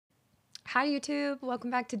Hi YouTube, welcome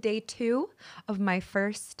back to day 2 of my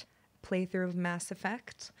first playthrough of Mass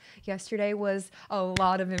Effect. Yesterday was a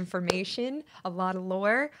lot of information, a lot of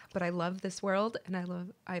lore, but I love this world and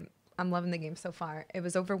I'm loving the game so far. It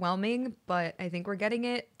was overwhelming, but I think we're getting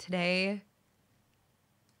it. Today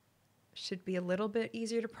should be a little bit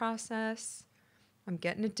easier to process. I'm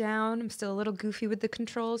getting it down. I'm still a little goofy with the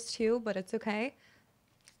controls too, but it's okay.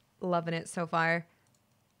 Loving it so far.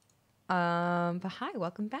 But hi,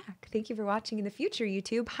 welcome back. Thank you for watching in the future,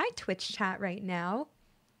 YouTube. Hi, Twitch chat right now.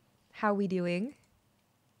 How we doing?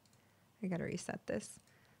 I gotta reset this.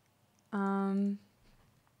 Hi,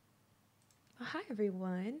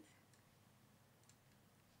 everyone.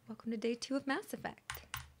 Welcome to day 2 of Mass Effect.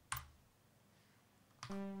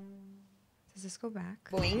 Does this go back?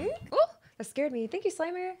 Boing. Oh, that scared me. Thank you,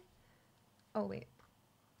 Slimer. Oh, wait.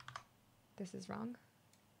 This is wrong.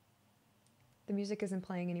 The music isn't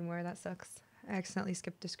playing anymore. That sucks. I accidentally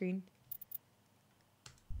skipped a screen.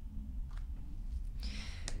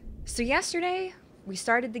 So yesterday, we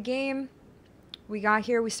started the game. We got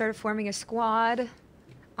here. We started forming a squad.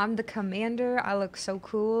 I'm the commander. I look so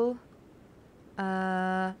cool.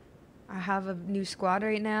 I have a new squad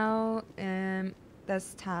right now.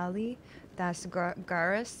 That's Tali. That's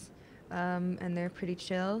Garrus. And they're pretty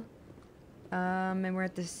chill. And we're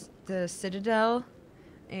at the Citadel.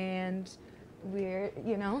 And we're,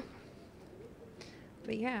 you know.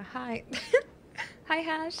 But yeah, hi. Hi,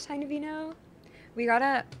 Hash. Hi, Navino. We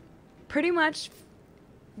gotta pretty much,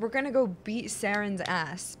 we're gonna go beat Saren's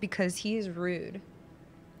ass because he's rude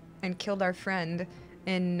and killed our friend.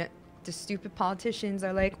 And the stupid politicians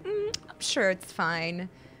are like, I'm sure it's fine.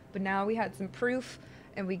 But now we had some proof,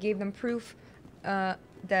 and we gave them proof that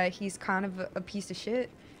he's kind of a piece of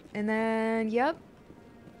shit. And then, yep.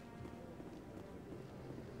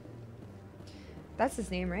 That's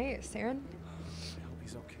his name, right? Saren? I hope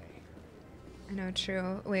he's okay. I know,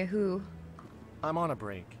 true. Wait, who? I'm on a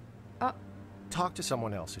break. Oh. Talk to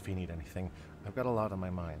someone else if you need anything. I've got a lot on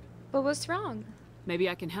my mind. But what's wrong? Maybe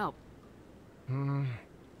I can help. Well,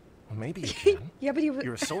 maybe you can. Yeah, but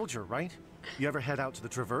You're a soldier, right? You ever head out to the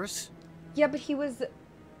Traverse? Yeah, but he was...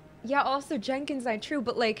 Yeah, also Jenkins, true,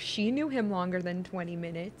 but like, she knew him longer than 20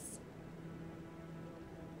 minutes.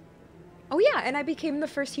 Oh yeah, and I became the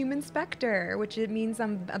first human Spectre, which it means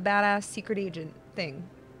I'm a badass secret agent thing.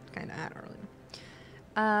 Kinda, I don't really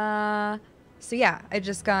know. So yeah, I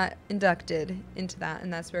just got inducted into that,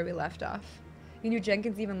 and that's where we left off. You knew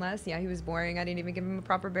Jenkins even less? Yeah, he was boring. I didn't even give him a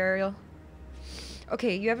proper burial.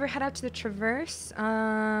 Okay, you ever head out to the Traverse?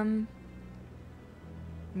 More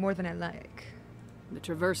than I like. The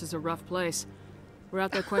Traverse is a rough place. We're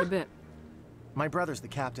out there quite a bit. My brother's the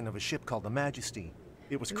captain of a ship called the Majesty.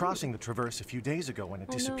 It was crossing the Traverse a few days ago when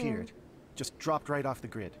it disappeared. No. Just dropped right off the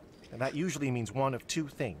grid. And that usually means one of two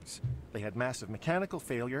things. They had massive mechanical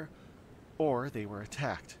failure, or they were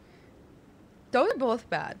attacked. Those are both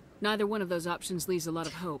bad. Neither one of those options leaves a lot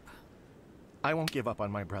of hope. I won't give up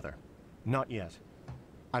on my brother. Not yet.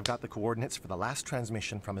 I've got the coordinates for the last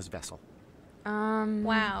transmission from his vessel.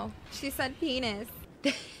 Wow. She said penis.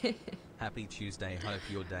 Happy Tuesday. Hope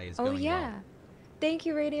your day is going yeah. well. Thank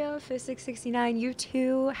you, Radio for 669. You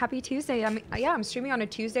too. Happy Tuesday. I'm streaming on a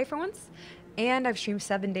Tuesday for once, and I've streamed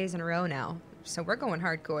 7 days in a row now. So we're going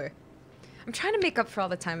hardcore. I'm trying to make up for all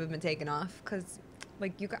the time I've been taking off, cause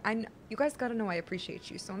like you guys gotta know I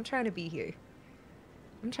appreciate you. So I'm trying to be here.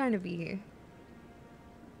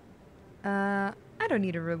 I don't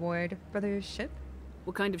need a reward, brother ship.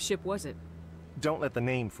 What kind of ship was it? Don't let the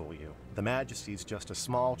name fool you. The Majesty's just a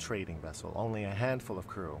small trading vessel, only a handful of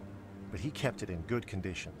crew. But he kept it in good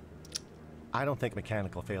condition. I don't think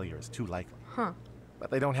mechanical failure is too likely. Huh.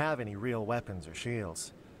 But they don't have any real weapons or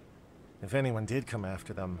shields. If anyone did come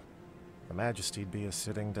after them, the Majesty'd be a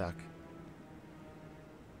sitting duck.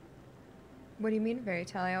 What do you mean, Fairy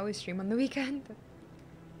Tale? I always stream on the weekend.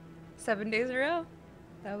 7 days in a row.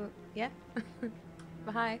 Yeah.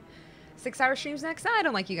 But hi. 6-hour streams next. I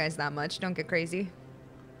don't like you guys that much. Don't get crazy.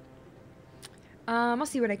 I'll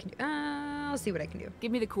see what I can do. I'll see what I can do.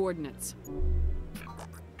 Give me the coordinates.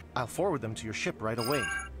 I'll forward them to your ship right away.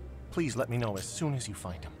 Please let me know as soon as you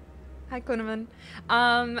find them. Hi, Kunaman.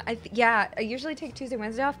 I usually take Tuesday,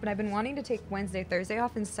 Wednesday off, but I've been wanting to take Wednesday, Thursday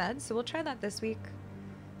off instead, so we'll try that this week.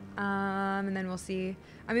 And then we'll see.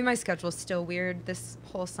 I mean, my schedule's still weird this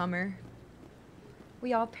whole summer.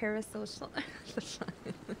 We all parasocial.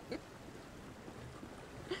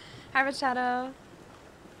 Hi, Machado.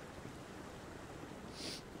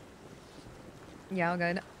 Yeah, all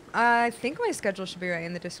good. I think my schedule should be right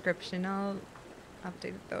in the description. I'll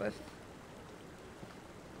update it though if...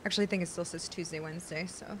 Actually, I think it still says Tuesday, Wednesday,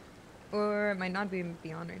 so... Or it might not be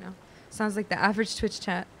on right now. Sounds like the average Twitch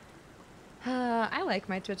chat. I like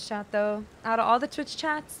my Twitch chat though. Out of all the Twitch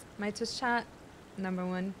chats, my Twitch chat,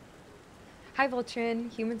 #1. Hi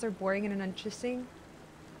Voltrin, humans are boring and uninteresting.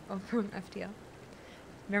 Oh, from FTL.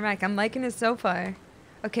 Mirmak, I'm liking it so far.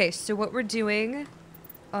 Okay, so what we're doing,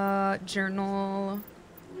 journal,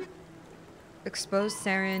 expose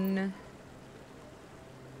Saren.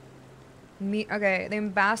 Okay, the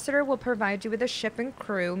ambassador will provide you with a ship and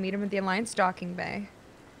crew. Meet him at the Alliance docking bay.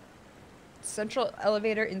 Central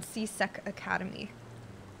elevator in C-Sec Academy.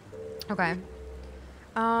 Okay.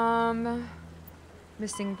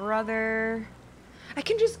 Missing brother. I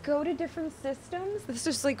can just go to different systems? This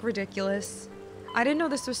is like ridiculous. I didn't know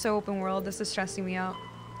this was so open world. This is stressing me out.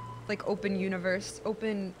 Like open universe,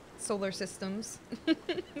 open solar systems.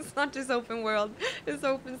 It's not just open world, it's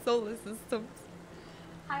open solar systems.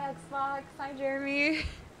 Hi Xbox, hi Jeremy.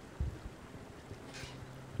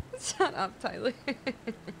 Shut up, Tyler.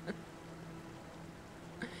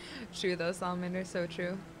 True though, Salamander, so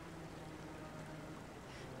true.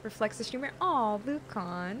 Reflects the streamer. Aw,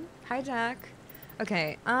 Lucon. Hi Jack.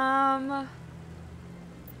 Okay,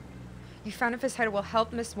 you found if his head will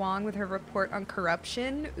help Miss Wong with her report on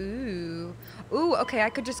corruption. Ooh. Ooh, okay,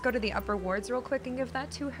 I could just go to the upper wards real quick and give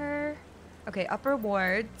that to her. Okay, upper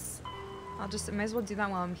wards. Might as well do that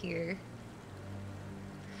while I'm here.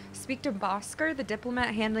 Speak to Bosker, the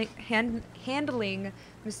diplomat handling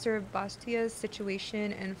Mr. Bastia's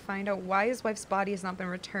situation, and find out why his wife's body has not been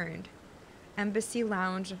returned. Embassy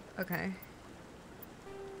lounge. Okay.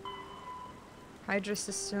 Hydra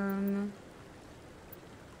system.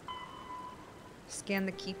 Scan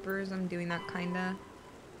the keepers. I'm doing that kinda.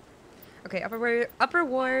 Okay, upper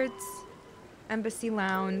wards, embassy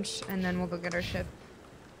lounge, and then we'll go get our ship.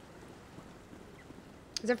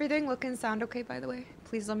 Is everything look and sound okay, by the way?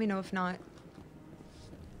 Please let me know if not.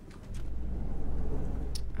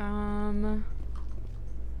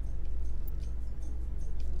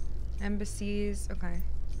 Embassies, okay.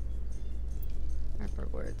 Upper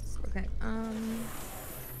wards, okay.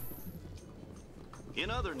 In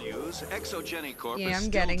other news, Exogeny Corp Yeah, is I'm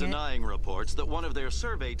still getting it. denying reports that one of their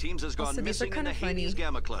survey teams has gone Also, these are missing in the kinda funny. Hades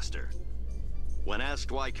Gamma Cluster. When asked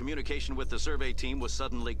why communication with the survey team was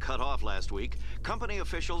suddenly cut off last week, company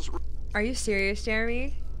officials... Are you serious,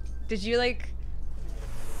 Jeremy? Did you, like,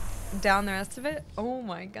 down the rest of it? Oh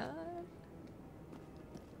my god.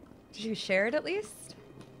 Did you share it at least?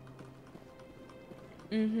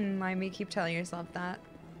 Limey, keep telling yourself that.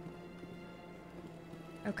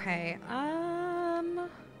 Okay,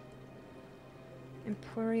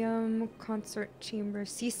 Emporium, Concert Chamber,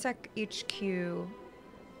 C-Sec HQ.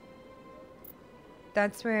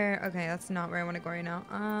 That's where, okay, that's not where I want to go right now.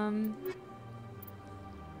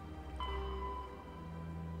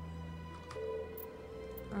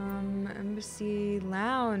 Embassy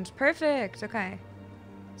Lounge, perfect, okay.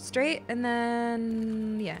 Straight, and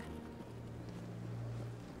then, yeah.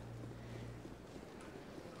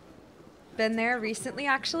 Been there recently,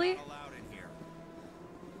 actually.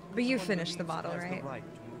 But you finished the bottle, right?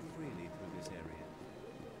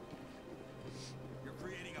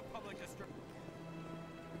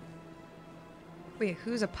 Wait,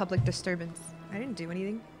 who's a public disturbance? I didn't do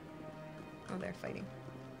anything. Oh, they're fighting.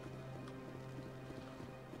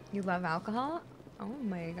 You love alcohol? Oh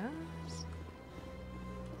my gosh.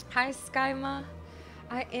 Hi, Skyma.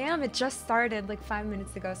 I am. It just started like 5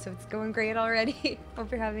 minutes ago, so it's going great already.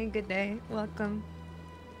 Hope you're having a good day. Welcome.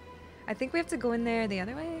 I think we have to go in there the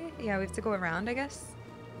other way. Yeah, we have to go around, I guess.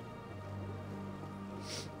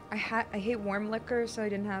 I hate warm liquor, so I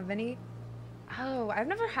didn't have any. Oh, I've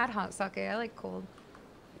never had hot sake. I like cold.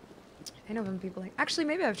 I know when people like... Actually,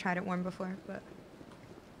 maybe I've tried it warm before, but...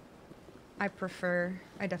 I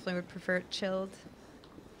definitely would prefer it chilled.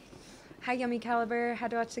 Hi, Yummy Caliber.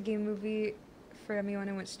 Had to watch the game movie for everyone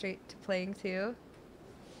and went straight to playing too.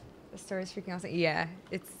 The story's freaking awesome. Yeah,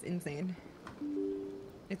 it's insane.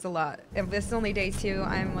 It's a lot. If this is only day 2,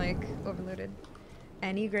 I'm like overloaded.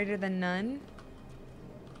 Any greater than none?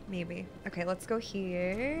 Maybe. Okay, let's go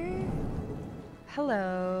here.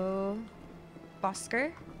 Hello.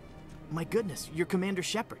 Bosker? My goodness, you're Commander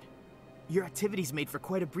Shepard. Your activities made for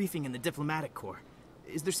quite a briefing in the Diplomatic Corps.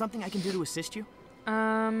 Is there something I can do to assist you?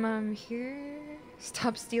 I'm here.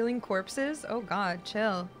 Stop stealing corpses? Oh god,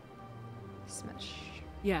 chill. Smash.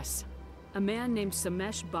 Yes. A man named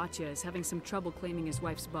Samesh Bhatia is having some trouble claiming his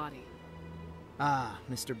wife's body. Ah,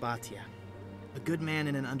 Mr. Bhatia. A good man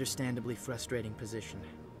in an understandably frustrating position.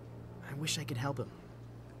 I wish I could help him.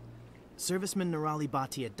 Serviceman Nirali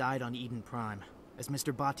Bhatia died on Eden Prime, as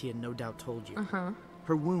Mr. Bhatia no doubt told you.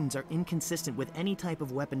 Her wounds are inconsistent with any type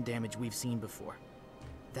of weapon damage we've seen before.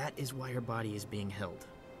 That is why her body is being held.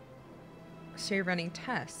 So you're running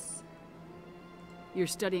tests. You're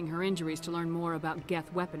studying her injuries to learn more about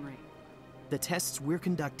Geth weaponry. The tests we're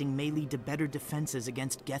conducting may lead to better defenses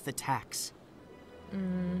against Geth attacks.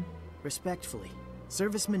 Respectfully,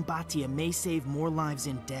 Serviceman Bhatia may save more lives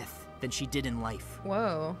in death than she did in life.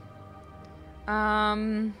 Whoa.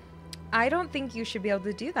 I don't think you should be able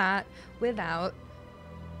to do that without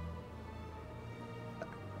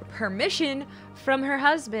permission from her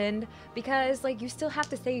husband, because, like, you still have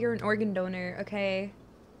to say you're an organ donor, okay?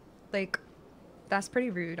 Like, that's pretty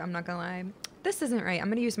rude, I'm not gonna lie. This isn't right. I'm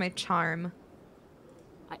gonna use my charm.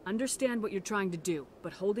 I understand what you're trying to do,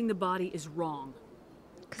 but holding the body is wrong.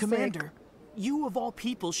 Commander, you of all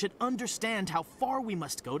people should understand how far we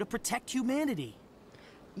must go to protect humanity.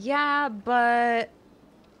 Yeah, but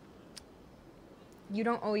you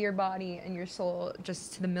don't owe your body and your soul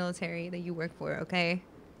just to the military that you work for, okay?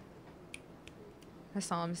 That's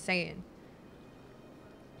all I'm saying.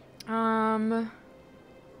 I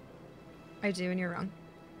do, and you're wrong.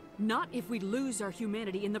 Not if we lose our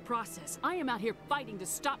humanity in the process. I am out here fighting to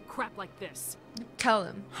stop crap like this. Tell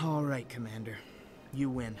him. All right, Commander. You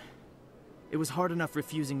win. It was hard enough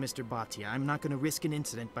refusing Mr. Bhatia. I'm not going to risk an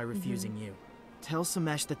incident by refusing you. Tell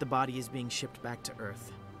Samesh that the body is being shipped back to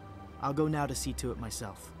Earth. I'll go now to see to it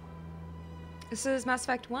myself. This is Mass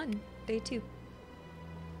Effect 1, Day 2.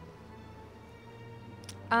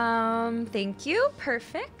 Thank you.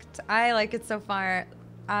 Perfect. I like it so far.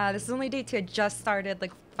 This is only Day 2. I just started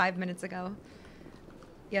like 5 minutes ago.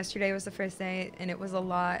 Yesterday was the first day, and it was a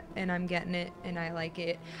lot, and I'm getting it, and I like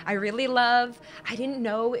it. I really love... I didn't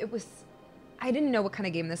know what kind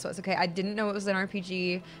of game this was, okay? I didn't know it was an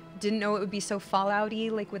RPG. Didn't know it would be so Fallout-y,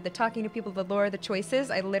 like with the talking to people, the lore, the choices.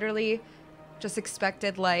 I literally just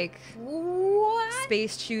expected, like, What?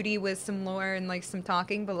 space shooty with some lore and, like, some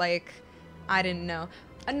talking, but, like, I didn't know.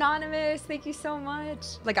 Anonymous, thank you so much.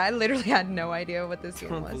 Like, I literally had no idea what this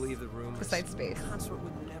game was. Don't believe the rumors. Besides space. The consort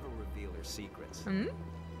would never reveal her secrets. Hmm?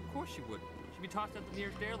 Of course she would. She'd be tossed out the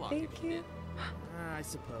nearest airlock Thank if she you. did. I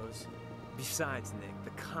suppose. Besides, Nick,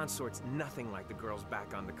 the consort's nothing like the girls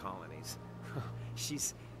back on the colonies.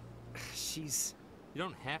 she's... You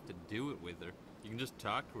don't have to do it with her. You can just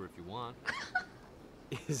talk to her if you want.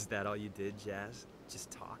 Is that all you did, Jazz?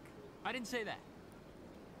 Just talk? I didn't say that.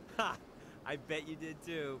 Ha! I bet you did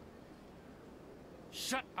too.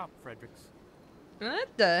 Shut up, Fredericks. What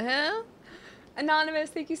the hell? Anonymous,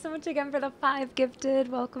 thank you so much again for the 5 gifted.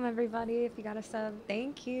 Welcome, everybody. If you got a sub,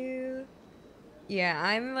 thank you. Yeah,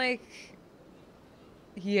 I'm like...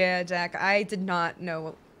 Yeah, Jack, I did not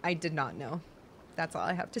know. I did not know. That's all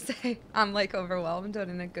I have to say. I'm, like, overwhelmed, but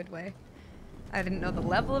in a good way. I didn't know the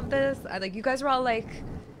level of this. You guys were all, like...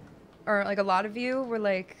 Or, like, a lot of you were,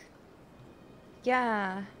 like...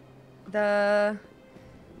 Yeah... The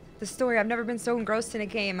story, I've never been so engrossed in a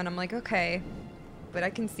game, and I'm like, okay, but I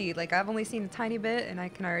can see, like, I've only seen a tiny bit, and I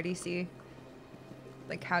can already see,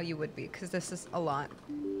 like, how you would be, because this is a lot.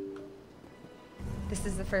 This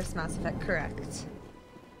is the first Mass Effect, correct.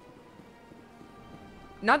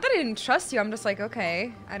 Not that I didn't trust you, I'm just like,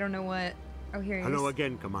 okay, I don't know what... Oh, here he is. Hello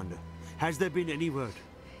again, Commander. Has there been any word?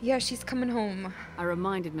 Yeah, she's coming home. I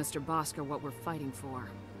reminded Mr. Bosker what we're fighting for.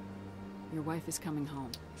 Your wife is coming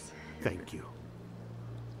home. Thank you.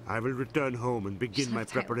 I will return home and begin my Shut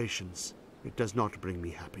up. preparations. It does not bring me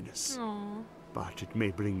happiness, Aww. but it may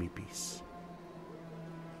bring me peace.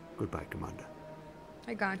 Goodbye, Commander.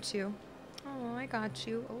 I got you. Oh, I got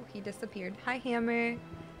you. Oh, he disappeared. Hi, Hammer.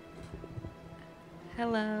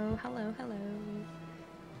 Hello, hello, hello.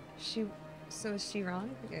 So is she wrong?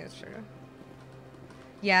 Yeah, sure.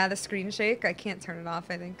 Yeah, the screen shake. I can't turn it off,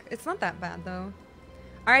 I think. It's not that bad, though.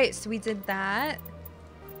 Alright, so we did that.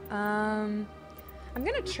 I'm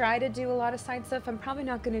gonna try to do a lot of side stuff. I'm probably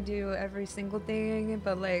not gonna do every single thing,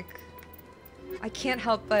 but, like, I can't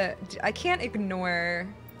help but... I can't ignore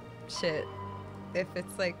shit if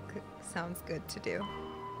it's, like, sounds good to do. Oh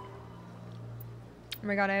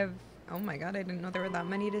my god, oh my god, I didn't know there were that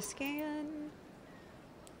many to scan.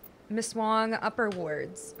 Miss Wong, upper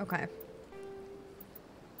wards. Okay.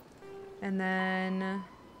 And then...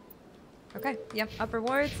 Okay, yep, upper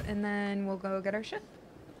wards, and then we'll go get our ship.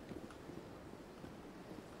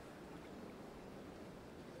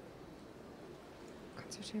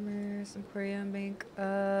 Concert chambers, Emporium, Bank.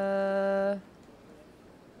 I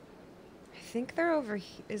think they're over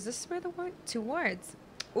here. Is this where the ward? 2 wards.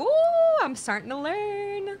 Ooh, I'm starting to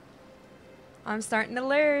learn. I'm starting to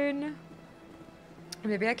learn.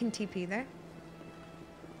 Maybe I can TP there.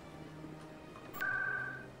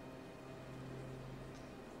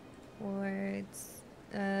 Wards.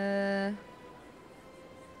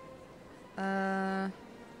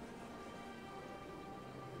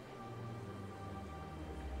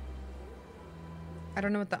 I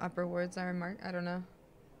don't know what the upper wards are, Mark. I don't know.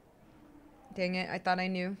 Dang it, I thought I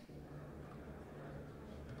knew.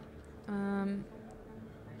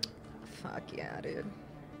 Fuck yeah, dude.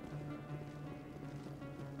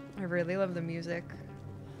 I really love the music.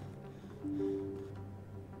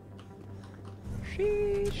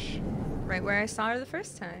 Sheesh. Right where I saw her the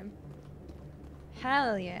first time.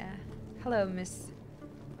 Hell yeah. Hello, Miss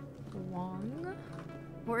Wong.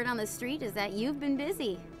 Word on the street is that you've been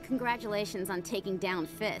busy. Congratulations on taking down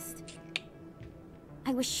Fist.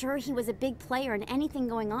 I was sure he was a big player in anything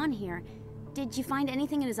going on here. Did you find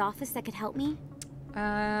anything in his office that could help me?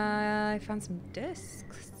 I found some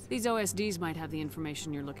discs. These OSDs might have the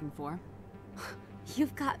information you're looking for.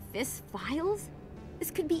 You've got Fist files?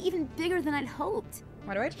 This could be even bigger than I'd hoped.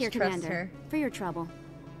 Why do I just Here, trust Commander, her? for your trouble.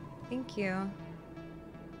 Thank you.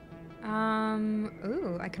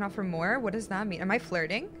 Ooh, I can offer more? What does that mean? Am I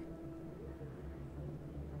flirting?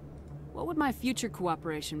 What would my future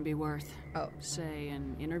cooperation be worth? Oh. Say,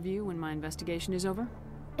 an interview when my investigation is over?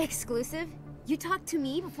 Exclusive? You talk to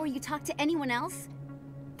me before you talk to anyone else?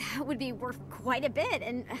 That would be worth quite a bit,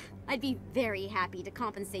 and I'd be very happy to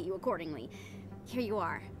compensate you accordingly. Here you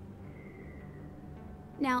are.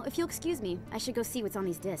 Now, if you'll excuse me, I should go see what's on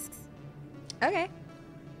these discs. Okay.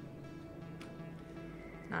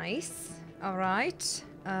 Nice. All right.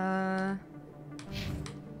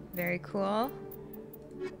 Very cool.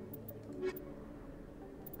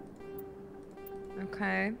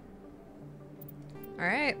 Okay. All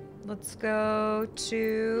right. Let's go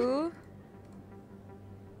to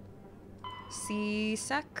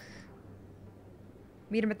CSEC.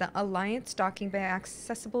 Meet him at the Alliance docking bay,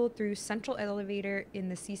 accessible through central elevator in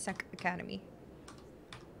the CSEC Academy.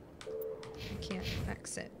 I can't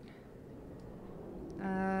exit.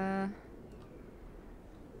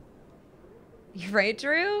 You right,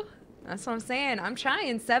 Drew? That's what I'm saying. I'm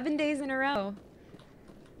trying 7 days in a row.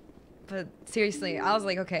 But seriously, I was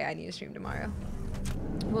like, okay, I need to stream tomorrow.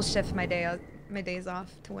 We'll shift my days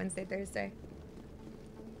off to Wednesday, Thursday.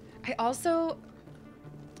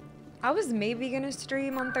 I was maybe gonna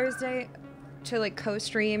stream on Thursday to like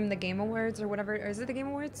co-stream the Game Awards or whatever. Or is it the Game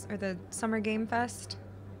Awards or the Summer Game Fest?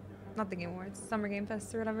 Not the Game Awards, Summer Game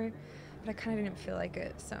Fest or whatever. But I kind of didn't feel like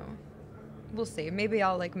it, so we'll see. Maybe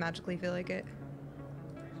I'll like magically feel like it.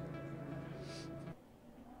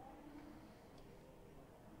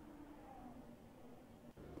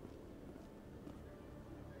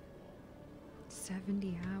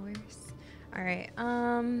 $70 hours. All right.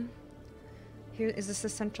 Here is this the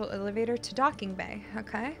central elevator to docking bay?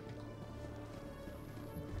 Okay.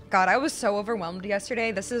 God, I was so overwhelmed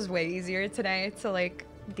yesterday. This is way easier today to like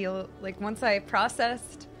deal. Like once I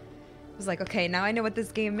processed, I was like, okay, now I know what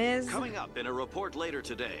this game is. Coming up in a report later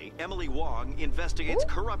today, Emily Wong investigates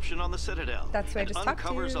corruption on the Citadel. That's what I and just talked to.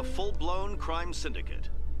 uncovers a full-blown crime syndicate.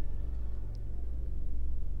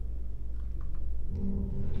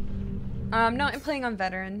 No, I'm playing on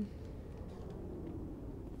veteran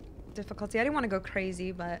difficulty. I didn't want to go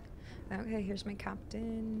crazy, but okay, here's my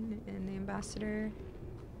captain and the ambassador.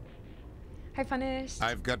 Hi, Funnish.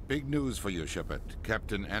 I've got big news for you, Shepard.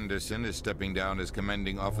 Captain Anderson is stepping down as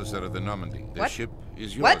commanding officer of the Normandy. The ship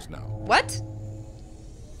is yours now. What?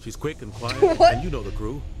 She's quick and quiet, What? and you know the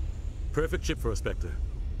crew. Perfect ship for a Spectre.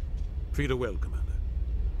 Treat her well, Commander.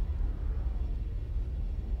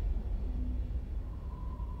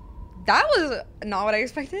 That was not what I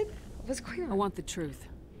expected. What's going on? I want the truth.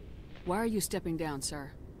 Why are you stepping down,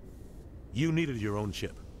 sir? You needed your own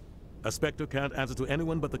ship. A Spectre can't answer to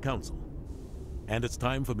anyone but the Council. And it's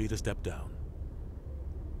time for me to step down.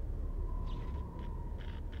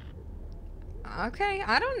 Okay,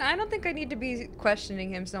 I don't think I need to be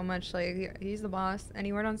questioning him so much. Like, he's the boss.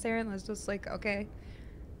 Any word on Saren? Let's just like, okay.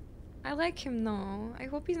 I like him though. I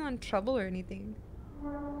hope he's not in trouble or anything.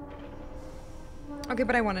 Okay,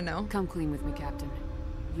 but I want to know. Come clean with me, Captain.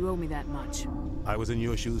 You owe me that much. I was in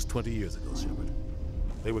your shoes 20 years ago, Shepard.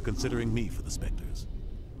 They were considering me for the Spectres.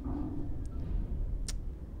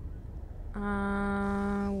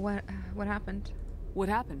 What happened? What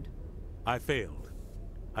happened? I failed.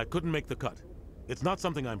 I couldn't make the cut. It's not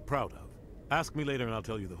something I'm proud of. Ask me later and I'll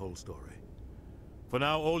tell you the whole story. For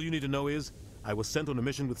now, all you need to know is, I was sent on a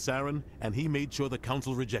mission with Saren, and he made sure the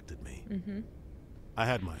Council rejected me. Mm-hmm. I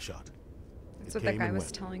had my shot. That's what that guy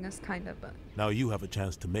was telling us, kind of, but... Now you have a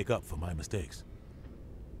chance to make up for my mistakes.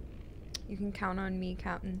 You can count on me,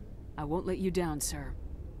 Captain. I won't let you down, sir.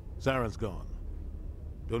 Saren's gone.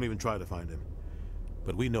 Don't even try to find him.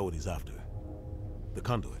 But we know what he's after. The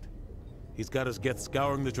conduit. He's got us Geth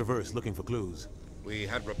scouring the Traverse looking for clues. We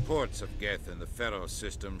had reports of Geth in the Pharaoh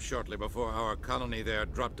system shortly before our colony there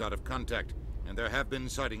dropped out of contact, and there have been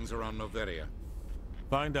sightings around Noveria.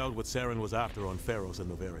 Find out what Saren was after on Pharos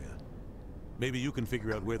and Noveria. Maybe you can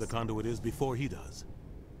figure out where the conduit is before he does.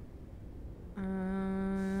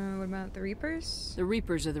 What about the Reapers? The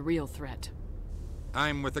Reapers are the real threat.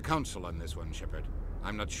 I'm with the Council on this one, Shepard.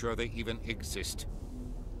 I'm not sure they even exist.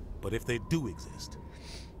 But if they do exist,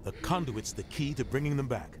 the conduit's the key to bringing them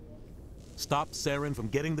back. Stop Saren from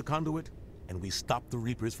getting the conduit, and we stop the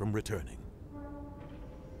Reapers from returning.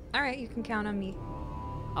 Alright, you can count on me.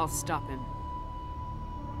 I'll stop him.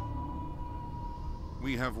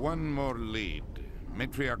 We have one more lead.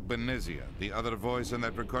 Matriarch Benezia, the other voice in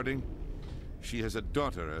that recording. She has a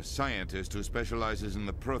daughter, a scientist who specializes in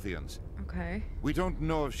the Protheans. Okay. We don't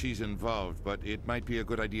know if she's involved, but it might be a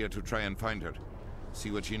good idea to try and find her. See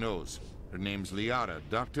what she knows. Her name's Liara,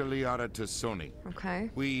 Dr. Liara Tassoni. Okay.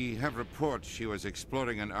 We have reports she was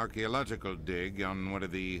exploring an archaeological dig on one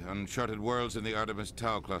of the uncharted worlds in the Artemis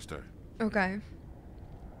Tau cluster. Okay.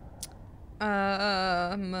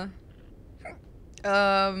 I'm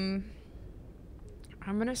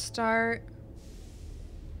gonna start...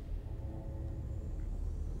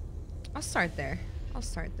 I'll start there.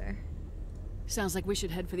 Sounds like we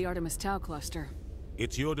should head for the Artemis Tau cluster.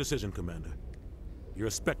 It's your decision, Commander. You're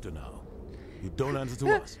a Spectre now. You don't answer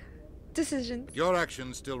to us. Decisions. Your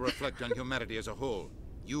actions still reflect on humanity as a whole.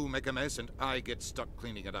 You make a mess and I get stuck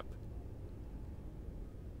cleaning it up.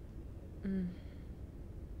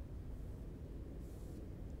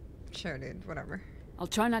 Sure, dude. Whatever. I'll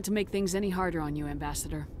try not to make things any harder on you,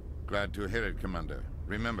 Ambassador. Glad to hear it, Commander.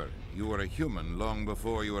 Remember, you were a human long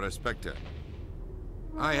before you were a Spectre.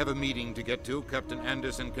 I have a meeting to get to. Captain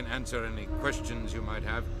Anderson can answer any questions you might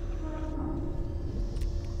have.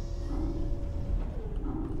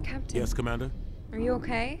 Captain. Yes, Commander? Are you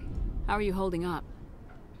okay? How are you holding up?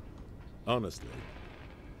 Honestly,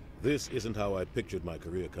 this isn't how I pictured my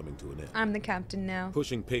career coming to an end. I'm the captain now.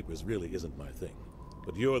 Pushing papers really isn't my thing.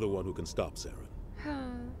 But you're the one who can stop Saren.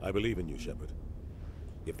 I believe in you, Shepard.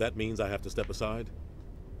 If that means I have to step aside,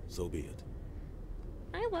 so be it.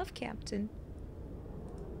 I love Captain.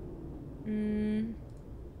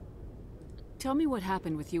 Tell me what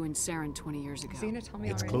happened with you and Saren 20 years ago. Is he gonna tell me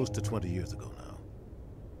It's already? close to 20 years ago now.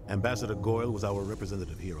 Ambassador Goyle was our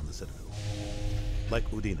representative here on the Citadel. Like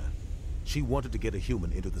Udina, she wanted to get a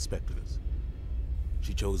human into the Spectres.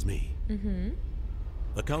 She chose me.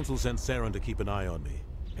 The Council sent Saren to keep an eye on me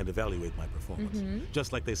and evaluate my performance.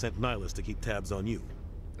 Just like they sent Nihilus to keep tabs on you.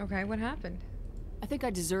 Okay, what happened? I think I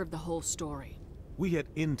deserve the whole story. We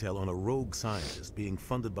had intel on a rogue scientist being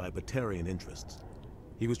funded by Batarian interests.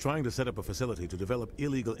 He was trying to set up a facility to develop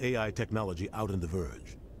illegal AI technology out in the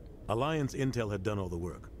Verge. Alliance intel had done all the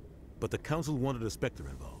work, but the Council wanted a Spectre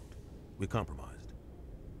involved. We compromised.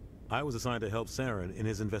 I was assigned to help Saren in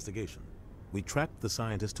his investigation. We tracked the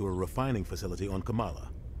scientist to a refining facility on Kamala.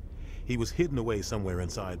 He was hidden away somewhere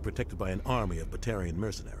inside, protected by an army of Batarian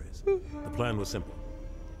mercenaries. The plan was simple.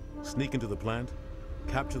 Sneak into the plant,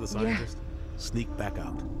 capture the scientist, sneak back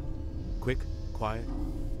out. Quick, quiet,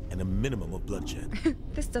 and a minimum of bloodshed.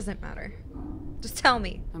 This doesn't matter. Just tell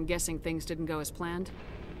me. I'm guessing things didn't go as planned?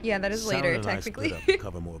 Yeah, that is later, technically. Saren and I split up to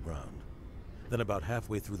cover more ground. Then about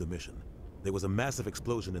halfway through the mission, there was a massive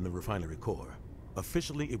explosion in the refinery core.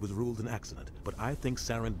 Officially, it was ruled an accident, but I think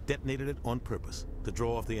Saren detonated it on purpose to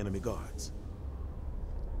draw off the enemy guards.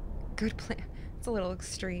 Good plan. It's a little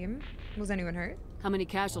extreme. Was anyone hurt? How many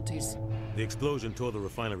casualties? The explosion tore the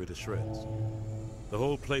refinery to shreds. The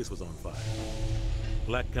whole place was on fire.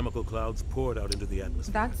 Black chemical clouds poured out into the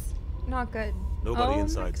atmosphere. That's not good. Nobody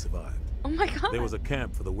inside survived. Oh my god. There was a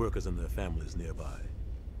camp for the workers and their families nearby.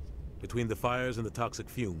 Between the fires and the toxic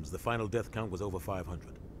fumes, the final death count was over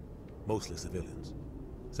 500. Mostly civilians.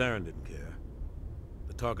 Saren didn't care.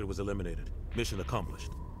 The target was eliminated. Mission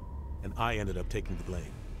accomplished. And I ended up taking the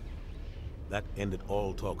blame. That ended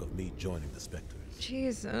all talk of me joining the Spectres.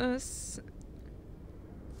 Jesus.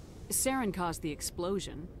 Saren caused the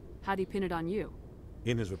explosion. How'd he pin it on you?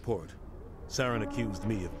 In his report, Saren accused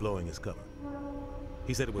me of blowing his cover.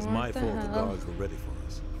 He said it was my fault the guards were ready for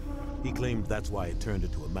us. He claimed that's why it turned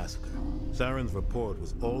into a massacre. Saren's report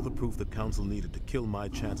was all the proof the Council needed to kill my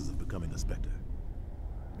chances of becoming a Spectre.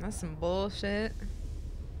 That's some bullshit.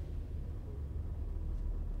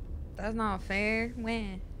 That's not fair.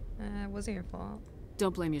 When? It wasn't your fault.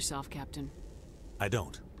 Don't blame yourself, Captain. I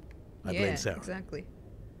don't. I blame Saren. Exactly.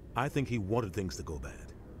 I think he wanted things to go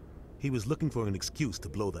bad. He was looking for an excuse to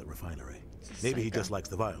blow that refinery. Maybe he just likes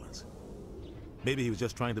the violence. Maybe he was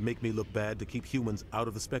just trying to make me look bad to keep humans out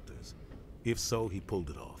of the Spectres. If so, he pulled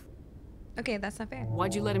it off. Okay, that's not fair.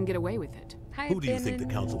 Why'd you let him get away with it? Who do you think the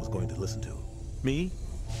Council was going to listen to? Me?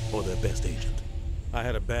 Or their best agent? I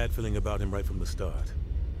had a bad feeling about him right from the start.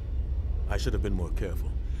 I should have been more careful.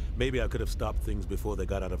 Maybe I could have stopped things before they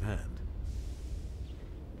got out of hand.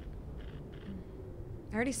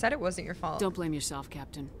 I already said it wasn't your fault. Don't blame yourself,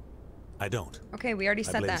 Captain. I don't. Okay, we already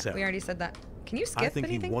said that. Sarah. We already said that. Can you skip I think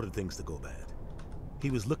anything? he wanted things to go bad.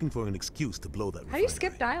 He was looking for an excuse to blow that How do refinery. you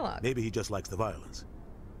skip dialogue? Maybe he just likes the violence.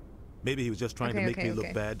 Maybe he was just trying to make me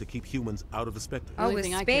look bad to keep humans out of the spectacle. Oh, with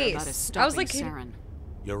space. I was like,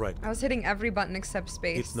 you're right. I was hitting every button except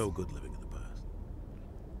space. It's no good living in the past.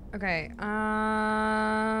 Okay,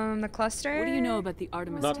 the cluster? What do you know about the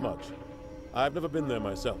Artemis? Not much. I've never been there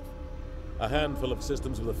myself. A handful of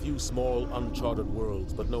systems with a few small, uncharted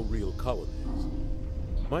worlds, but no real colonies.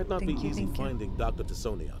 Might not be easy finding Dr.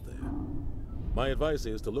 Tassoni out there. My advice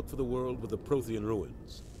is to look for the world with the Prothean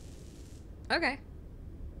ruins. Okay.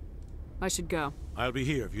 I should go. I'll be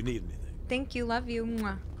here if you need anything. Thank you, love you.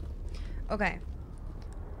 Mwah. Okay.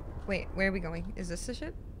 Wait, where are we going? Is this the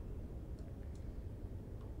ship?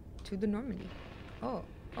 To the Normandy. Oh.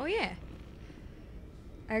 Oh, yeah.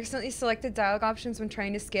 I accidentally selected dialogue options when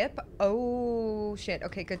trying to skip. Oh, shit.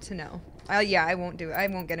 Okay, good to know. Yeah, I won't do it. I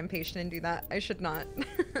won't get impatient and do that. I should not.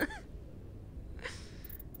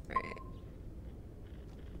 Alright.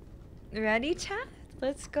 Ready, chat?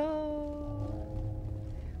 Let's go.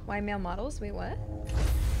 Why male models? Wait, what?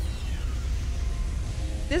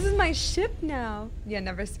 This is my ship now. Yeah,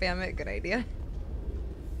 never spam it. Good idea.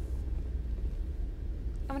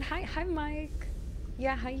 Oh, and hi, Mike.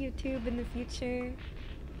 Yeah, hi, YouTube in the future.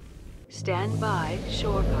 Stand by,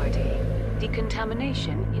 shore party.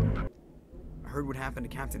 Decontamination in... I heard what happened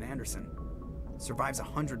to Captain Anderson. Survives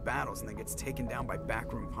 100 battles and then gets taken down by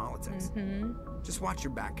backroom politics. Just watch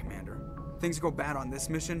your back, Commander. Things go bad on this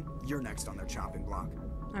mission, you're next on their chopping block.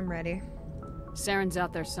 I'm ready. Saren's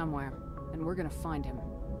out there somewhere, and we're gonna find him.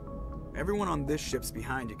 Everyone on this ship's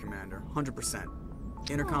behind you, Commander. 100%.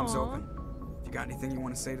 Intercom's open. If you got anything you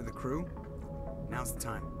want to say to the crew, now's the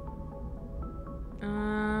time.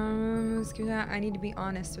 Excuse me, I need to be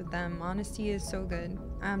honest with them. Honesty is so good.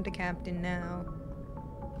 I'm the captain now.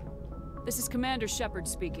 This is Commander Shepard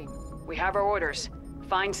speaking. We have our orders.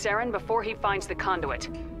 Find Saren before he finds the conduit.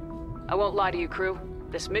 I won't lie to you, crew.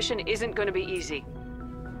 This mission isn't going to be easy.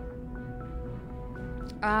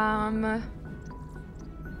 Saren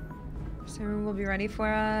will be ready for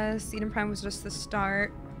us. Eden Prime was just the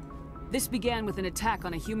start. This began with an attack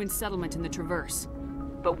on a human settlement in the Traverse.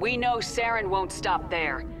 But we know Saren won't stop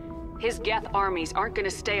there. His Geth armies aren't going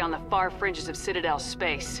to stay on the far fringes of Citadel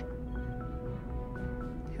space.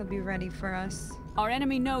 He'll be ready for us. Our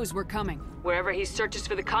enemy knows we're coming. Wherever he searches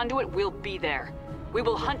for the conduit, we'll be there. We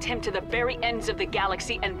will hunt him to the very ends of the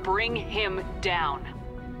galaxy and bring him down.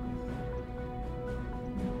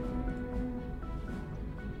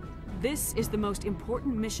 This is the most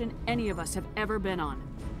important mission any of us have ever been on.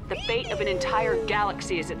 The fate of an entire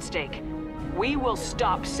galaxy is at stake. We will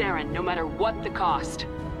stop Saren no matter what the cost.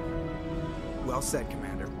 Well said,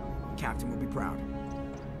 Commander. Captain will be proud.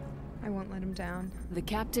 I won't let him down. The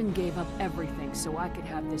captain gave up everything so I could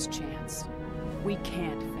have this chance. We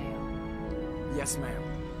can't fail. Yes, ma'am.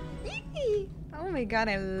 Oh my god,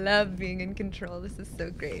 I love being in control. This is so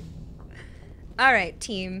great. Alright,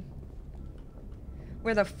 team.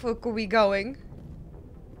 Where the fuck are we going?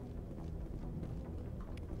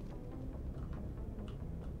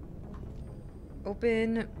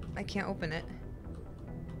 Open. I can't open it.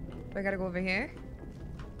 Do I gotta go over here?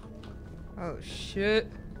 Oh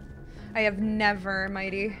shit. I have never,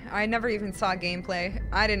 Mighty. I never even saw gameplay.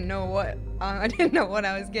 I didn't know what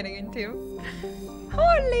I was getting into.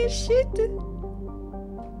 Holy shit!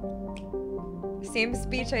 Same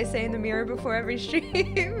speech I say in the mirror before every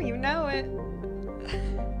stream. You know it.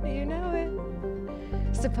 You know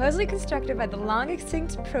it. Supposedly constructed by the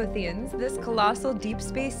long-extinct Protheans, this colossal deep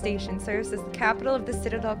space station serves as the capital of the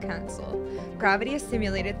Citadel Council. Gravity is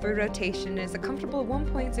simulated through rotation and is a comfortable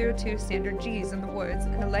 1.02 standard Gs on the wards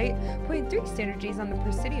and a light 0.3 standard Gs on the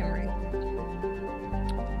Presidium ring.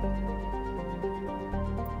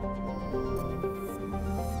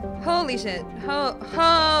 Holy shit.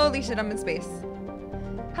 Holy shit, I'm in space.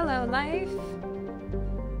 Hello, life.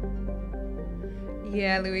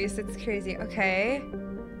 Yeah, Luis, it's crazy. Okay.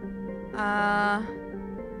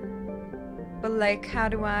 But like, how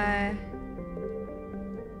do I...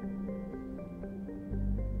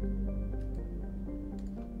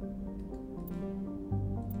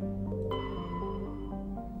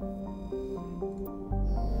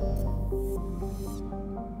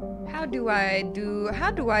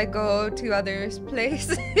 How do I go to other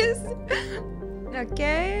places?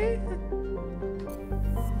 Okay.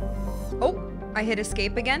 Oh, I hit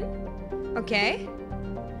escape again. Okay.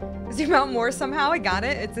 Zoom out more somehow. I got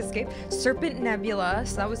it. It's Escape. Serpent Nebula.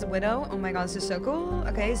 So that was Widow. Oh my god, this is so cool.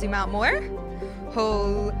 Okay, zoom out more.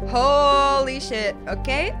 Holy shit.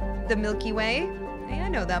 Okay, the Milky Way. Hey, I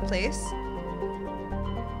know that place.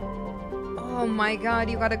 Oh my god,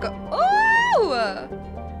 you gotta go. Oh!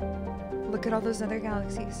 Look at all those other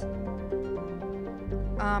galaxies.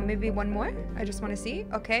 Maybe one more? I just want to see.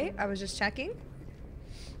 Okay, I was just checking.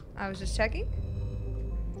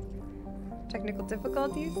 Technical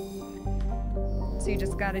difficulties. So you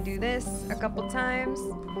just gotta do this a couple times.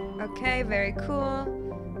 Okay, very cool.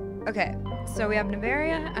 Okay, so we have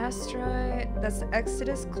Noveria, asteroid. That's the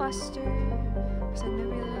Exodus cluster.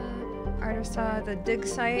 Nebula, Artemis, the dig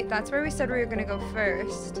site. That's where we said we were gonna go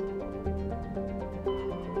first.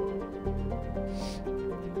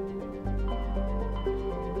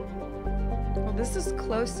 Well, this is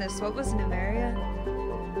closest. What was Noveria?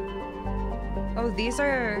 Oh, these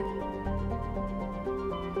are...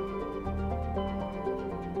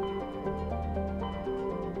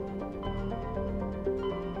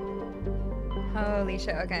 Holy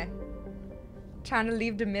shit, okay. Trying to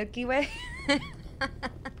leave the Milky Way.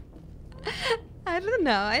 I don't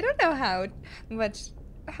know how much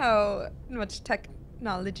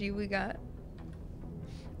technology we got.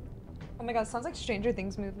 Oh my god, sounds like Stranger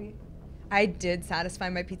Things movie. I did satisfy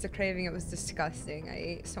my pizza craving. It was disgusting. I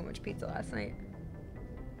ate so much pizza last night.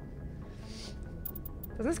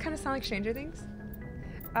 Doesn't this kind of sound like Stranger Things?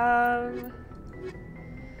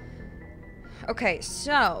 Okay,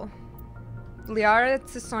 so Liara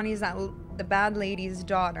Tsasoni is the bad lady's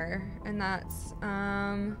daughter, and that's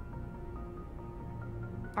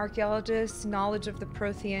archaeologist, knowledge of the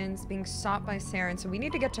Protheans, being sought by Saren. So we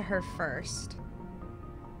need to get to her first.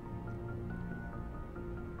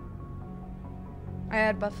 I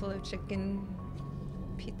had buffalo chicken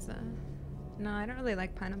pizza. No, I don't really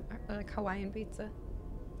like pineapple, like Hawaiian pizza.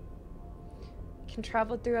 Can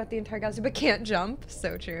travel throughout the entire galaxy, but can't jump.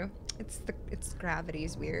 So true. It's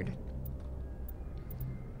gravity's weird.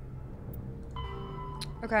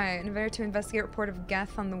 Okay, Noveria to investigate report of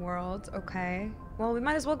Geth on the world. Okay. Well, we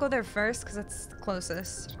might as well go there first because that's the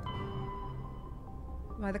closest.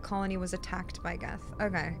 Why the colony was attacked by Geth.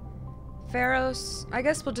 Okay. Pharos. I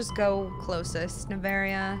guess we'll just go closest.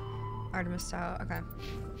 Noveria, Artemis Tau. Okay.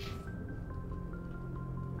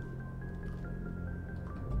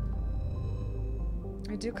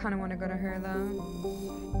 I do kind of want to go to her though.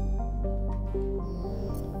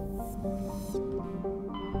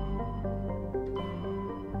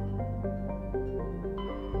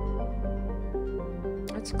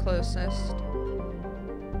 It's closest.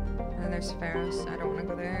 And there's Pharos. I don't want to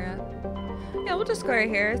go there yet. Yeah, we'll just go right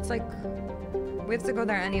here. It's like we have to go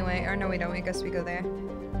there anyway. Or no, we don't. I guess we go there.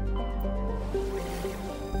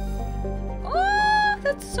 Oh,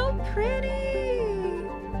 that's so pretty.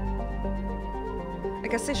 I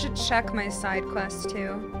guess I should check my side quest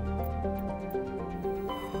too.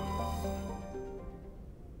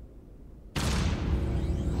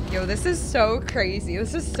 Yo, this is so crazy.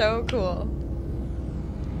 This is so cool.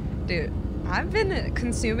 Dude, I've been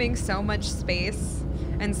consuming so much space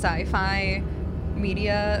and sci-fi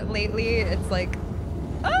media lately. It's like,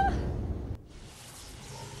 ah!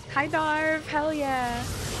 Hi Darv, hell yeah.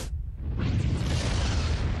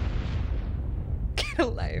 Get a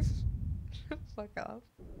life. Fuck off.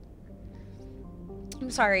 I'm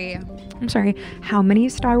sorry. How many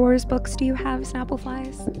Star Wars books do you have,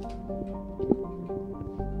 Snappleflies?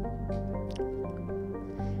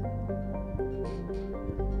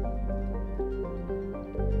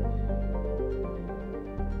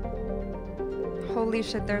 Holy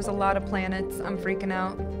shit, there's a lot of planets. I'm freaking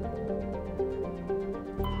out.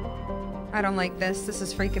 I don't like this. This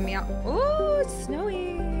is freaking me out. Ooh, it's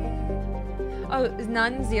snowy. Oh,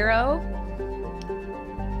 none, zero.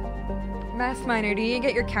 Math minor, do you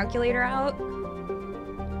get your calculator out?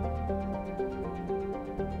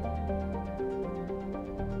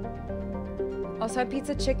 Also,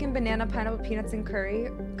 pizza, chicken, banana, pineapple, peanuts, and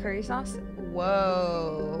curry sauce.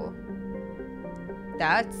 Whoa.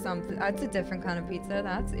 That's something. That's a different kind of pizza.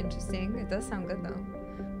 That's interesting. It does sound good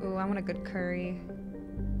though. Ooh, I want a good curry.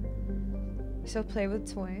 You still play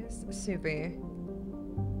with toys? Subi.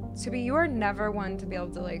 Subi, you are never one to be able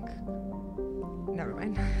to like... Never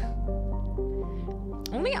mind.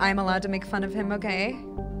 Only I'm allowed to make fun of him, okay?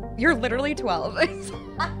 You're literally 12.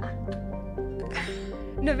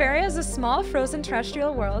 Noveria is a small, frozen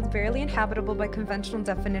terrestrial world, barely inhabitable by conventional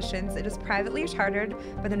definitions. It is privately chartered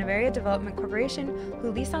by the Noveria Development Corporation,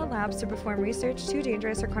 who lease out labs to perform research too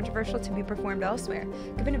dangerous or controversial to be performed elsewhere.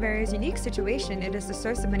 Given Noveria's unique situation, it is the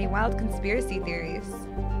source of many wild conspiracy theories.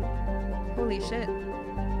 Holy shit.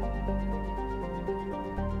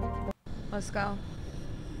 Let's go.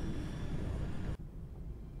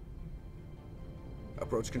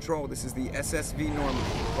 Approach control, this is the SSV Normandy,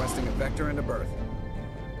 requesting a vector and a berth.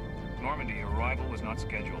 Normandy, your arrival was not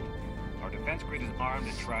scheduled. Our defense grid is armed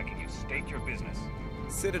and tracking you. State your business.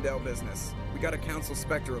 Citadel business. We got a Council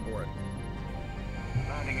Spectre aboard.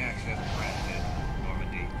 Landing access granted,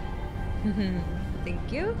 Normandy.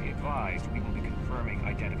 Thank you. Be advised, we will be confirming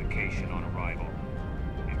identification on arrival.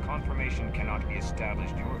 If confirmation cannot be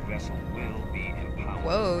established, your vessel will be impounded.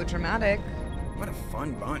 Whoa, dramatic. What a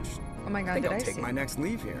fun bunch. Oh my god, I think did I'll I take see? my next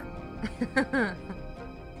leave here.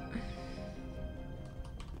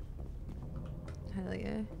 Hell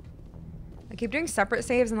yeah. I keep doing separate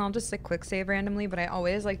saves and I'll just like quick save randomly, but I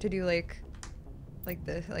always like to do like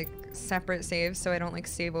the separate saves so I don't like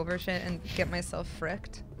save over shit and get myself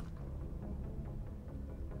fricked.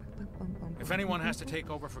 If anyone has to take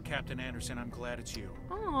over for Captain Anderson, I'm glad it's you.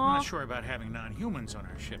 Aww. I'm not sure about having non-humans on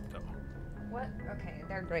our ship, though. What? Okay,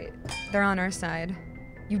 they're great. They're on our side.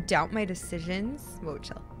 You doubt my decisions? Whoa,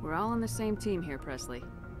 chill. We're all on the same team here, Presley.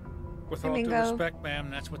 With Hey, all due Mingo. respect, ma'am,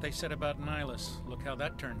 that's what they said about Nihilus. Look how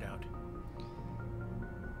that turned out.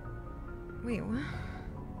 Wait, what?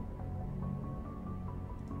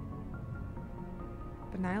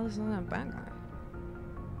 But Nihilus isn't a bad guy.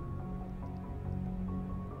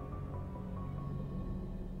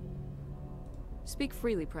 Speak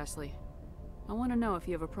freely, Presley. I want to know if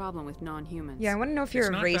you have a problem with non-humans. Yeah, I want to know if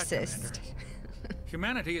you're a It's not that, racist.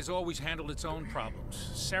 Humanity has always handled its own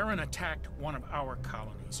problems. Saren attacked one of our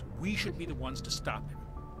colonies. We should be the ones to stop him.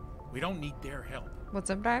 We don't need their help. What's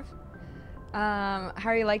up, Dive? How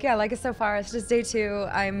are you like it? I like it so far. It's just day 2.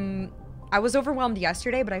 I was overwhelmed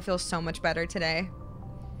yesterday, but I feel so much better today.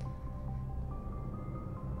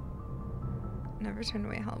 Never turn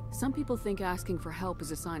away help. Some people think asking for help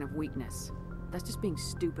is a sign of weakness. That's just being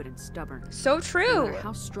stupid and stubborn. So true. No matter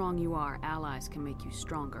how strong you are, allies can make you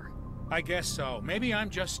stronger. I guess so. Maybe I'm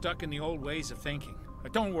just stuck in the old ways of thinking.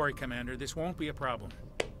 But don't worry, Commander. This won't be a problem.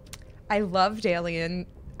 I loved Alien.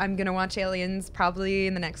 I'm gonna watch Aliens probably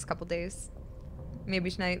in the next couple days. Maybe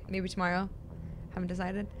tonight, maybe tomorrow. Haven't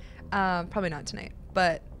decided. Probably not tonight,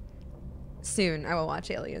 but soon I will watch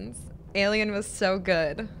Aliens. Alien was so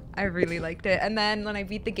good. I really liked it. And then when I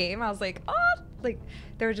beat the game, I was like, oh, like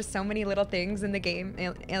there were just so many little things in the game,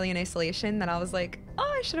 Alien Isolation, that I was like,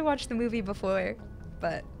 oh, I should have watched the movie before.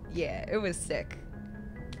 But yeah, it was sick.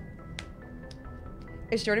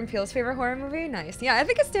 Is Jordan Peele's favorite horror movie? Nice. Yeah, I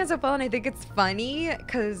think it stands up well, and I think it's funny,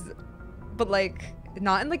 but like,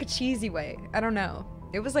 not in like a cheesy way. I don't know.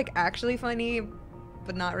 It was like actually funny,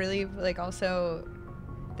 but not really, like also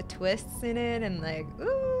the twists in it, and like,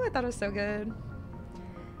 ooh, I thought it was so good.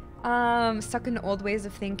 Stuck in old ways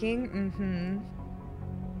of thinking.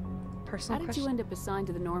 Personal How did question. you end up assigned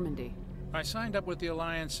to the Normandy? I signed up with the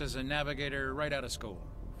Alliance as a navigator right out of school,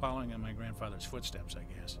 following in my grandfather's footsteps, I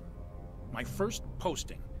guess. My first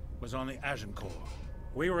posting was on the Agincourt.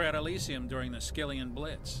 We were at Elysium during the Skillian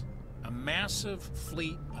Blitz. A massive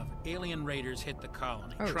fleet of alien raiders hit the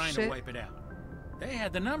colony, Oh, trying shit. to wipe it out. They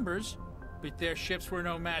had the numbers, but their ships were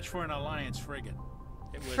no match for an Alliance frigate.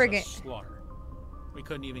 It was Frigate. a slaughter. We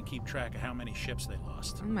couldn't even keep track of how many ships they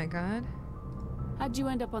lost. Oh my god. How'd you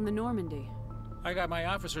end up on the Normandy? I got my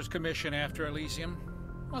officer's commission after Elysium.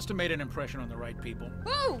 Must have made an impression on the right people.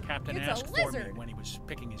 Whoa! Captain It's a asked for me lizard. when he was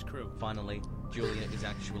picking his crew. Finally, Julia is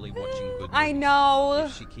actually watching good movies. I know.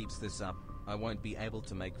 If she keeps this up, I won't be able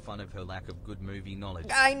to make fun of her lack of good movie knowledge.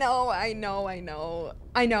 I know.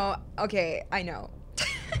 Okay, I know.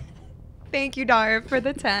 Thank you, Dar, for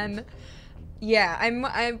the 10. Yeah,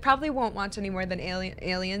 I probably won't watch any more than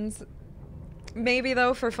Aliens. Maybe,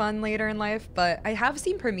 though, for fun later in life. But I have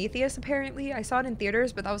seen Prometheus, apparently. I saw it in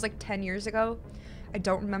theaters, but that was like 10 years ago. I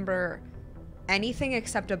don't remember anything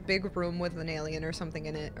except a big room with an alien or something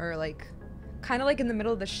in it. Or, like, kind of like in the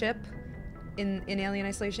middle of the ship in Alien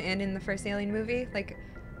Isolation and in the first Alien movie. Like,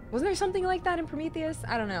 wasn't there something like that in Prometheus?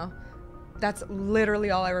 I don't know. That's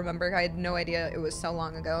literally all I remember. I had no idea it was so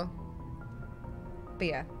long ago. But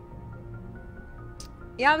yeah.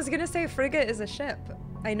 Yeah, I was gonna say frigate is a ship.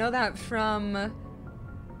 I know that from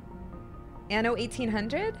Anno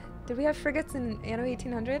 1800. Did we have frigates in Anno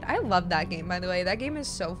 1800? I love that game, by the way. That game is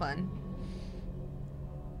so fun.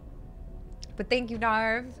 But thank you,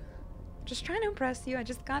 Darv. Just trying to impress you. I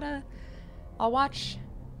just gotta... I'll watch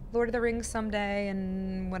Lord of the Rings someday,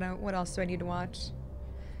 and what else do I need to watch?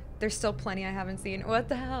 There's still plenty I haven't seen. What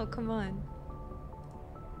the hell? Come on.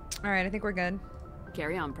 Alright, I think we're good.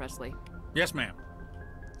 Carry on, Presley. Yes, ma'am.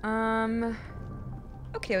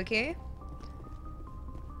 Okay.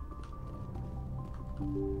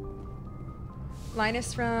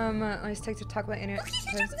 Linus from Let's Take to talk about internet.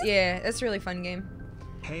 Yeah, it's a really fun game.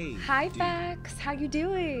 Hey. Hi, Fax. How you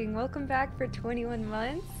doing? Welcome back for 21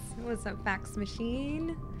 months. What's up, Fax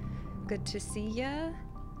Machine? Good to see ya.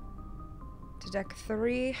 To deck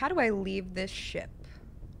 3. How do I leave this ship?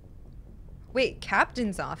 Wait,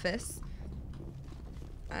 captain's office?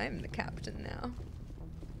 I'm the captain now.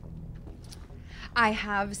 I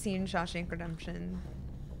have seen Shawshank Redemption,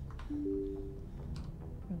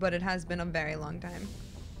 but it has been a very long time.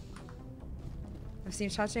 I've seen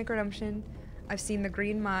Shawshank Redemption. I've seen The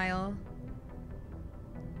Green Mile.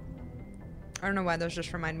 I don't know why those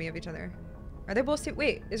just remind me of each other. Are they both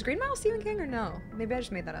wait, is Green Mile Stephen King or no? Maybe I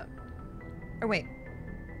just made that up. Or wait.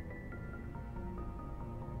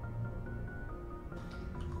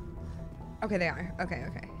 Okay, they are. Okay,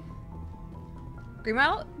 okay. Green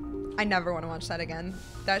Mile? I never want to watch that again.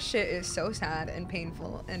 That shit is so sad and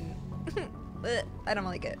painful and I don't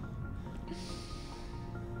like it.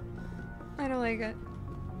 I don't like it.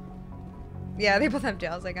 Yeah, they both have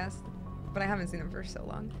jails, I guess. But I haven't seen them for so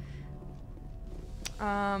long.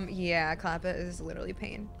 Yeah, Clappa is literally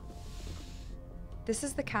pain. This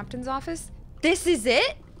is the captain's office? This is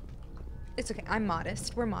it? It's okay. I'm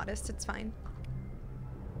modest. We're modest. It's fine.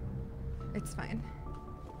 It's fine.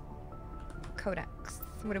 Codex.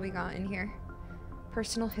 What do we got in here?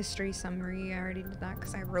 Personal history summary. I already did that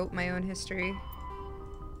because I wrote my own history.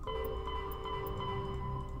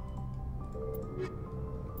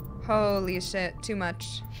 Holy shit. Too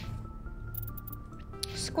much.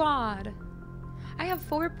 Squad. I have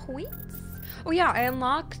 4 points. Oh yeah, I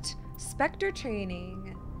unlocked Spectre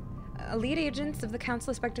training. Elite agents of the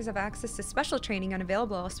Council of Spectres have access to special training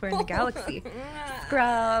unavailable elsewhere in the galaxy.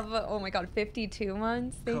 Scrub. Oh my god, 52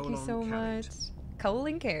 months. Thank you so much.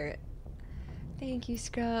 Colon Carrot. Thank you,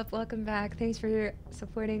 Scrub. Welcome back. Thanks for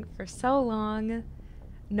supporting for so long.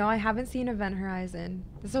 No, I haven't seen Event Horizon.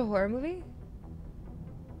 This is a horror movie?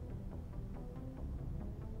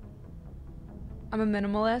 I'm a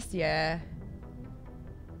minimalist? Yeah.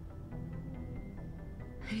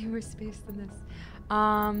 I need more space than this.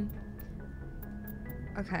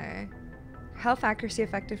 Okay. Health, accuracy,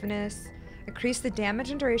 effectiveness. Increase the damage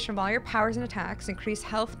and duration of all your powers and attacks. Increase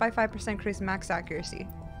health by 5%. Increase max accuracy.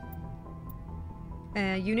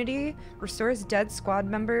 Unity. Restores dead squad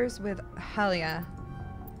members with... Hell yeah.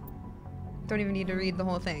 Don't even need to read the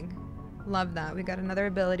whole thing. Love that. We got another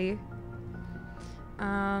ability.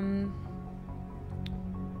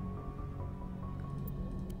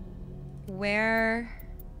 Where...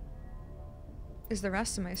 is the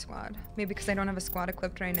rest of my squad? Maybe because I don't have a squad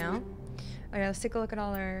equipped right now. Alright, let's take a look at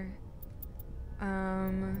all our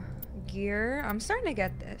gear. I'm starting to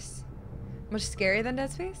get this. Much scarier than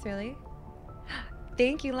Dead Space, really?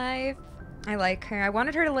 Thank you, Life. I like her. I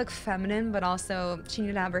wanted her to look feminine, but also she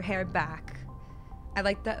needed to have her hair back. I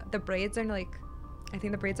like the braids are like, I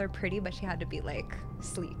think the braids are pretty, but she had to be like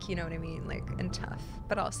sleek, you know what I mean? Like, and tough,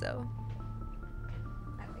 but also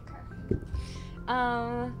I like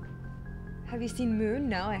her. Have you seen Moon?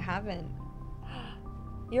 No, I haven't.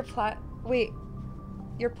 You're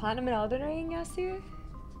you're platinum in Elden Ring, Yasu?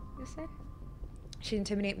 Yes, sir? She'd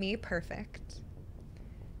intimidate me? Perfect.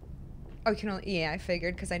 Oh, you can only, yeah, I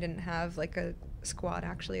figured because I didn't have like a squad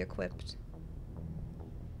actually equipped.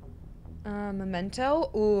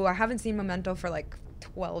 Memento? Ooh, I haven't seen Memento for like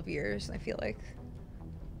 12 years, I feel like.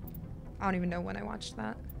 I don't even know when I watched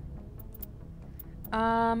that.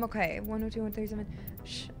 Okay, 102, 137.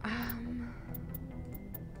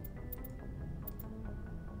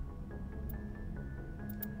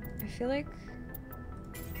 I feel like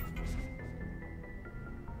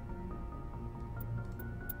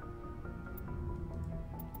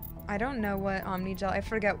I don't know what Omnigel, I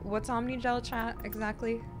forget what's Omnigel chat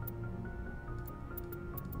exactly.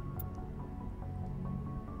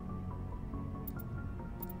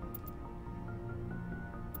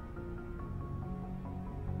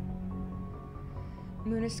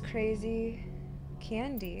 Moon is crazy.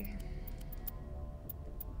 Candy.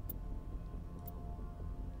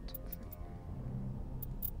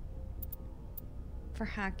 For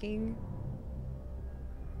hacking.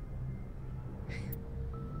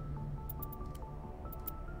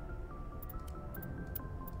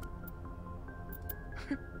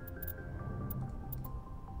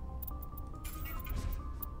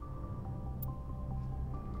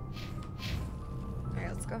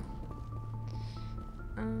 Alright, let's go.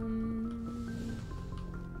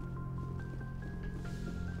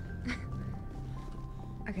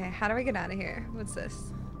 Okay, how do I get out of here? What's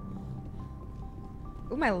this?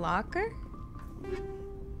 Ooh, my locker?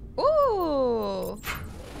 Ooh!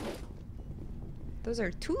 Those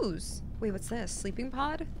are twos. Wait, what's this? Sleeping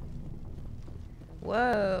pod?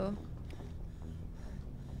 Whoa.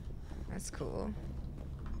 That's cool.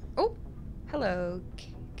 Oh, hello,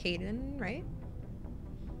 Caden, right?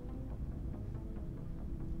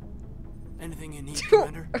 Anything you need,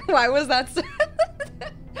 Commander? Why was that so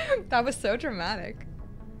that was so dramatic.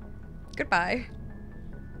 Goodbye.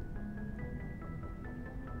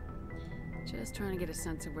 Just trying to get a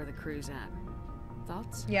sense of where the crew's at.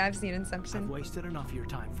 Thoughts? Yeah, I've seen Inception. I've wasted enough of your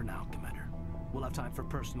time for now, Commander. We'll have time for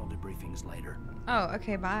personal debriefings later. Oh,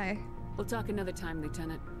 okay, bye. We'll talk another time,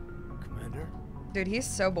 Lieutenant. Commander? Dude, he's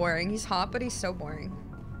so boring. He's hot, but he's so boring.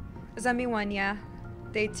 Zemi 1, yeah.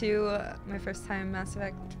 Day 2, my first time Mass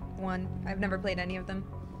Effect 1. I've never played any of them.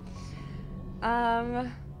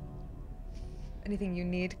 Anything you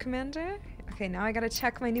need, Commander? Okay, now I gotta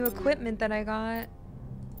check my new equipment that I got.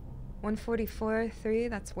 144.3,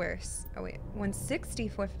 that's worse. Oh wait,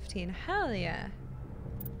 160.415. Hell yeah.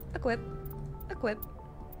 Equip. Equip.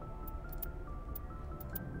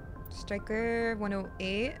 Striker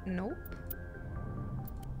 108. Nope.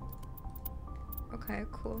 Okay,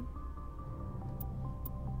 cool.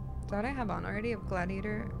 Is that what I have on already of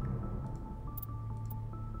Gladiator?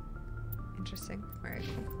 Interesting. Alright,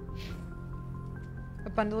 cool. A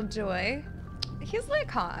bundle of joy. He's like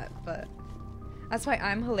hot, but that's why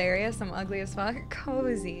I'm hilarious. I'm ugly as fuck.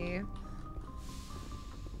 Cozy.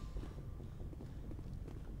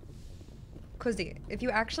 Cozy. If you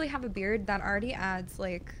actually have a beard, that already adds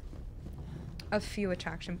like a few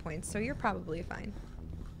attraction points, so you're probably fine.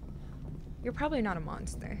 You're probably not a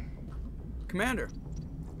monster. Commander,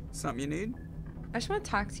 something you need? I just want to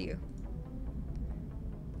talk to you.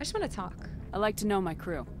 I just want to talk. I like to know my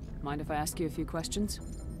crew. Mind if I ask you a few questions?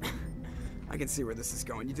 I can see where this is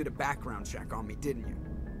going. You did a background check on me, didn't you?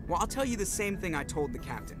 Well, I'll tell you the same thing I told the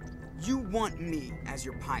captain. You want me as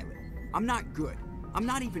your pilot. I'm not good. I'm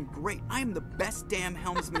not even great. I am the best damn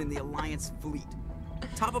helmsman in the Alliance fleet.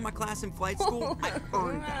 Top of my class in flight school, I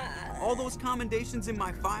earned that. All those commendations in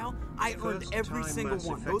my file, I earned every single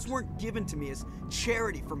one. Those weren't given to me as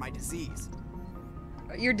charity for my disease.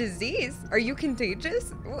 Your disease? Are you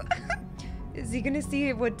contagious? Is he gonna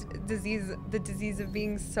see what disease, the disease of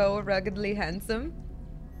being so ruggedly handsome?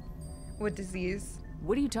 What disease?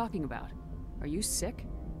 What are you talking about? Are you sick?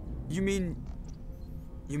 You mean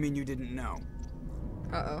you didn't know?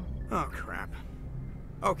 Uh-oh. Oh, crap.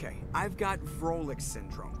 Okay, I've got Vrolik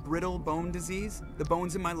syndrome, brittle bone disease. The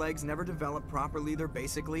bones in my legs never develop properly. They're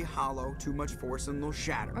basically hollow, too much force and they'll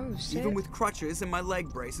shatter. Oh, shit. Even with crutches and my leg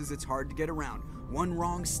braces, it's hard to get around. One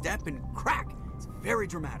wrong step and crack. It's very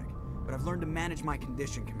dramatic. But I've learned to manage my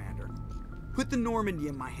condition, Commander. Put the Normandy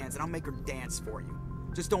in my hands and I'll make her dance for you.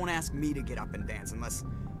 Just don't ask me to get up and dance unless,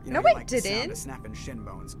 you know, No, you I like the sound didn't. of snapping shin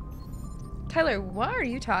bones. Tyler, what are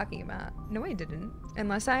you talking about? No, I didn't.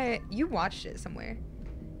 Unless you watched it somewhere.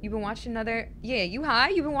 You've been watching another, yeah, you high?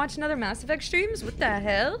 You've been watching other Mass Effect streams? What the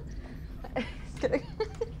hell? Just kidding.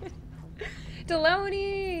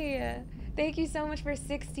 Delony! Thank you so much for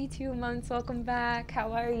 62 months. Welcome back.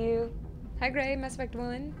 How are you? Hi, Gray, Mass Effect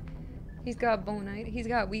 1. He's got bonite. He's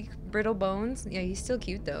got weak, brittle bones. Yeah, he's still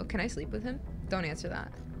cute, though. Can I sleep with him? Don't answer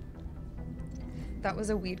that. That was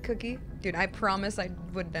a weed cookie? Dude, I promise I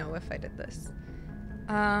would know if I did this.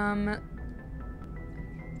 I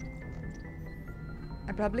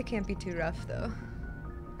probably can't be too rough, though.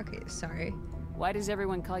 Okay, sorry. Why does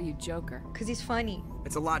everyone call you Joker? Because he's funny.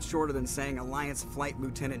 It's a lot shorter than saying Alliance Flight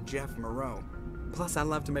Lieutenant Jeff Moreau. Plus, I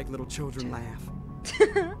love to make little children laugh.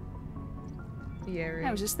 Yeah, right.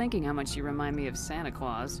 I was just thinking how much you remind me of Santa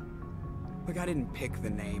Claus. Look, I didn't pick the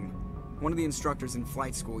name. One of the instructors in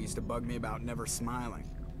flight school used to bug me about never smiling.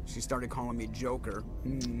 She started calling me Joker,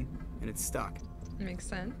 and it stuck. Makes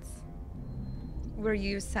sense. Were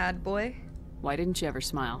you sad boy? Why didn't you ever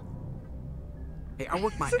smile? Hey, I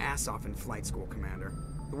worked my ass off in flight school, Commander.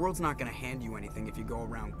 The world's not gonna hand you anything if you go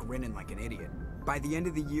around grinning like an idiot. By the end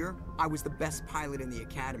of the year, I was the best pilot in the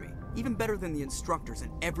academy. Even better than the instructors,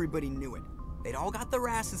 and everybody knew it. They'd all got their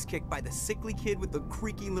asses kicked by the sickly kid with the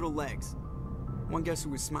creaky little legs. One guess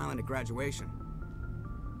who was smiling at graduation?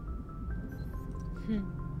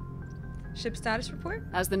 Ship status report?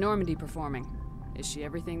 How's the Normandy performing? Is she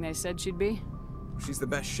everything they said she'd be? She's the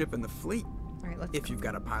best ship in the fleet. All right, let's if you've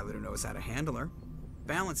got a pilot who knows how to handle her.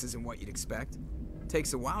 Balance isn't what you'd expect.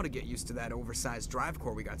 Takes a while to get used to that oversized drive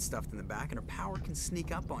core we got stuffed in the back, and her power can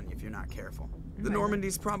sneak up on you if you're not careful. The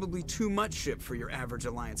Normandy's probably too much ship for your average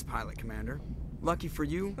Alliance pilot, Commander. Lucky for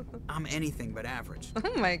you, I'm anything but average.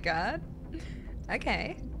 Oh my god.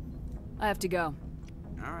 Okay. I have to go.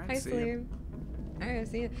 All right, Hi, see ya. Sleeve. Alright,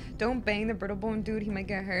 see ya. Don't bang the brittle bone dude, he might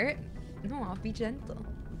get hurt. No, I'll be gentle.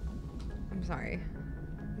 I'm sorry.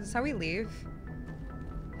 Is this how we leave?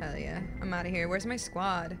 Hell yeah. I'm out of here. Where's my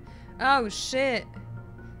squad? Oh, shit.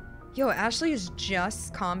 Yo, Ashley is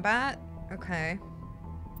just combat? Okay.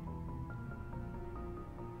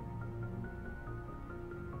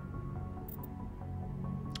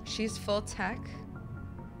 She's full tech.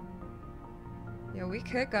 Yo, we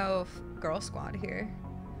could go girl squad here.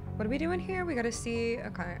 What are we doing here? We gotta see.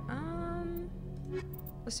 Okay.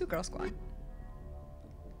 Let's do girl squad.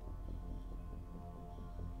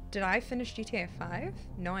 Did I finish GTA 5?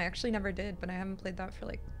 No, I actually never did, but I haven't played that for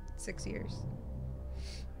like 6 years.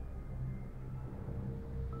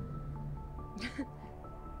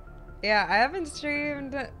 Yeah, I haven't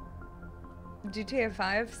streamed GTA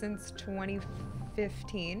 5 since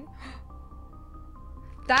 2015.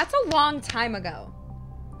 That's a long time ago.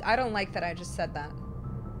 I don't like that I just said that.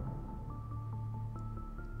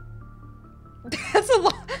 That's a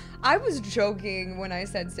lot. I was joking when I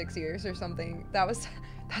said 6 years or something. That's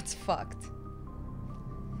fucked.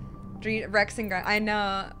 Rex and Grind. I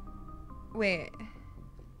know. Wait.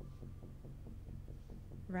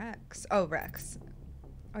 Rex. Oh, Rex.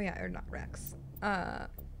 Oh yeah, or not Rex.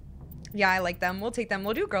 Yeah, I like them. We'll take them.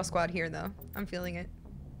 We'll do girl squad here though. I'm feeling it.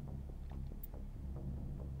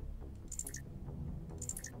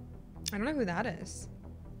 I don't know who that is.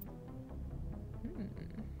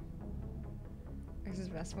 This is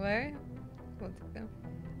best way. We'll take them.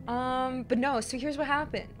 But no, so here's what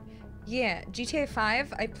happened. Yeah, GTA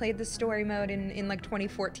 5, I played the story mode in like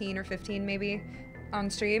 2014 or 15 maybe on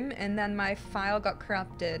stream, and then my file got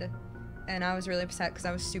corrupted. And I was really upset because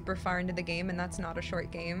I was super far into the game, and that's not a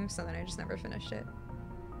short game, so then I just never finished it.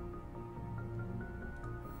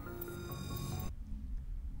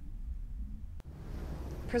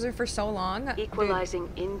 Prison for so long. Equalizing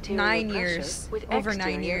interior 9 pressure years. with Over 9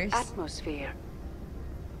 exterior years. atmosphere.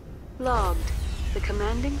 Logged. The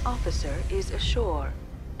commanding officer is ashore.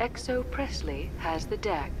 Exo Presley has the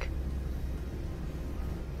deck.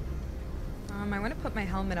 I want to put my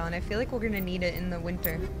helmet on. I feel like we're gonna need it in the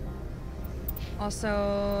winter.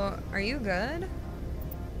 Also, are you good?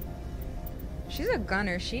 She's a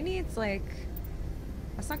gunner. She needs like,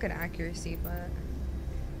 that's not good accuracy, but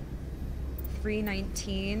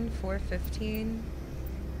 319, 415.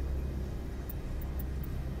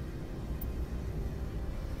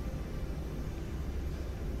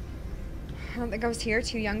 I don't think I was here.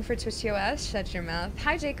 Too young for Twitch TOS. Shut your mouth.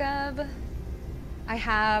 Hi, Jacob.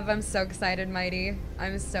 I'm so excited, Mighty.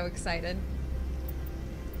 I'm so excited.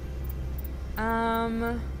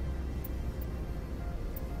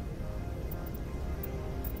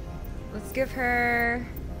 Let's give her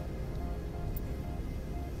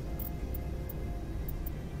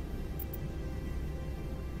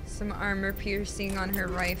some armor piercing on her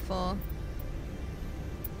rifle.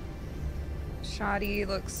 Shoddy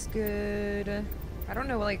looks good. I don't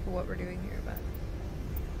know like what we're doing here, but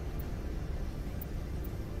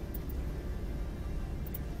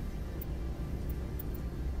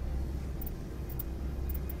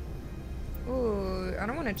ooh, I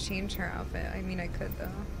don't want to change her outfit. I mean, I could though.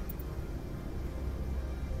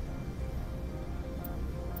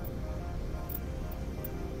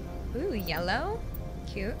 Ooh, yellow.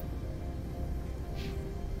 Cute.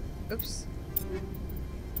 Oops.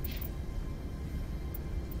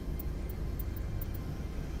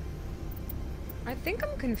 I think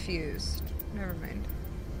I'm confused. Never mind.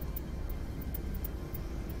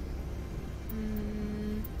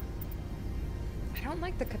 I don't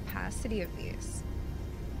like the capacity of these.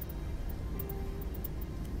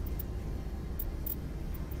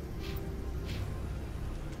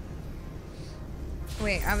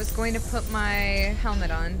 Wait, I was going to put my helmet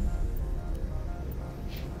on.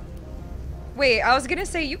 Wait, I was gonna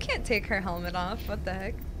say you can't take her helmet off. What the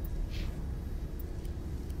heck?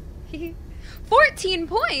 14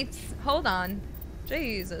 points! Hold on.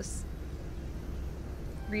 Jesus.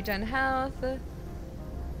 Regen health.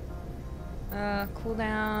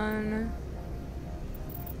 Cooldown.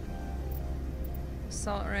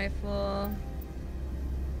 Assault rifle.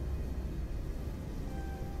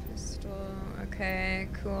 Pistol. Okay,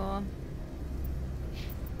 cool.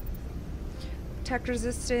 Attack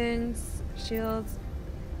resistance. Shields.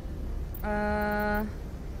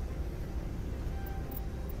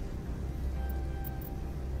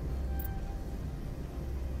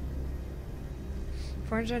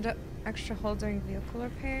 400 extra hull during vehicle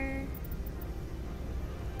repair.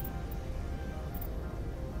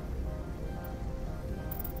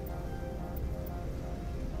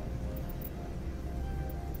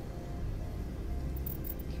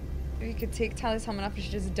 You could take Tally's helmet off and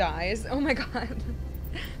she just dies. Oh my god.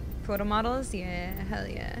 Photo models? Yeah, hell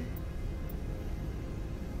yeah.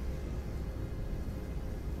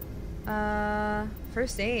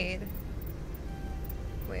 First aid.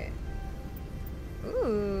 Wait.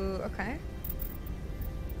 Ooh, okay.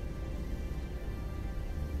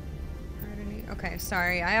 Okay,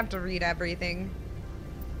 sorry. I have to read everything.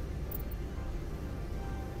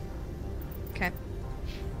 Okay.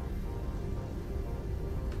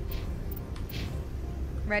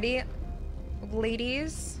 Ready?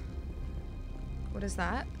 Ladies? What is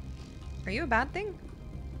that? Are you a bad thing?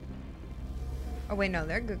 Oh wait, no,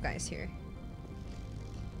 they're good guys here.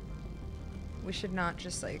 We should not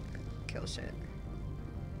just like kill shit.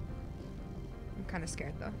 I'm kind of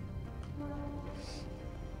scared though.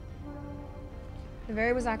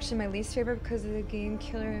 Noveria was actually my least favorite because of the game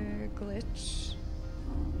killer glitch.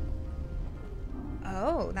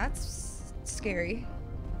 Oh, that's scary.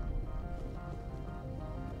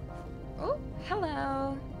 Oh,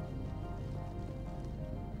 hello.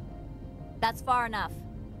 That's far enough.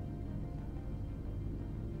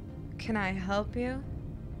 Can I help you?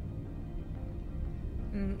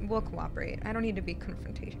 We'll cooperate. I don't need to be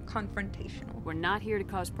confrontational. We're not here to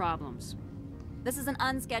cause problems. This is an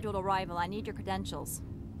unscheduled arrival. I need your credentials.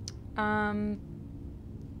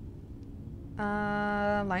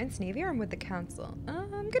 Alliance Navy or I'm with the Council?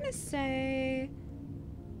 I'm gonna say...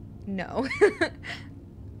 no.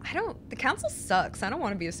 The Council sucks. I don't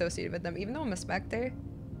want to be associated with them, even though I'm a Spectre.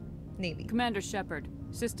 Navy. Commander Shepard,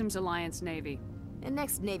 Systems Alliance Navy. And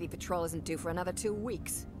next Navy patrol isn't due for another 2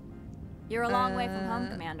 weeks. You're a long way from home,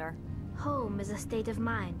 Commander. Home is a state of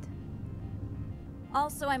mind.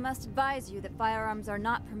 Also, I must advise you that firearms are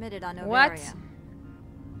not permitted on Noveria. What?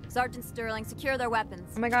 Sergeant Sterling, secure their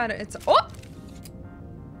weapons. Oh my god, it's... oh!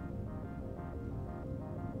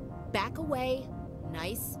 Back away,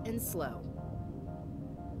 nice and slow.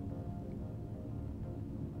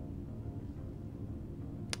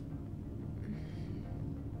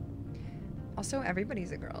 Also,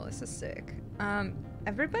 everybody's a girl. This is sick.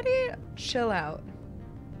 Everybody chill out.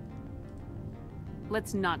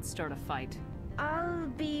 Let's not start a fight. I'll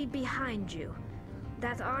be behind you.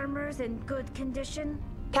 That armor's in good condition?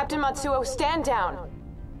 Captain Matsuo, stand down.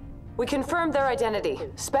 We confirmed their identity.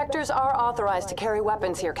 Spectres are authorized to carry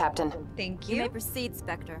weapons here, Captain. Thank you. You may proceed,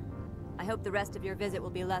 Spectre. I hope the rest of your visit will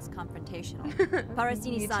be less confrontational.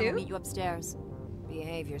 Parasini-san will meet you upstairs.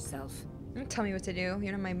 Behave yourself. Don't tell me what to do.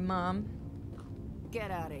 You're not my mom. Get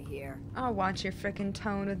out of here. I'll watch your frickin'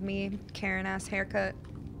 tone with me, Karen-ass haircut.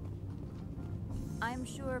 I'm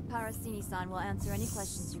sure Parasini-san will answer any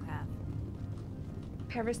questions you have.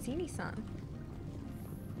 Parasini-san.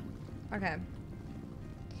 Okay.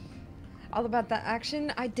 All about that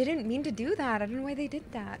action. I didn't mean to do that. I don't know why they did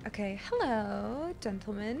that. Okay. Hello,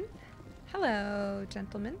 gentlemen. Hello,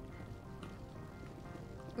 gentlemen.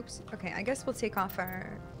 Oops. Okay, I guess we'll take off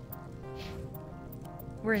our...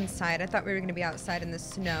 We're inside. I thought we were going to be outside in the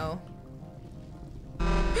snow.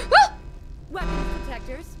 Weapons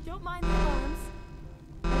protectors. Don't mind the alarms.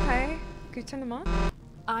 Okay. Can you turn them on?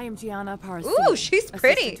 I am Gianna Parasini. Ooh, she's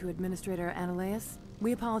pretty. Assistant to Administrator Ananias.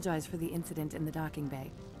 We apologize for the incident in the docking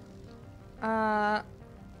bay.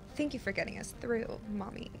 Thank you for getting us through,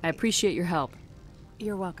 Mommy. I appreciate your help.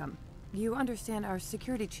 You're welcome. You understand our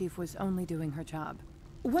security chief was only doing her job.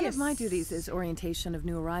 One of my duties is orientation of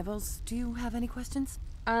new arrivals. Do you have any questions?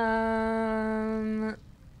 Why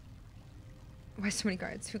so many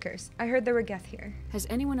guards? Who cares? I heard there were Geth here. Has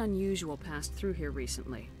anyone unusual passed through here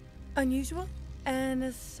recently? Unusual? And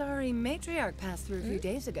a sorry matriarch passed through a few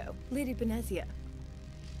days ago. Lady Benezia.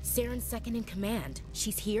 Saren's second in command.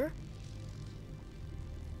 She's here?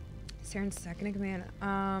 Saren's second in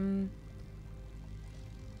command.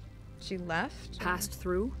 She left? Passed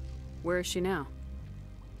through? Where is she now?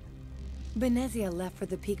 Benezia left for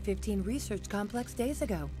the Peak 15 research complex days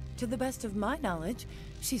ago. To the best of my knowledge,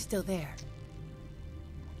 she's still there.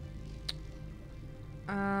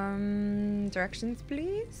 Directions,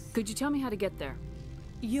 please? Could you tell me how to get there?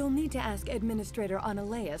 You'll need to ask Administrator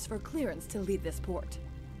Ananias for clearance to leave this port.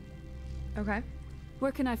 Okay.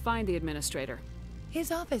 Where can I find the Administrator?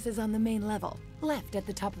 His office is on the main level, left at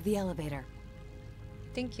the top of the elevator.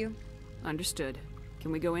 Thank you. Understood.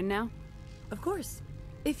 Can we go in now? Of course.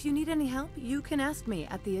 If you need any help, you can ask me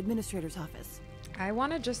at the Administrator's office. I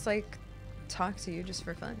want to just, like, talk to you just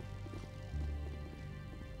for fun.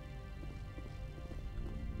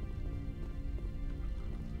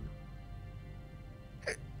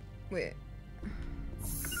 Wait.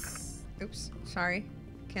 Oops. Sorry.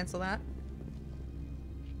 Cancel that.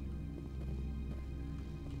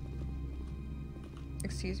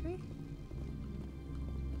 Excuse me?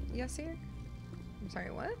 Yes, sir? I'm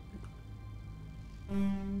sorry, what?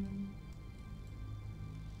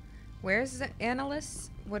 Where's the analyst?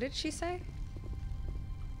 What did she say?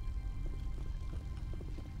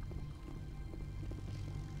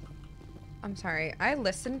 I'm sorry. I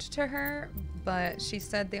listened to her, but she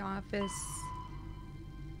said the office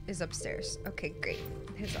is upstairs. Okay, great.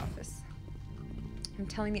 His office. I'm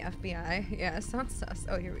telling the FBI. Yeah, sounds sus.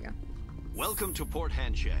 Oh, here we go. Welcome to Port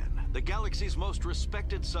Hanshan, the galaxy's most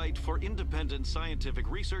respected site for independent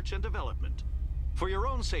scientific research and development. For your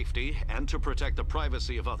own safety and to protect the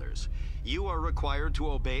privacy of others, you are required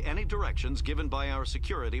to obey any directions given by our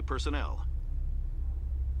security personnel.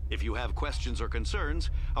 If you have questions or concerns,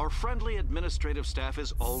 our friendly administrative staff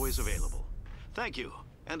is always available. Thank you,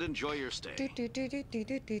 and enjoy your stay.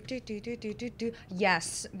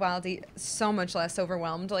 Yes, Wildy, so much less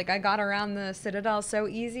overwhelmed. Like, I got around the Citadel so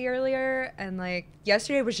easy earlier, and like,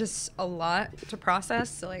 yesterday was just a lot to process,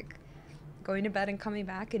 so like, going to bed and coming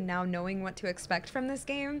back and now knowing what to expect from this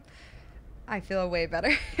game, I feel way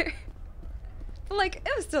better. But like,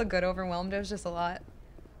 it was still good overwhelmed, it was just a lot.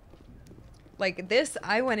 Like this,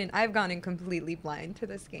 I've gone in completely blind to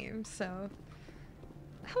this game, so.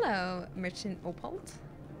 Hello, Merchant Opalt.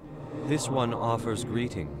 This one offers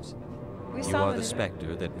greetings. We You saw are one the in-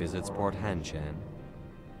 specter that visits Port Hanshan.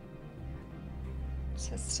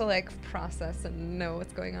 Just to like process and know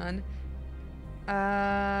what's going on.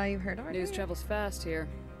 You heard already? News travels fast here.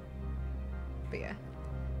 But yeah.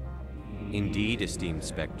 Indeed, esteemed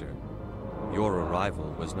specter. Your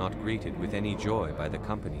arrival was not greeted with any joy by the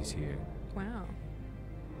companies here. Wow.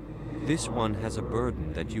 This one has a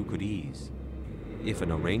burden that you could ease. If an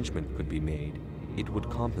arrangement could be made, it would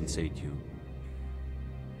compensate you.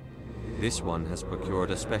 This one has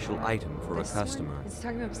procured a special item for This a one? customer. It's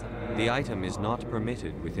talking about something. The item is not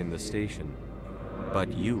permitted within the station,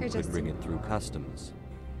 but you Hey, could Justin. bring it through customs.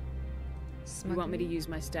 You want me to use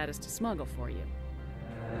my status to smuggle for you?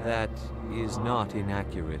 That is not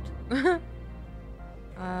inaccurate.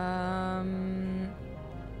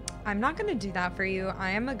 I'm not gonna do that for you.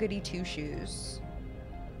 I am a goody two shoes.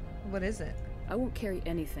 What is it? I won't carry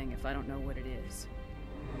anything if I don't know what it is.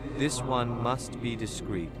 This one must be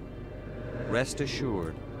discreet. Rest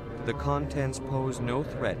assured, the contents pose no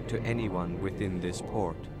threat to anyone within this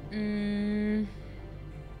port. Who's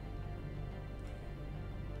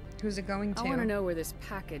it going to? I want to know where this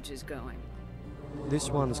package is going.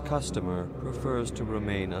 This one's customer prefers to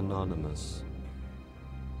remain anonymous.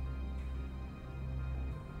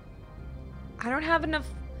 I don't have enough.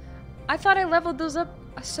 I thought I leveled those up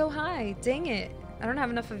so high. Dang it. I don't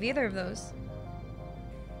have enough of either of those.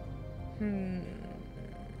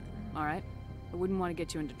 All right. I wouldn't want to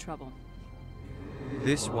get you into trouble.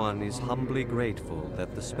 This one is humbly grateful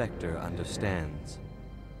that the Spectre understands.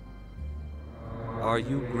 Are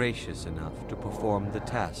you gracious enough to perform the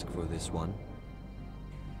task for this one?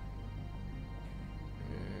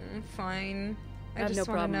 Fine. I have just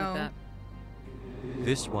no want to problem know. with that.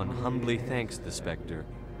 This one humbly thanks the Spectre.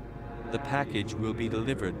 The package will be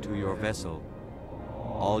delivered to your vessel.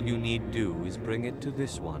 All you need do is bring it to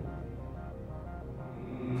this one.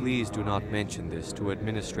 Please do not mention this to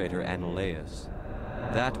Administrator Anolaus.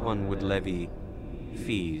 That one would levy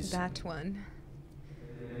fees. That one.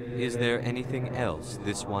 Is there anything else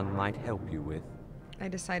this one might help you with? I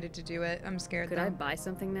decided to do it. I'm scared Could though. I buy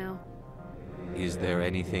something now? Is there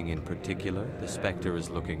anything in particular the Spectre is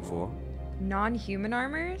looking for? Non-human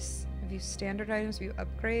armors? View standard items, view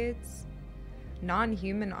upgrades.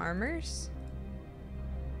 Non-human armors?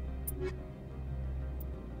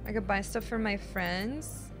 I could buy stuff for my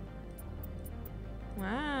friends?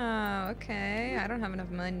 Wow, okay. I don't have enough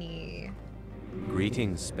money.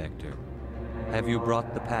 Greetings, Spectre. Have you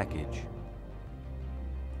brought the package?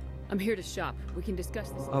 I'm here to shop. We can discuss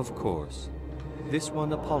this. Of course. This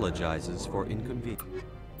one apologizes for inconvenience.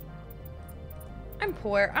 I'm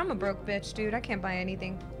poor. I'm a broke bitch, dude. I can't buy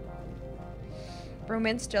anything.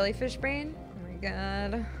 Bromance jellyfish brain? Oh my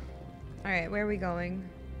god. Alright, where are we going?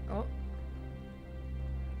 Oh.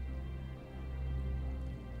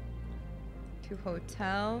 To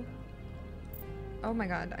hotel. Oh my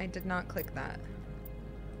god, I did not click that.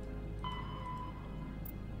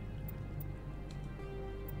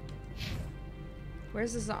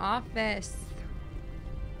 Where's this office?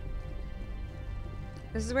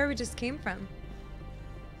 This is where we just came from.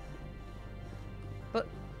 But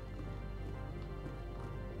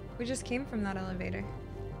we just came from that elevator.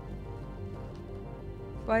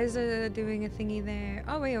 Why is it doing a thingy there?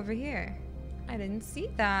 Oh, way over here. I didn't see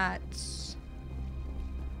that.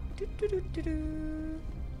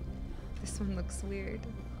 This one looks weird.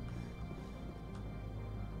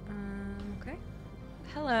 Okay.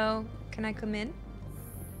 Hello. Can I come in?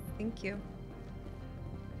 Thank you.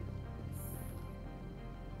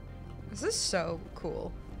 This is so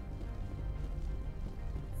cool.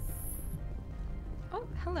 Oh,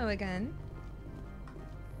 hello again.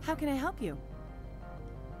 How can I help you?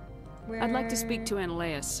 I'd like to speak to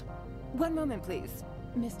Ananias. One moment, please.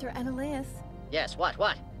 Mr. Ananias? Yes, what?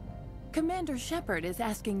 Commander Shepard is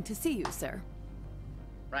asking to see you, sir.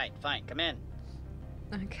 Right, fine, come in.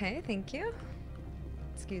 Okay, thank you.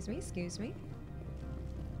 Excuse me.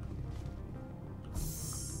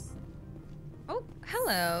 Oh,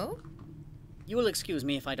 hello. You will excuse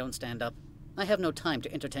me if I don't stand up. I have no time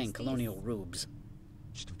to entertain colonial rubes.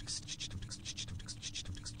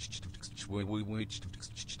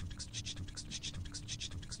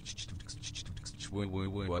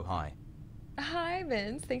 Hi. Hi,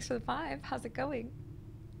 Vince. Thanks for the 5. How's it going?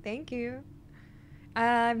 Thank you.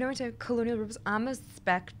 I've never to colonial rubes. I'm a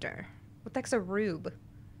specter. What the heck's a rube?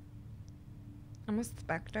 I'm a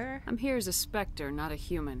specter. I'm here as a specter, not a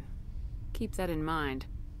human. Keep that in mind.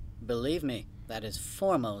 Believe me, that is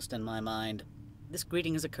foremost in my mind. This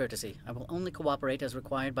greeting is a courtesy. I will only cooperate as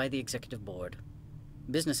required by the Executive Board.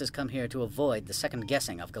 Businesses come here to avoid the second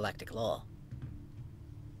guessing of galactic law.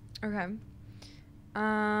 Okay.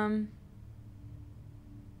 I'm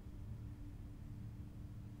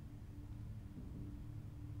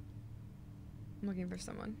looking for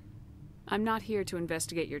someone. I'm not here to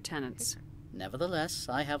investigate your tenants. Nevertheless,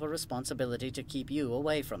 I have a responsibility to keep you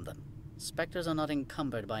away from them. Spectres are not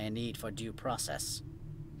encumbered by a need for due process.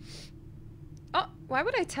 Oh, why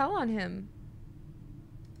would I tell on him?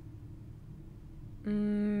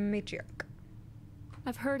 Matriarch.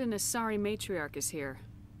 I've heard an Asari matriarch is here.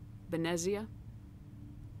 Benezia?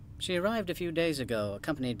 She arrived a few days ago,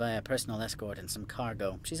 accompanied by a personal escort and some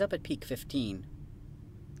cargo. She's up at Peak 15.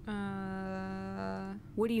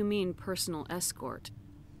 What do you mean, personal escort?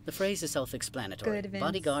 The phrase is self-explanatory. Good, Vince.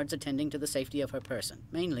 Bodyguards attending to the safety of her person,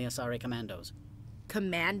 mainly Asari commandos.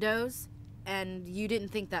 Commandos? And you didn't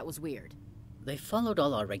think that was weird? They followed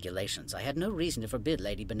all our regulations. I had no reason to forbid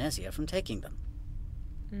Lady Benezia from taking them.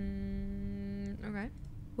 Okay.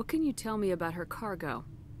 What can you tell me about her cargo?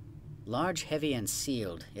 Large, heavy, and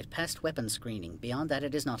sealed. It passed weapons screening. Beyond that,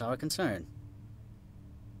 it is not our concern.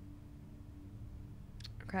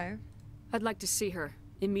 Okay. I'd like to see her,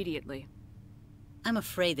 immediately. I'm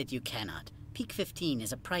afraid that you cannot. Peak 15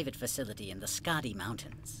 is a private facility in the Skadi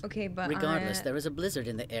Mountains. Okay, but regardless, there is a blizzard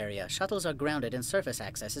in the area. Shuttles are grounded and surface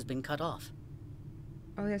access has been cut off.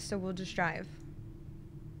 Oh, yeah, so we'll just drive.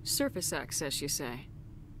 Surface access, you say?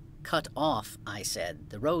 Cut off, I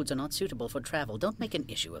said. The roads are not suitable for travel. Don't make an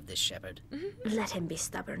issue of this, Shepard. Let him be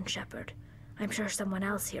stubborn, Shepard. I'm sure someone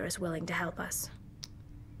else here is willing to help us.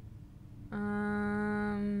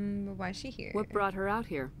 Why is she here? What brought her out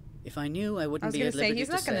here? If I knew, I wouldn't be at liberty he's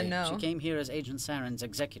to not gonna say. know. She came here as Agent Saren's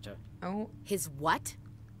executor. Oh. His what?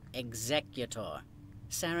 Executor.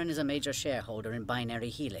 Saren is a major shareholder in Binary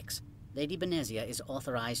Helix. Lady Benezia is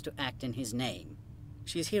authorized to act in his name.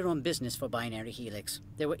 She is here on business for Binary Helix.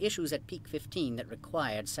 There were issues at Peak 15 that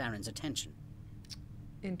required Saren's attention.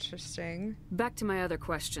 Interesting. Back to my other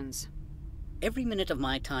questions. Every minute of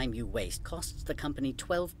my time you waste costs the company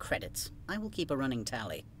 12 credits. I will keep a running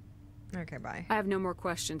tally. Okay, bye. I have no more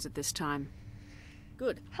questions at this time.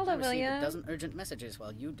 Good. Hello, I received William. a dozen urgent messages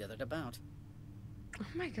while you dithered about. Oh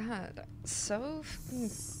my god. So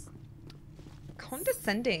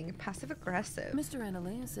condescending, passive-aggressive. Mr.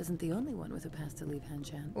 Ananias isn't the only one with a pass to leave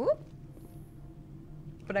Hanshan. Ooh.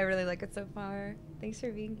 But I really like it so far. Thanks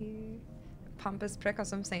for being here. Pompous prick,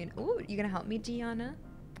 also I'm saying, ooh, you gonna help me, Gianna?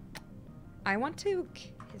 I want to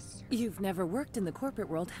kiss her. You've never worked in the corporate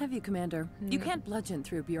world, have you, Commander? You can't bludgeon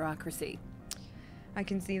through bureaucracy. I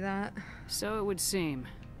can see that. So it would seem.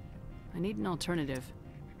 I need an alternative.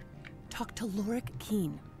 Talk to Lorik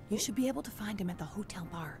Keene. You should be able to find him at the hotel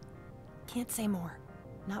bar. Can't say more.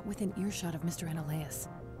 Not within earshot of Mr. Ananias.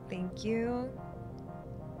 Thank you.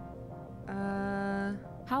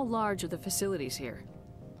 How large are the facilities here?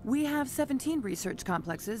 We have 17 research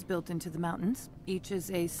complexes built into the mountains. Each is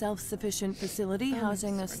a self-sufficient facility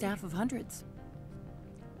housing a staff of hundreds.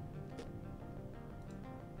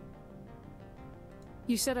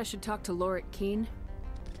 You said I should talk to Lorik Keene?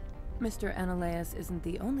 Mr. Ananias isn't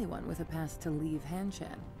the only one with a pass to leave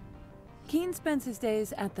Hanshan. Keene spends his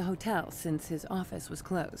days at the hotel since his office was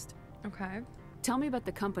closed. Okay. Tell me about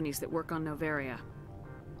the companies that work on Noveria.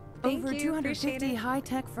 Over 250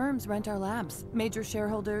 high-tech firms rent our labs. Major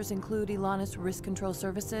shareholders include Elanis Risk Control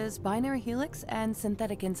Services, Binary Helix, and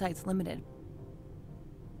Synthetic Insights Limited.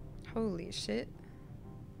 Holy shit.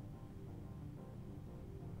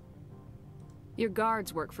 Your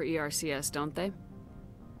guards work for ERCS, don't they?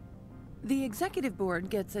 The executive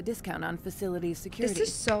board gets a discount on facility security. This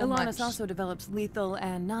is so Elanis much. also develops lethal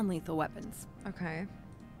and non-lethal weapons. Okay.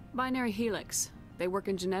 Binary Helix. They work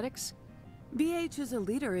in genetics? BH is a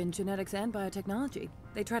leader in genetics and biotechnology.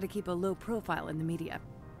 They try to keep a low profile in the media.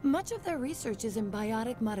 Much of their research is in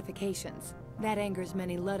biotic modifications. That angers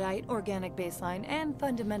many Luddite, organic baseline, and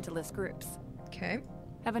fundamentalist groups. Okay.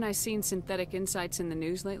 Haven't I seen Synthetic Insights in the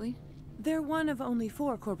news lately? They're one of only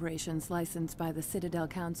 4 corporations licensed by the Citadel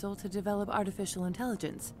Council to develop artificial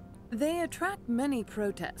intelligence. They attract many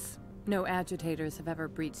protests. No agitators have ever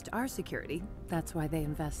breached our security. That's why they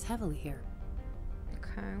invest heavily here.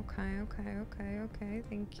 Okay,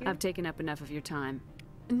 thank you. I've taken up enough of your time.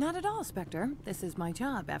 Not at all, Spectre. This is my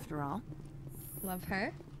job, after all. Love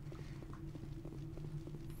her.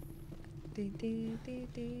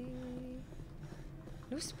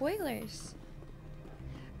 No spoilers.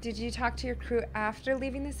 Did you talk to your crew after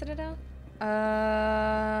leaving the Citadel?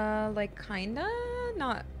 Like kinda?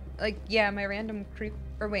 Not, like, yeah, my random crew,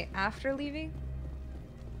 or wait, after leaving?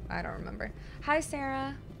 I don't remember. Hi,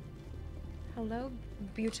 Sarah. Hello,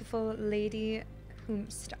 beautiful lady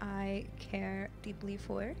whomst I care deeply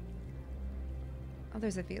for. Oh,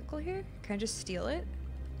 there's a vehicle here? Can I just steal it?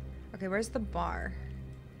 Okay, where's the bar?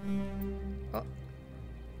 Oh.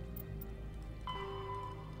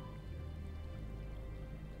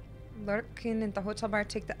 Lurking in the hotel bar,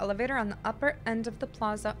 take the elevator on the upper end of the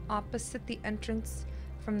plaza opposite the entrance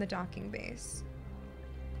from the docking base.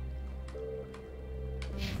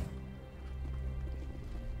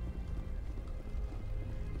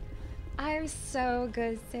 I'm so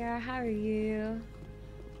good, Sarah. How are you?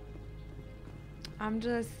 I'm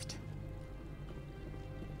just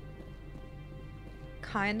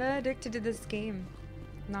kinda addicted to this game.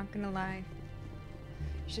 Not gonna lie.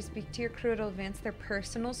 You should speak to your crew to advance their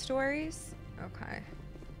personal stories. Okay.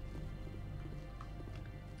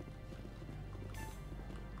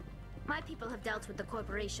 My people have dealt with the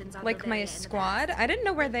corporations on Like Noveria my in the squad? past. I didn't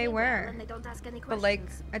know where they pay well were. and they don't ask any But like,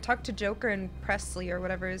 questions. I talked to Joker and Presley or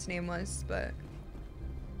whatever his name was, but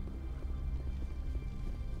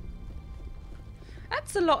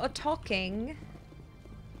that's a lot of talking.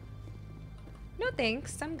 No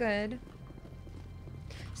thanks, I'm good.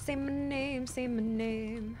 Say my name, say my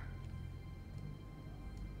name.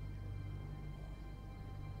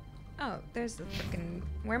 Oh, there's the freaking.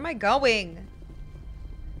 Where am I going?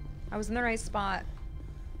 I was in the right spot.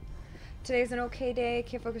 Today's an okay day.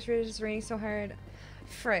 Can't focus. It's raining so hard.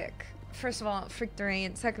 Frick. First of all, frick the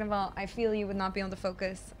rain. Second of all, I feel you would not be able to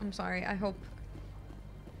focus. I'm sorry. I hope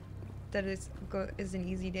that is an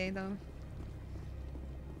easy day though.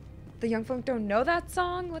 The young folk don't know that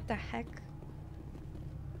song? What the heck?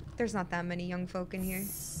 There's not that many young folk in here.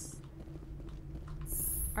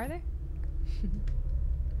 Are there?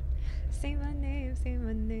 Say my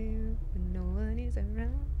name when no one is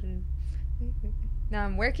around. Now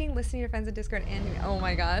I'm working, listening to friends on Discord, and oh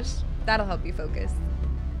my gosh, that'll help you focus.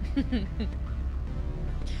 You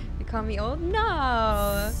call me old?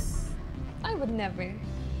 No, I would never.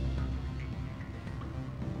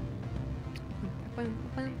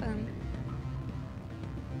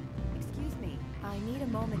 Excuse me, I need a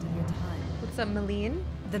moment of your time. What's up, Malene?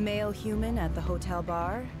 The male human at the hotel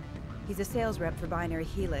bar? He's a sales rep for Binary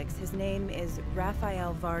Helix. His name is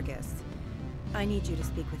Rafael Vargas. I need you to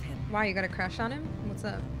speak with him. Why, you got a crush on him? What's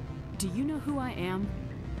up? Do you know who I am?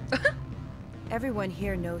 Everyone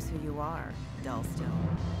here knows who you are,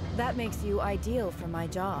 Dullstone. That makes you ideal for my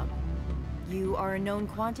job. You are a known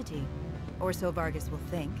quantity, or so Vargas will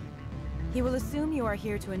think. He will assume you are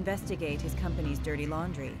here to investigate his company's dirty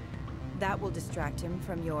laundry. That will distract him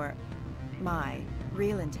from my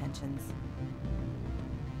real intentions.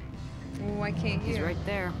 Oh, I can't hear. He's right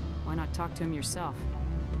there. Why not talk to him yourself?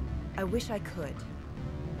 I wish I could.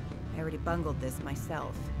 I already bungled this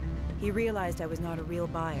myself. He realized I was not a real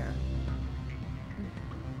buyer.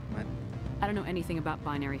 What? I don't know anything about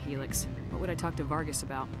Binary Helix. What would I talk to Vargas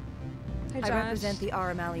about? Hey, I represent the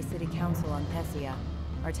Aramali City Council on Pessia.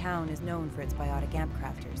 Our town is known for its biotic amp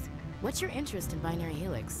crafters. What's your interest in Binary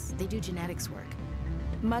Helix? They do genetics work.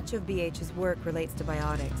 Much of BH's work relates to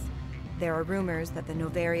biotics. There are rumors that the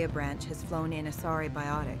Noveria branch has flown in Asari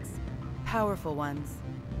biotics. Powerful ones.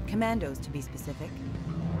 Commandos, to be specific.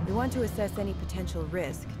 We want to assess any potential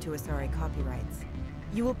risk to Asari copyrights.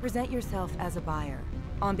 You will present yourself as a buyer,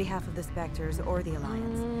 on behalf of the Spectres or the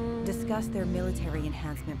Alliance. Discuss their military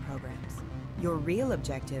enhancement programs. Your real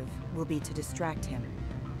objective will be to distract him.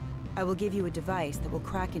 I will give you a device that will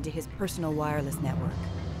crack into his personal wireless network.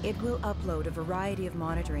 It will upload a variety of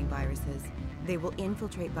monitoring viruses. They will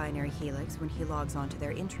infiltrate Binary Helix when he logs onto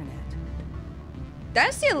their intranet.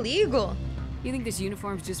 That's illegal. You think this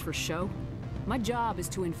uniform's just for show? My job is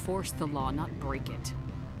to enforce the law, not break it.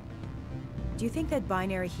 Do you think that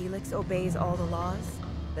Binary Helix obeys all the laws?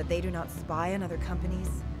 That they do not spy on other companies?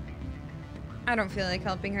 I don't feel like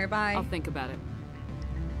helping her. Bye. I'll think about it.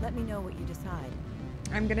 Let me know what you decide.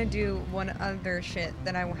 I'm gonna do one other shit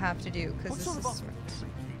that I will have to do because this is.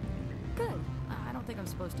 Good. I don't think I'm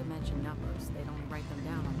supposed to mention numbers. They'd only write them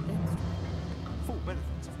down on things. Full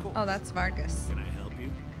benefits, of course. Oh, that's Vargas. Can I help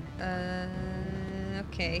you?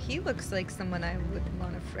 Okay. He looks like someone I would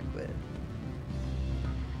want to frick with.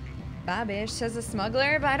 Babish says a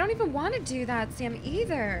smuggler, but I don't even want to do that, Sam,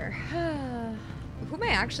 either. Who am I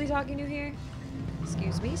actually talking to here?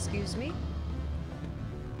 Excuse me, excuse me.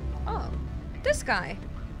 Oh, this guy.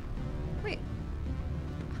 Wait.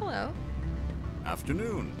 Hello.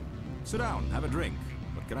 Afternoon. Sit down, have a drink.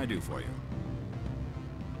 What can I do for you?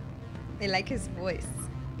 I like his voice.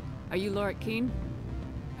 Are you Lorik Keene?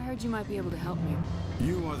 I heard you might be able to help me.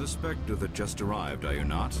 You are the Spectre that just arrived, are you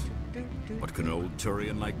not? What can an old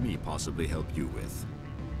Turian like me possibly help you with?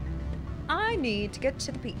 I need to get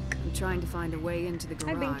to the peak. I'm trying to find a way into the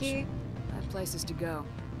garage. Hi, Binky. I have places to go.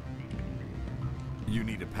 You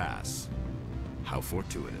need a pass. How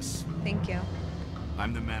fortuitous. Thank you.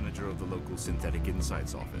 I'm the manager of the local Synthetic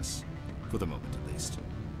Insights office. For the moment, at least.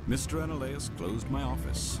 Mr. Analeus closed my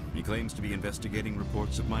office. He claims to be investigating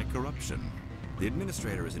reports of my corruption. The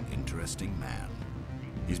administrator is an interesting man.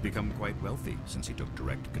 He's become quite wealthy since he took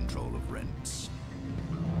direct control of rents.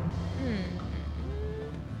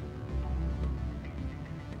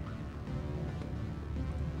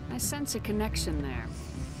 I sense a connection there.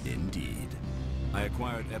 Indeed. I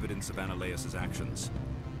acquired evidence of Analeus's actions.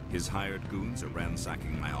 His hired goons are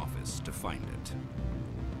ransacking my office to find it.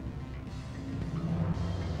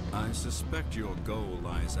 I suspect your goal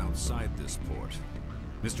lies outside this port.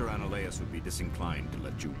 Mr. Analeus would be disinclined to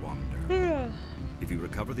let you wander. If you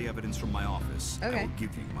recover the evidence from my office, I will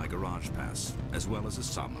give you my garage pass, as well as a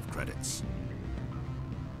sum of credits.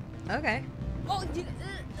 Okay. Oh,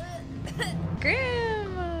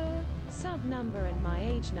 Grandma! Sub number and my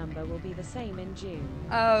age number will be the same in June.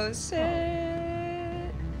 Oh,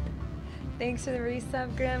 shit. Thanks for the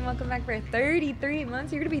resub, Grim. Welcome back for 33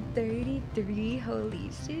 months. You're gonna be 33.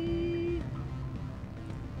 Holy shit.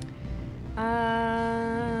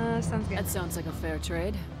 Sounds good. That sounds like a fair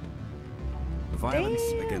trade. Violence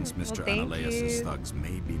against Mr. Analeus' thugs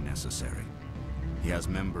may be necessary. He has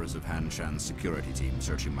members of Han Shan's security team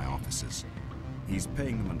searching my offices. He's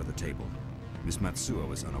paying them under the table. Miss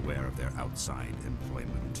Matsuo is unaware of their outside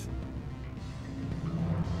employment.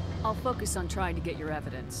 I'll focus on trying to get your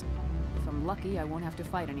evidence. If I'm lucky, I won't have to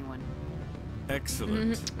fight anyone.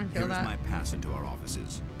 Excellent. Here is that. my pass into our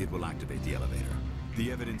offices. It will activate the elevator.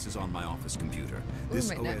 The evidence is on my office computer. This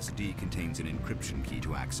my neck. OSD contains an encryption key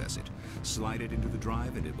to access it. Slide it into the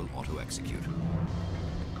drive and it will auto-execute.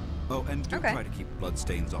 Oh, and do try to keep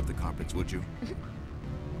bloodstains off the carpets, would you?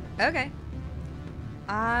 Okay.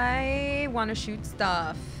 I want to shoot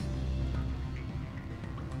stuff.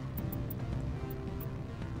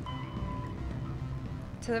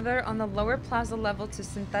 Deliver on the lower plaza level to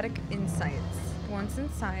Synthetic Insights. Once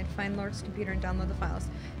inside, find Lord's computer and download the files.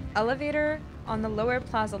 Elevator on the lower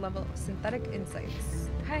plaza level, Synthetic Insights.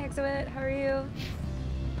 Hi, Exoit. How are you?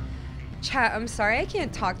 Chat, I'm sorry I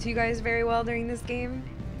can't talk to you guys very well during this game.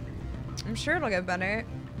 I'm sure it'll get better,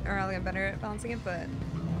 or I'll get better at balancing it, but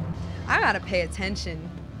I gotta pay attention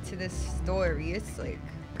to this story. It's like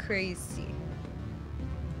crazy.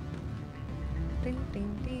 Ding,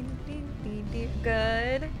 ding, ding, ding, ding, ding.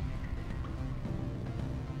 Good.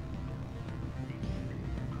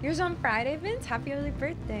 Yours on Friday, Vince? Happy early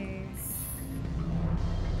birthday.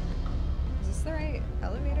 Is this the right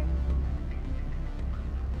elevator?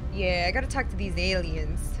 Yeah, I gotta talk to these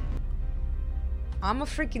aliens. I'm a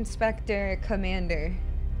freaking Spectre commander.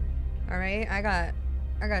 Alright? I got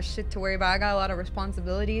shit to worry about. I got a lot of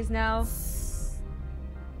responsibilities now.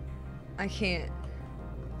 I can't.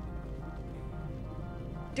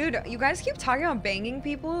 Dude, you guys keep talking about banging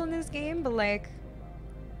people in this game, but like...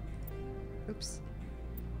 Oops.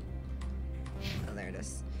 Oh, there it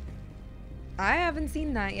is. I haven't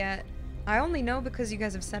seen that yet. I only know because you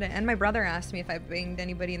guys have said it. And my brother asked me if I banged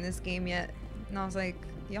anybody in this game yet. And I was like,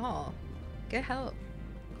 y'all, get help.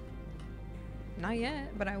 Not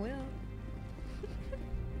yet, but I will.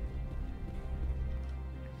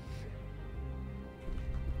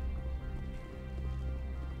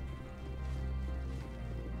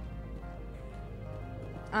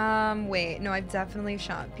 Wait, no, I've definitely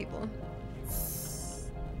shot people.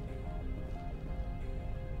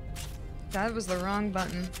 That was the wrong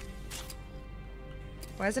button.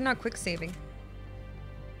 Why is it not quick saving?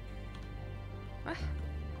 What?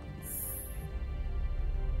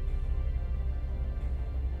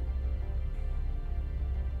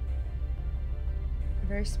 A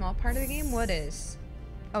very small part of the game? What is?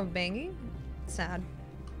 Oh, banging? Sad.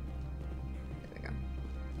 There we go.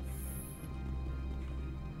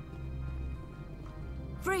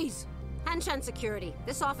 Freeze! Hanshan security.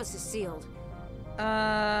 This office is sealed.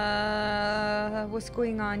 What's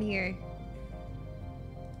going on here?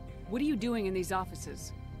 What are you doing in these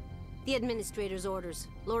offices? The administrator's orders.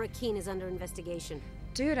 Laura Keene is under investigation.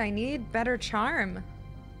 Dude, I need better charm.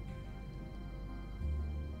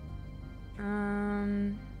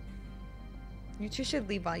 You two should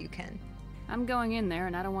leave while you can. I'm going in there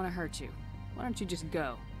and I don't want to hurt you. Why don't you just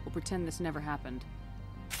go? We'll pretend this never happened.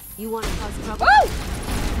 You want to cause trouble? Oh!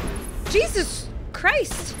 Jesus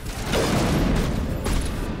Christ!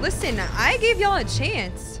 Listen, I gave y'all a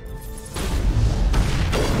chance.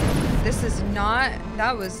 This is not...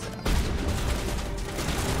 That was...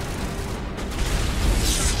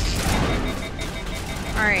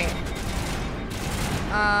 Alright.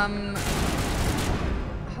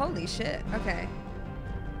 Holy shit. Okay.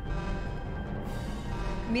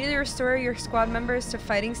 Immediately restore your squad members to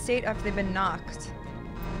fighting state after they've been knocked.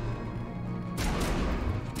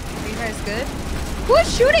 Are you guys good? Who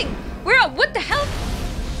is shooting? Where? What the hell?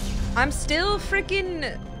 I'm still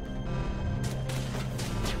freaking...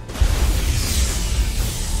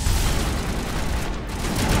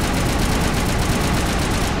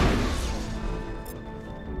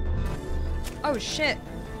 Oh shit.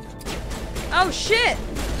 Oh shit!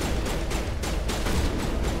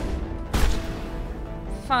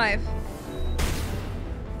 5.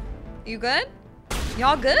 You good?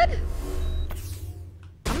 Y'all good?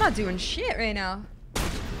 I'm not doing shit right now.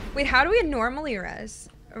 Wait, how do we normally res?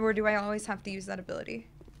 Or do I always have to use that ability?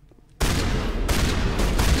 Oh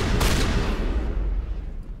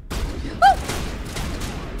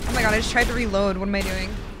my god, I just tried to reload. What am I doing?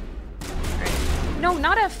 Alright. No,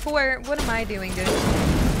 not F4. What am I doing, dude?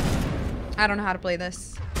 I don't know how to play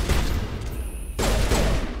this.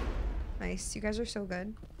 Nice. You guys are so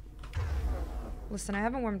good. Listen, I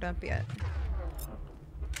haven't warmed up yet.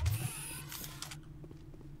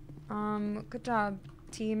 Good job,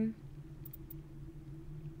 team.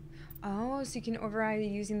 Oh, so you can override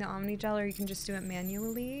using the Omni Gel, or you can just do it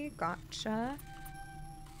manually. Gotcha.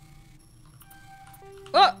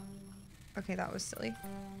 Oh! Okay, that was silly.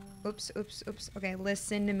 Oops, oops, oops. Okay,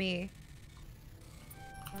 listen to me.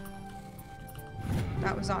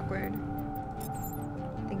 That was awkward.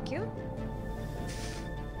 Thank you.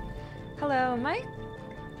 Hello, Mike.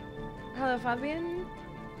 Hello, Fabian.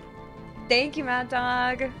 Thank you, Mad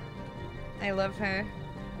Dog. I love her.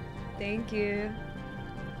 Thank you.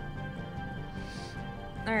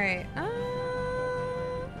 Alright.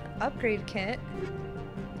 Upgrade kit.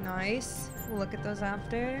 Nice. We'll look at those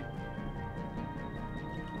after.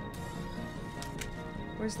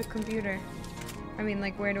 Where's the computer? I mean,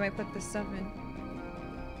 like, where do I put this stuff in?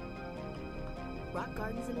 Rock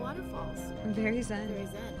gardens and waterfalls. I'm very zen. Very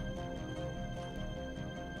zen.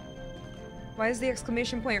 Why is the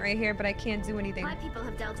exclamation point right here, but I can't do anything? My people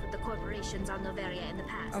have dealt with the corporations on Noveria in the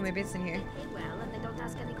past. Oh, maybe it's in here. They pay well, and they don't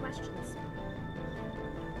ask any questions.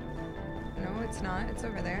 No, it's not. It's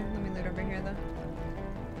over there. Let me loot over here, though.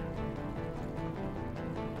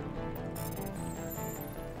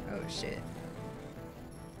 Oh, shit.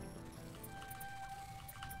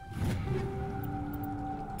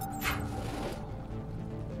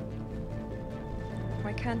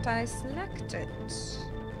 Why can't I select it?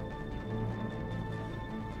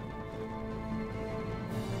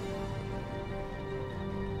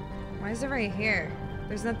 Why is it right here?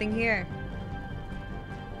 There's nothing here.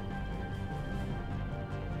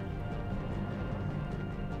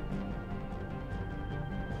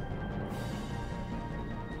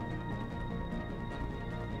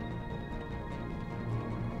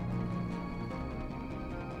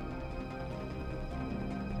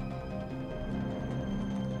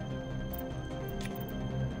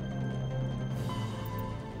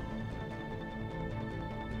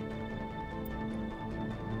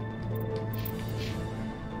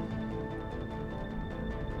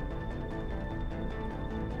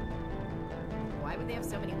 Why would they have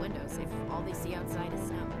so many windows if all they see outside is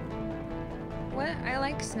snow? What? I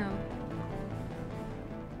like snow.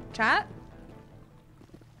 Chat?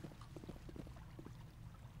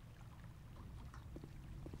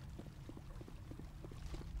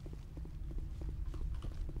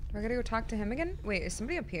 Do I gotta go talk to him again? Wait, is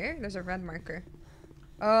somebody up here? There's a red marker.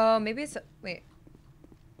 Oh, maybe it's... Wait.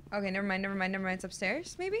 Okay, never mind, never mind, never mind. It's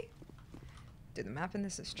upstairs, maybe? Dude, the map in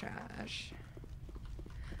this is trash.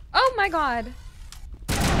 Oh my god!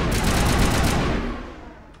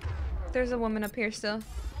 There's a woman up here still.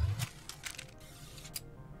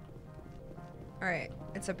 Alright,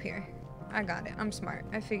 it's up here. I got it. I'm smart.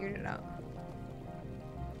 I figured it out.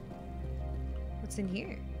 What's in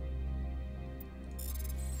here?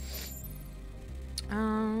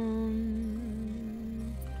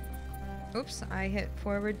 Oops, I hit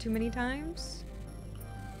forward too many times.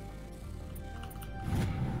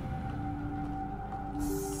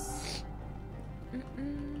 Oh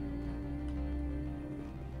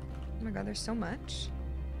my god, there's so much.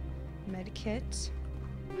 Medkit.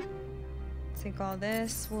 Take all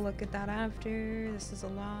this. We'll look at that after. This is a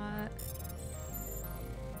lot.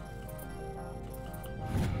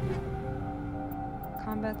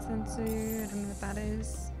 Combat sensor. I don't know what that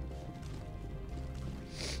is.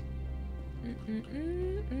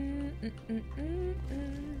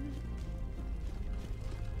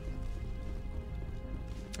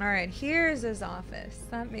 Alright, here's his office.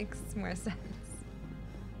 That makes more sense.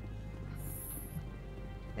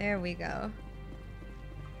 There we go.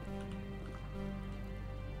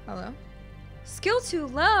 Hello? Skill too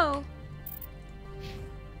low?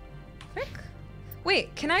 Frick?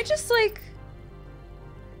 Wait, can I just like...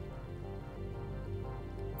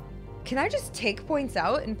 Can I just take points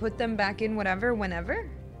out and put them back in whatever, whenever?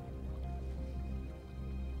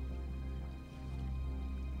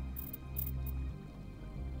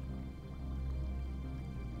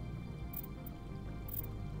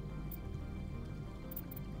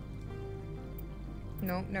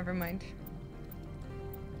 No, never mind.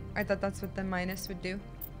 I thought that's what the minus would do.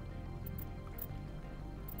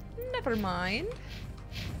 Never mind.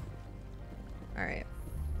 Alright.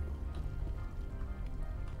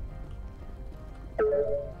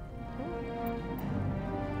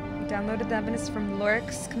 Downloaded the evidence from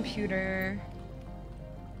Lorik's computer.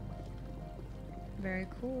 Very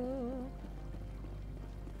cool.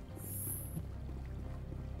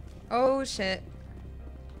 Oh shit.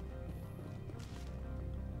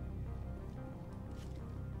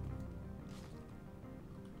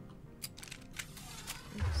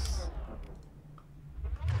 Oops.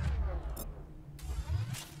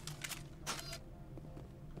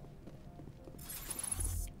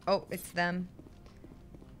 Oh, it's them.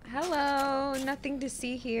 Hello, nothing to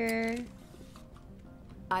see here.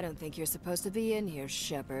 I don't think you're supposed to be in here,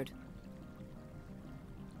 Shepard.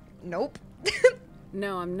 Nope.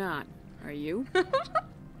 No, I'm not. Are you?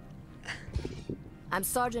 I'm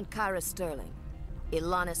Sergeant Kyra Sterling,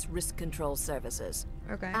 Ilanis Risk Control Services.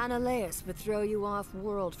 Okay. Analeas would throw you off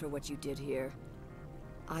world for what you did here.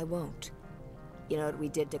 I won't. You know what we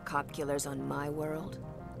did to cop killers on my world?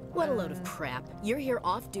 What a load of crap. You're here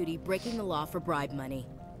off duty, breaking the law for bribe money.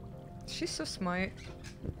 She's so smart.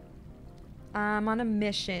 I'm on a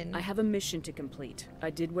mission. I have a mission to complete. I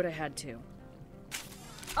did what I had to.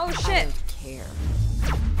 Oh shit! I don't care.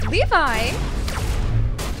 Levi!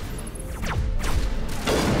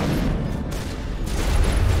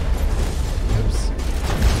 Oops.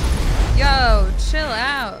 Yo, chill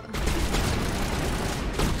out.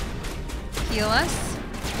 Heal us?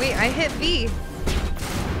 Wait, I hit V.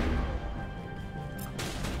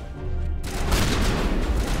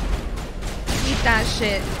 Eat that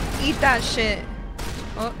shit. Eat that shit.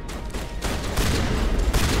 Oh.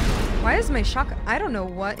 Why is my shotgun? I don't know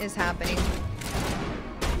what is happening.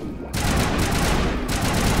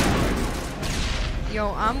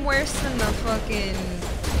 Yo, I'm worse than the fucking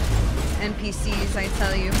NPCs, I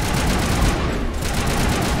tell you.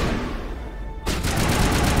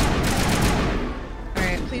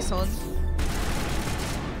 Alright, please hold.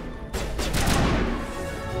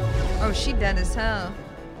 Oh, she dead as hell.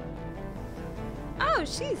 Oh,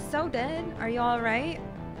 she's so dead. Are you alright?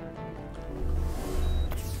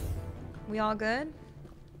 We all good?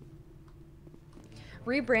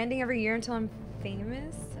 Rebranding every year until I'm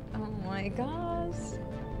famous? Oh my gosh.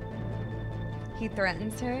 He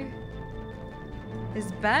threatens her?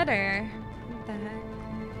 Is better. What the heck?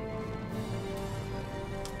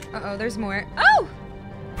 Uh-oh, there's more. Oh!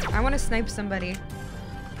 I want to snipe somebody.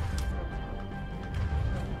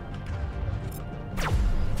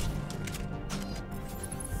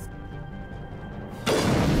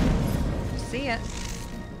 See it.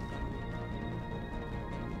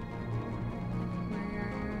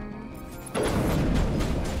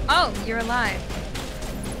 Oh, you're alive.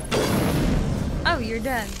 Oh, you're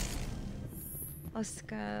dead. Let's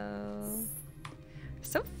go.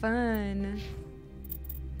 So fun.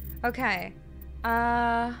 Okay.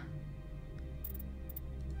 I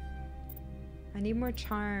need more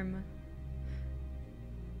charm.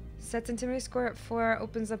 Sets intimidate score at 4,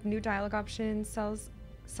 opens up new dialogue options, sells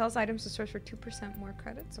items to source for 2% more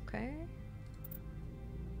credits, okay.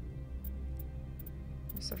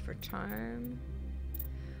 So for charm.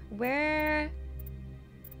 Where?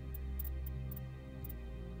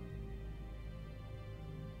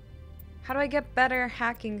 How do I get better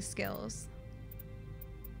hacking skills?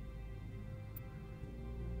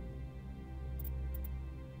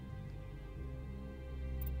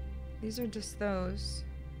 These are just those.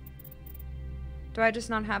 Do I just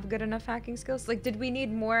not have good enough hacking skills? Like, did we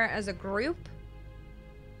need more as a group?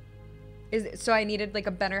 Is it, so I needed like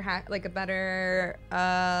a better hack, like a better,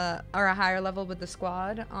 or a higher level with the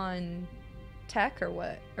squad on tech or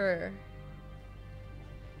what? Or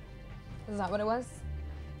is that what it was?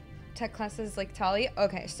 Tech classes like Tali?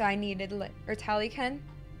 Okay, so I needed, or Tali can?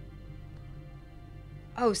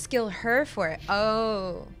 Oh, skill her for it.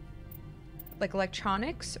 Oh. Like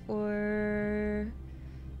electronics or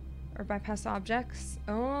bypass objects.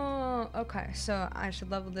 Oh, okay. So I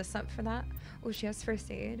should level this up for that. Oh, she has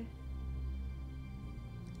first aid.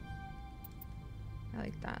 I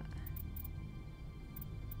like that.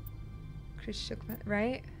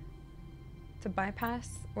 Right? To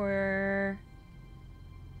bypass or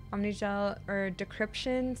Omnigel or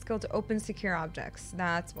decryption skill to open secure objects.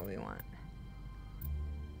 That's what we want.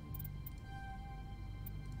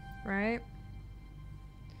 Right?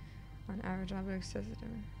 On average objects sensitive.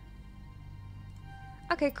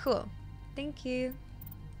 Okay, cool. Thank you.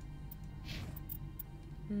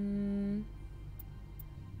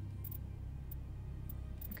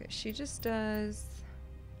 Okay, she just does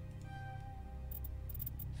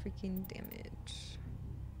freaking damage.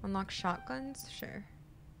 Unlock shotguns? Sure.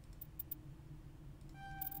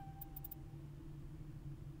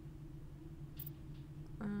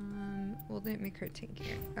 Will they make her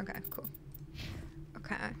tankier? Okay, cool.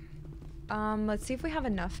 Okay. Let's see if we have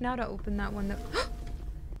enough now to open that one that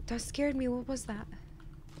that scared me. What was that?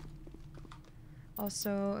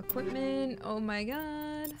 Also, equipment. Oh my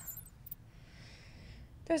god.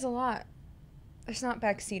 There's a lot. It's not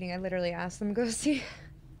backseating. I literally asked them to go see.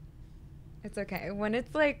 It's okay. When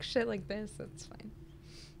it's like shit like this, it's fine.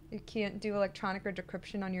 You can't do electronic or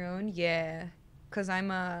decryption on your own? Yeah. Cause I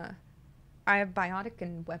have biotic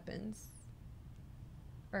and weapons.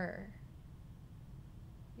 Yeah.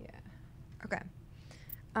 Okay.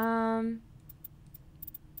 I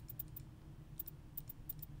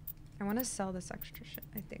want to sell this extra shit,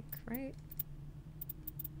 I think, right?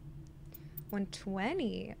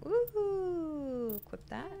 120. Ooh, equip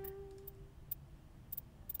that.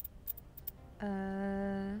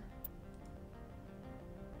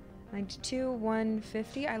 92,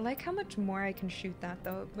 150. I like how much more I can shoot that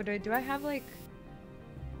though. But do I have like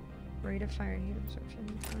rate of fire and heat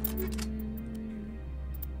absorption?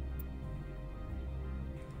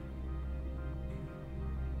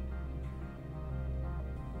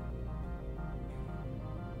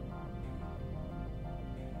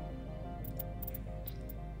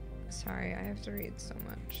 Sorry, I have to read so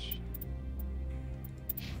much.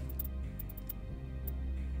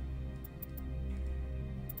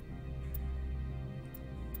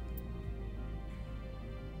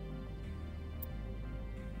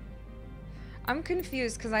 I'm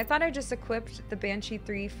confused because I thought I just equipped the Banshee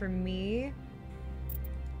 3 for me.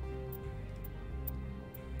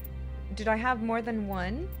 Did I have more than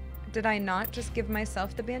one? Did I not just give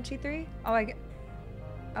myself the Banshee 3? Oh, I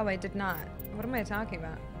did not. What am I talking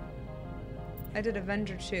about? I did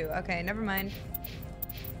Avenger 2. Okay, never mind.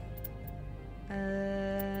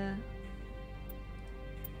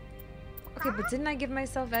 Okay, but didn't I give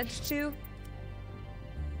myself Edge 2?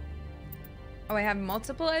 Oh, I have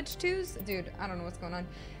multiple Edge 2s? Dude, I don't know what's going on.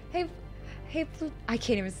 Hey, I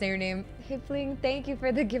can't even say your name. Hey, Fling, thank you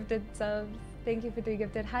for the gifted subs. Thank you for 3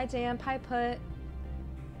 gifted. Hi, Jam. Hi, Put.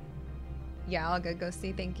 Yeah, I'll go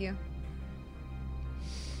see. Thank you.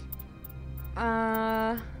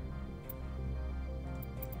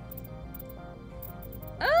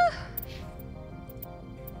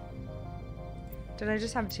 Did I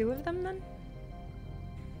just have 2 of them then?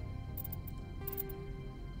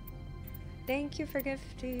 Thank you for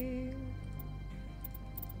gifting.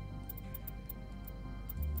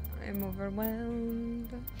 I'm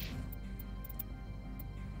overwhelmed.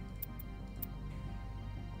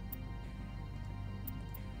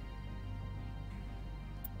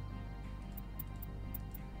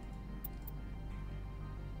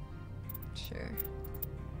 Sure.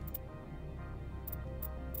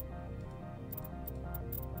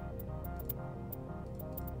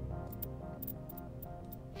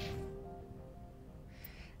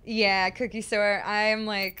 Yeah, Cookie Sour. I'm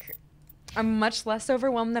much less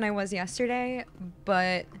overwhelmed than I was yesterday,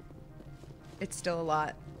 but it's still a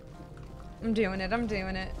lot. I'm doing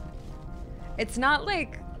it. It's not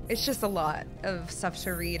like, it's just a lot of stuff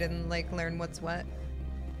to read and like learn what's what.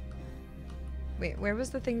 Wait, where was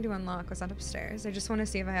the thing to unlock? Was that upstairs? I just want to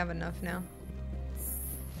see if I have enough now.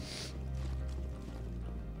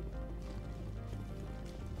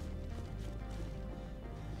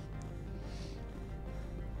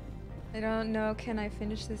 I don't know. Can I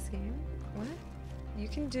finish this game? What? You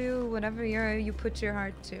can do whatever you put your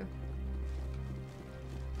heart to.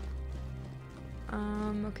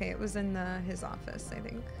 Okay, it was in his office, I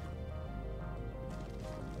think.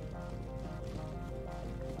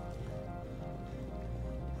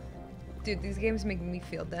 Dude, these games make me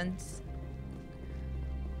feel dense.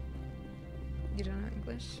 You don't know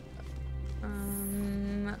English?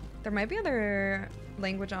 There might be other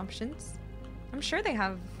language options. I'm sure they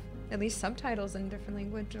have at least subtitles in a different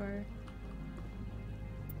language or...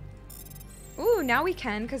 Ooh, now we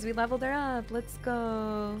can because we leveled her up. Let's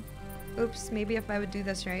go. Oops, maybe if I would do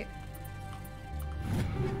this right.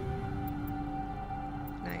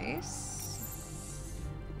 Nice.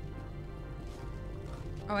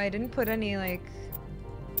 Oh, I didn't put any, like,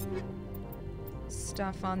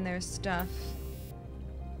 stuff on their stuff.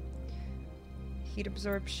 Heat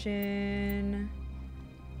absorption.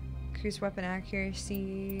 Increased weapon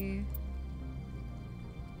accuracy.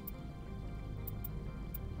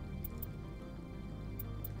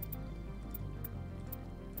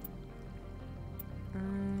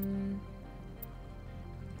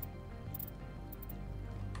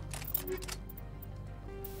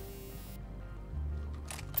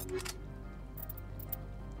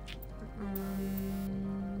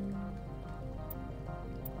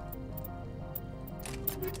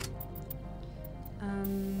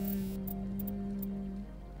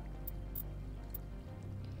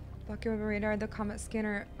 Blocking over radar, the combat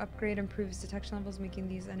scanner upgrade improves detection levels, making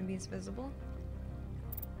these enemies visible.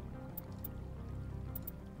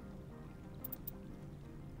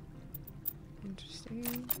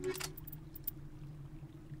 Interesting.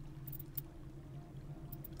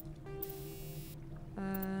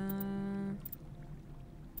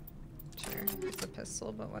 Sure, it's a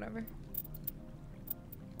pistol, but whatever.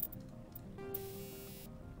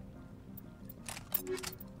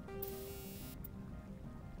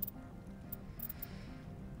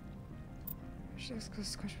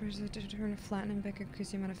 Squash bars to determine a flatten and back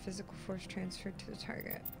increase the amount of physical force transferred to the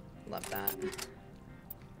target. Love that.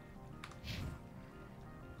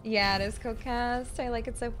 Yeah, it is co-cast. I like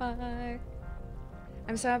it so far.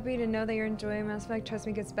 I'm so happy to know that you're enjoying Mass Effect. Trust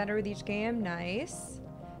me, it gets better with each game. Nice.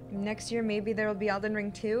 Next year, maybe there will be Elden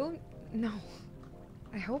Ring 2? No.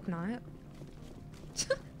 I hope not.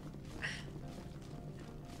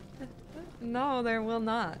 No, there will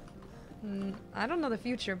not. I don't know the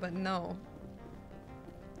future, but no.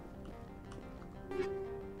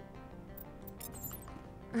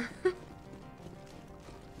 Please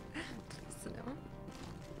no.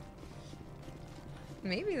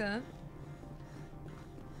 Maybe though.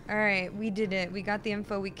 Alright, we did it. We got the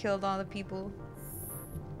info. We killed all the people.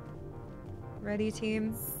 Ready,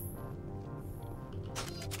 team?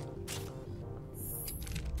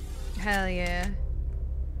 Hell yeah.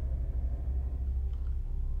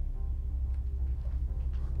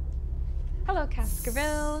 Hello,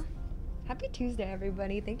 Cascarville. Happy Tuesday,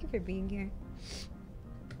 everybody. Thank you for being here.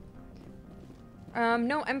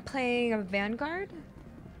 No, I'm playing a Vanguard.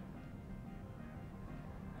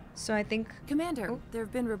 So I think... Commander, there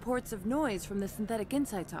have been reports of noise from the Synthetic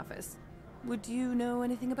Insights office. Would you know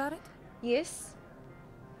anything about it? Yes.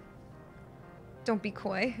 Don't be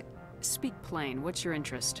coy. Speak plain. What's your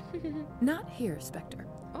interest? Not here, Spectre.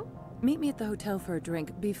 Oh. Meet me at the hotel for a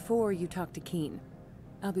drink before you talk to Keen.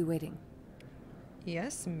 I'll be waiting.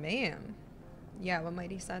 Yes, ma'am. Yeah, what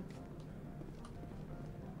Mighty said.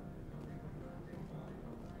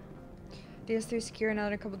 DS3 secure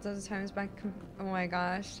another couple dozen times back. Oh my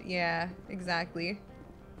gosh. Yeah, exactly.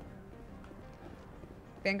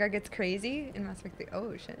 Vanguard gets crazy in Mass Effect 3.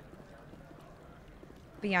 Oh shit.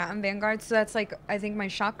 But yeah, I'm Vanguard, so that's like, I think my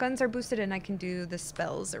shotguns are boosted and I can do the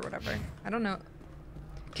spells or whatever. I don't know.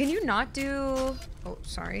 Can you not do... Oh,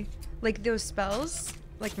 sorry. Like those spells?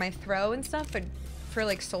 Like my throw and stuff? But for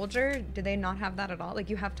like soldier, do they not have that at all? Like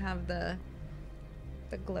you have to have the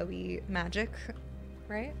glowy magic,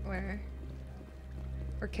 right? Or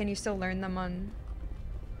can you still learn them on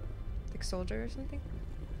like soldier or something?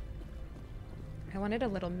 I wanted a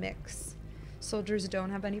little mix. Soldiers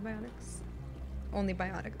don't have any biotics. Only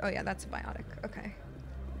biotic. Oh yeah, that's a biotic. Okay.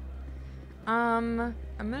 I'm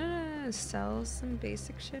gonna sell some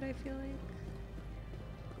basic shit, I feel like.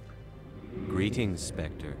 Greetings,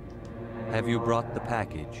 Spectre. Have you brought the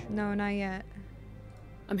package? No, not yet.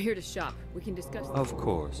 I'm here to shop. We can discuss. Of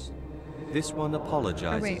course. This one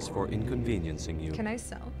apologizes for inconveniencing you. Can I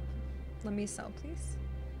sell? Let me sell, please.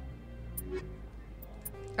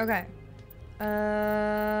 Okay.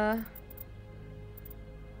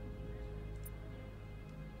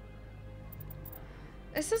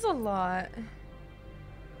 This is a lot.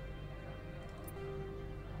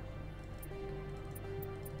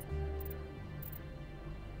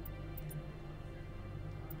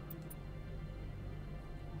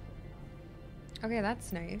 Okay,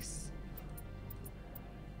 that's nice.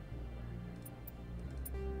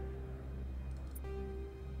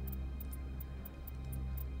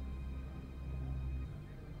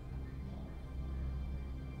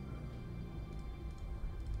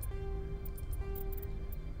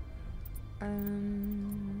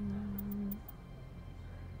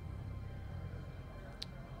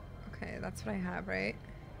 Okay, that's what I have, right?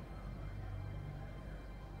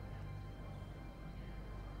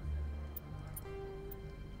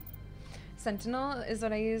 Sentinel is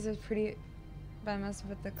what I use. Is pretty, but I must have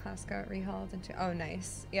with the class got rehauled into. Oh,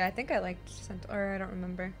 nice. Yeah, I think I liked Sentinel, or I don't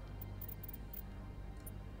remember.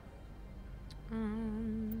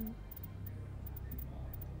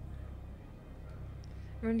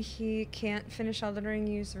 When he can't finish Elden Ring,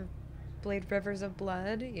 use Blade Rivers of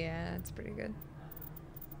Blood. Yeah, it's pretty good.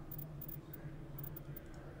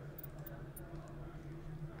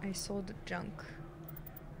 I sold junk.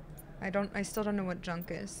 I still don't know what junk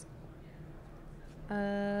is.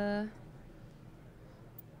 You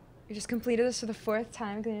just completed this for the 4th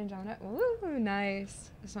time, Woo,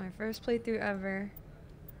 nice. This is my first playthrough ever.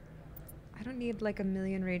 I don't need like a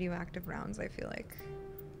million radioactive rounds, I feel like.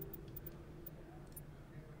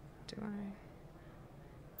 Do I?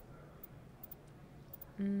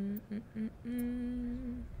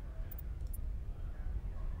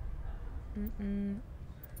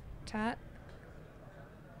 Tat?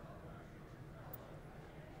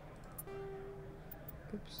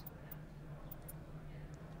 Oops.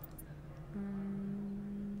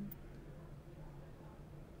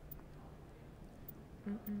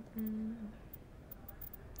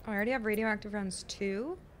 Oh, I already have radioactive rounds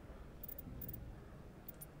 2.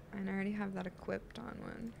 And I already have that equipped on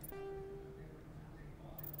one.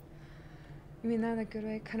 You mean that in a good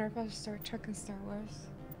way? Kind of about Star Trek and Star Wars.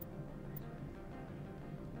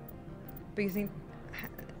 But you think,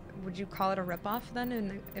 would you call it a ripoff then?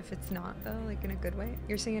 And if it's not though, like in a good way?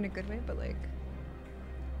 You're saying in a good way, but like.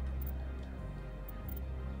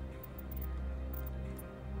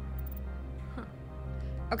 Huh.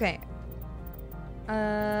 Okay.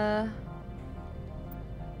 Oh,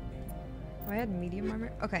 I had medium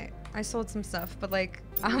armor? Okay, I sold some stuff, but like,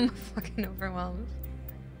 I'm fucking overwhelmed.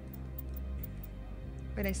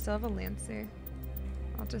 Wait, I still have a Lancer.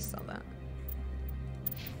 I'll just sell that.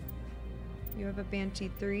 You have a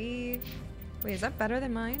Banshee 3. Wait, is that better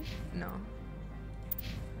than mine? No.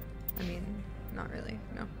 I mean, not really,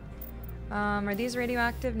 no. Are these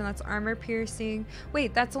radioactive? No, that's armor piercing.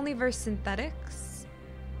 Wait, that's only versus synthetics?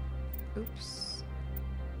 Oops.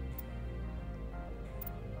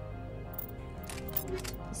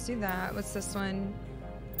 Let's do that. What's this one?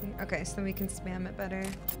 Okay, so we can spam it better.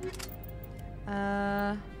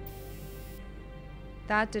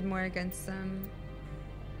 That did more against them.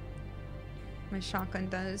 My shotgun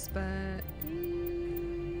does, but...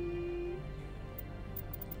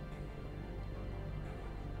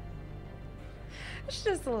 It's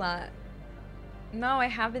just a lot. No, I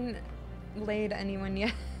haven't laid anyone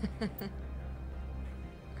yet.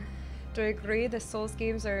 Do I agree the Souls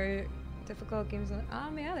games are difficult games?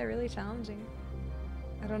 Yeah, they're really challenging.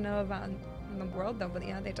 I don't know about in the world though, but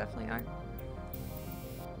yeah, they definitely are.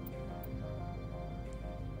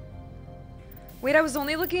 Wait, I was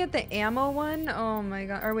only looking at the ammo one? Oh my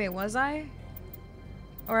god. Or wait, was I?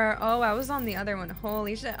 Or, oh, I was on the other one.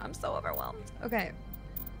 Holy shit, I'm so overwhelmed. Okay.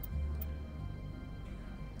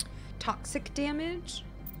 Toxic damage.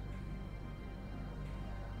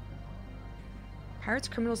 Pirates,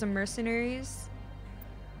 criminals, and mercenaries.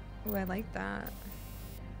 Oh, I like that.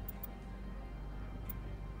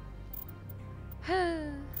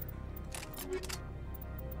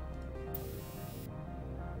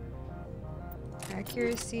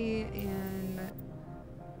 Accuracy and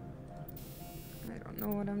I don't know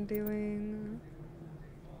what I'm doing.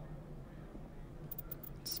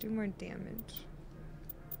 Let's do more damage.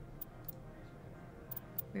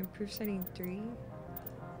 We improve setting 3.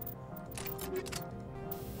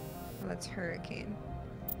 Oh, that's Hurricane.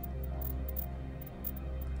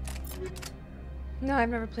 No, I've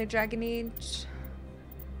never played Dragon Age.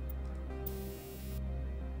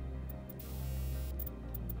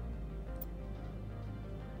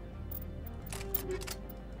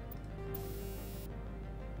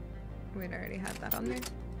 Wait, I already had that on there.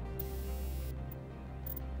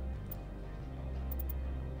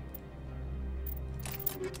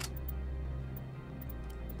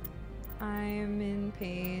 I'm in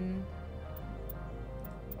pain.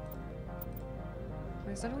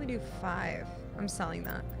 Why does that only do 5? I'm selling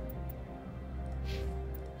that.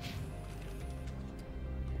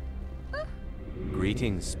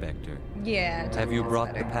 Greetings, Spectre. Yeah. Have you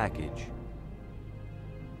brought the package?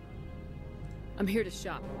 I'm here to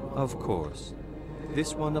shop. Of course.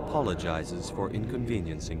 This one apologizes for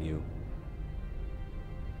inconveniencing you.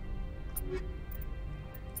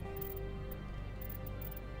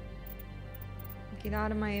 Get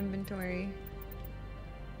out of my inventory.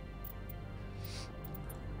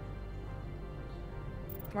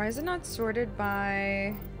 Why is it not sorted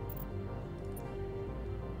by...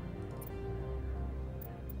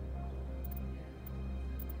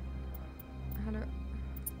 How do...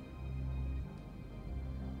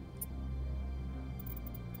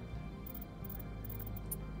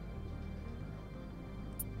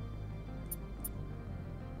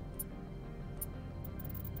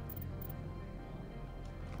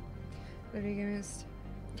 What are you gonna miss?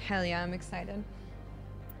 Hell yeah, I'm excited.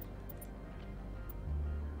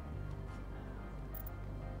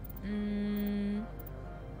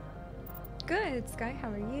 Good, Sky, how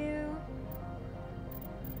are you?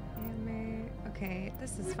 Okay,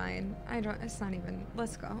 this is fine. It's not even,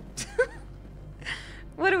 let's go.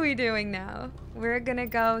 What are we doing now? We're gonna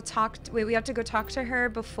go talk, wait, we have to go talk to her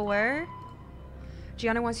before.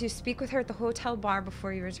 Gianna wants you to speak with her at the hotel bar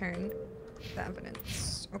before you return the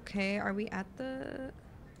evidence. Okay, are we at the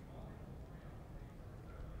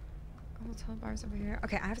hotel bar's over here?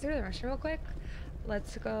 Okay, I have to go to the restroom real quick.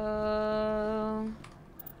 Let's go.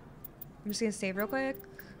 I'm just gonna save real quick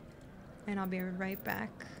and I'll be right back.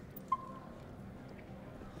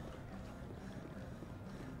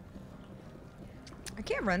 I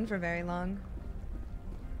can't run for very long.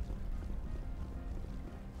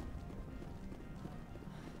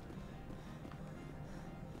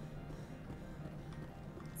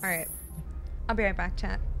 Alright. I'll be right back,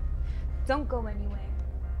 chat. Don't go anywhere.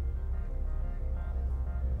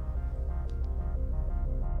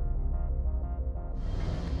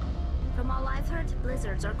 From all I've heard,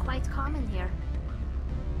 blizzards are quite common here.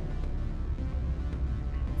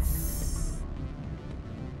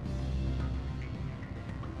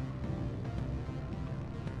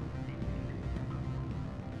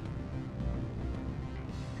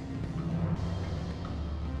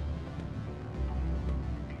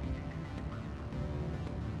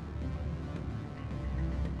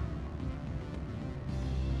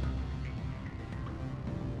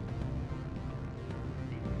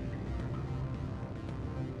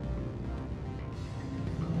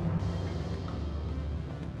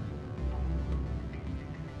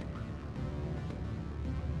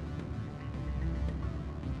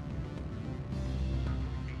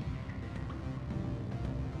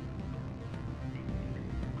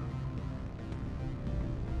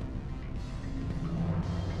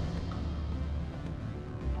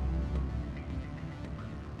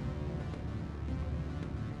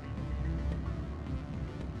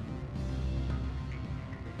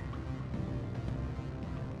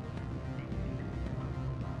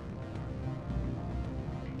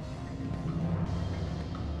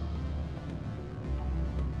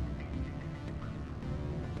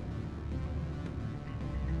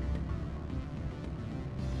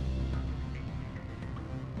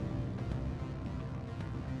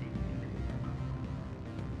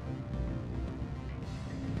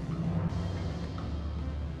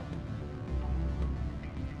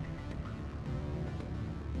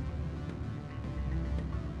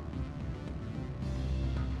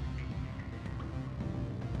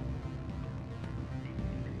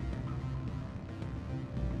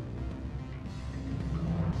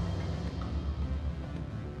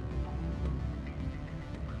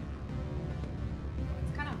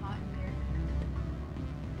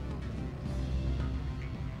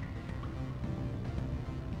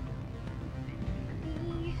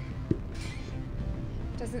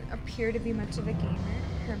 Doesn't appear to be much of a gamer.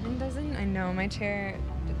 Herman doesn't. I know, my chair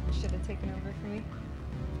should have taken over for me.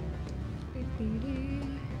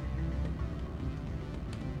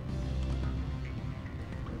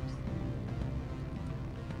 Oops.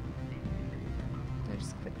 I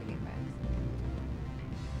just quit the game by accident.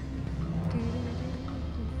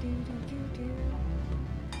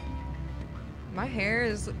 My hair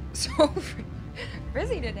is so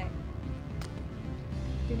frizzy today.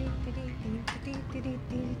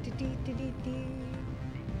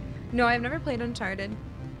 No, I've never played Uncharted.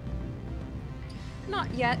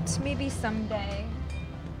 Not yet. Maybe someday.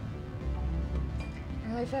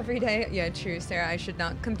 Life every day. Yeah, true, Sarah. I should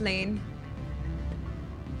not complain.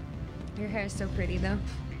 Your hair is so pretty, though.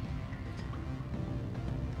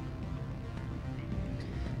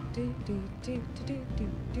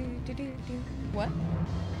 What?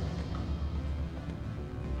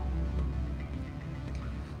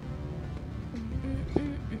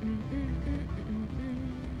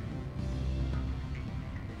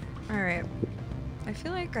 I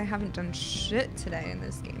feel like I haven't done shit today in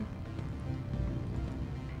this game.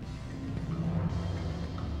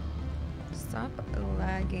 Stop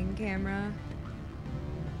lagging, camera.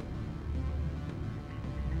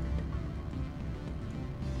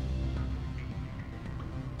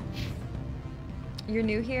 You're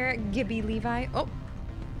new here, Gibby Levi. Oh.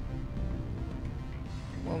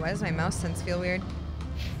 Well, why does my mouse sense feel weird?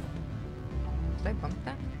 Did I bump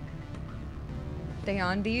that? They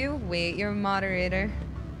on to you? Wait, you're a moderator.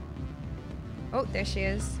 Oh, there she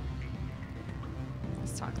is.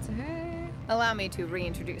 Let's talk to her. Allow me to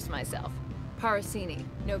reintroduce myself. Parasini,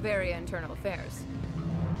 Noveria Internal Affairs.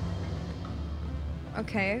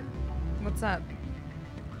 Okay, what's up?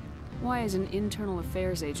 Why is an internal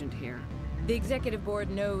affairs agent here? The executive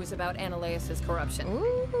board knows about Ananias's corruption.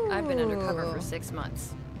 Ooh. I've been undercover for 6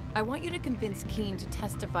 months. I want you to convince Keen to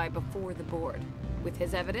testify before the board. With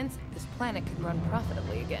his evidence, this planet can run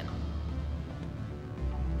profitably again.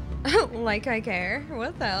 Like I care.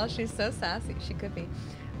 What the hell? She's so sassy. She could be.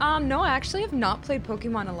 No, I actually have not played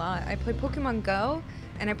Pokemon a lot. I played Pokemon Go,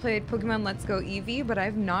 and I played Pokemon Let's Go Eevee, but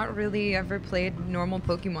I've not really ever played normal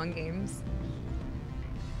Pokemon games.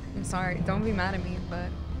 I'm sorry. Don't be mad at me,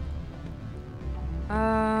 but...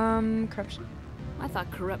 corruption? I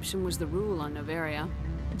thought corruption was the rule on Noveria.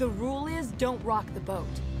 The rule is don't rock the boat.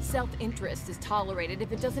 Self-interest is tolerated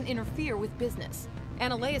if it doesn't interfere with business.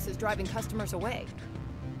 Ananias is driving customers away.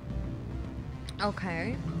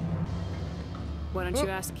 Okay. Why don't you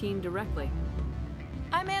ask Keen directly?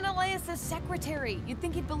 I'm Ananias' secretary. You'd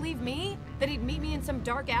think he'd believe me? That he'd meet me in some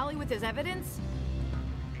dark alley with his evidence?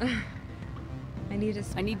 I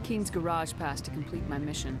need Keen's garage pass to complete my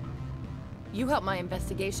mission. You help my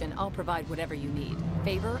investigation, I'll provide whatever you need.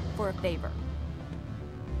 Favor for a favor.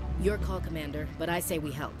 Your call, Commander, but I say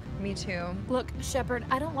we help. Me too. Look, Shepard,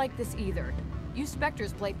 I don't like this either. You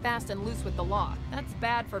Spectres play fast and loose with the law. That's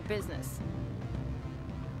bad for business.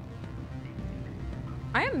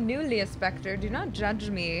 I am newly a Spectre. Do not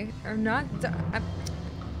judge me. Or not...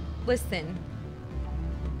 listen.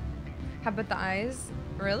 How about the eyes?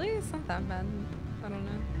 Really? It's not that bad. I don't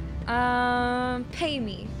know. Pay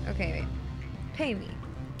me. Okay, wait. Pay me.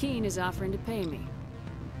 Keen is offering to pay me.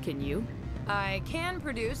 Can you? I can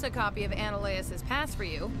produce a copy of Ananias' pass for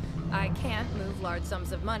you. I can't move large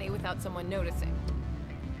sums of money without someone noticing.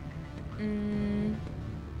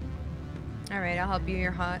 Alright, I'll help you.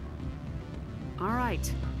 You're hot.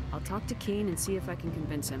 Alright. I'll talk to Keen and see if I can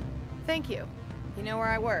convince him. Thank you. You know where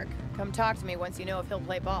I work. Come talk to me once you know if he'll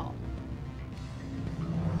play ball.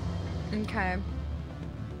 Okay.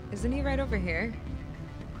 Isn't he right over here?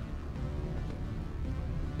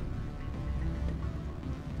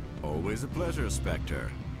 Always a pleasure,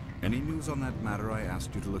 Spectre. Any news on that matter I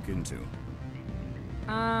asked you to look into?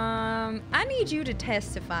 I need you to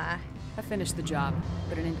testify. I finished the job,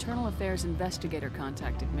 but an internal affairs investigator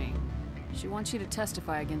contacted me. She wants you to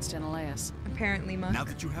testify against Ananias. Apparently, Monk. Now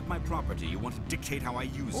that you have my property, you want to dictate how I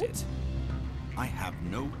use it. I have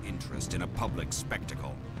no interest in a public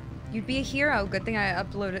spectacle. You'd be a hero. Good thing I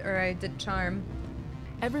uploaded, or I did charm.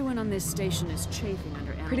 Everyone on this station is chafing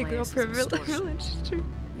under Pretty girl Ananias' privilege.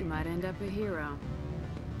 You might end up a hero.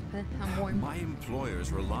 I'm warm. My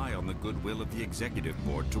employers rely on the goodwill of the executive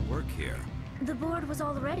board to work here. The board was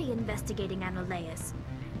already investigating Ananias.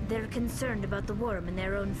 They're concerned about the worm in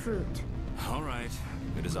their own fruit. All right.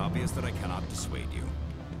 It is obvious that I cannot dissuade you.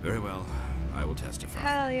 Very well. I will testify.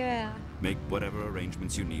 Hell yeah. Make whatever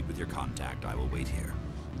arrangements you need with your contact. I will wait here.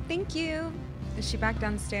 Thank you. Is she back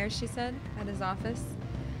downstairs, she said, at his office?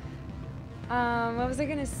 What was I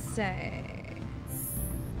gonna say?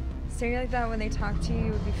 Staring like that when they talk to you,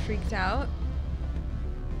 you would be freaked out?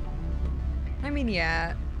 I mean,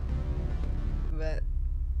 yeah. But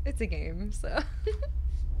it's a game, so.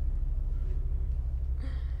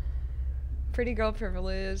 Pretty girl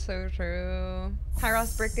privilege, so true. Hi,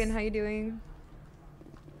 Ross Bricken, how you doing?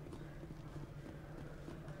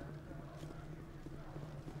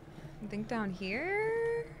 I think down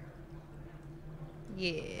here?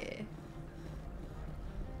 Yeah.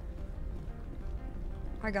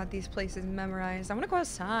 I got these places memorized. I want to go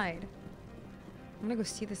outside. I want to go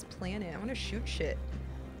see this planet. I want to shoot shit.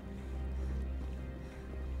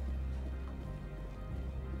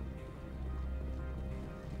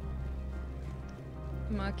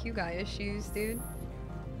 Muck, you got issues, dude.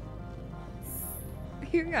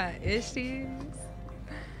 You got issues.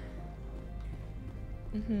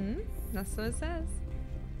 That's what it says.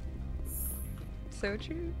 So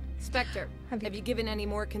true. Spectre, have you given any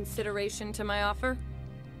more consideration to my offer?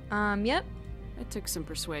 Yep. It took some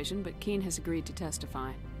persuasion, but Keen has agreed to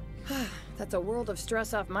testify. That's a world of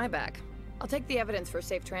stress off my back. I'll take the evidence for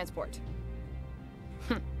safe transport.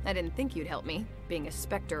 I didn't think you'd help me, being a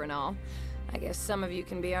Spectre and all. I guess some of you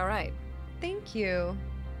can be alright. Thank you.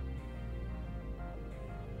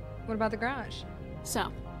 What about the garage? So,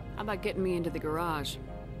 how about getting me into the garage?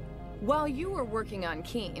 While you were working on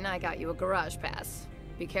Keen, I got you a garage pass.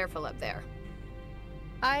 Be careful up there.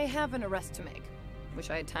 I have an arrest to make. Wish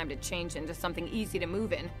I had time to change into something easy to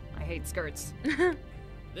move in. I hate skirts.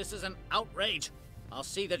 This is an outrage. I'll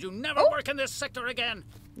see that you never work in this sector again.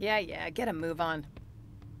 Yeah, get a move on.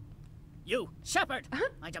 You, Shepard!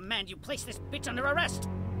 I demand you place this bitch under arrest!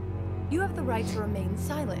 You have the right to remain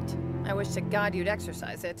silent. I wish to God you'd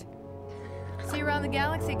exercise it. See you around the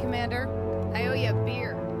galaxy, Commander. I owe you a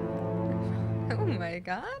beer. Oh my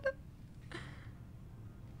god.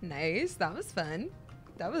 Nice, that was fun.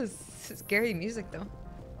 That was scary music though.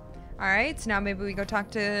 Alright, so now maybe we go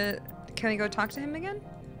talk to... Can we go talk to him again?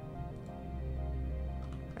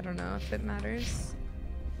 I don't know if it matters.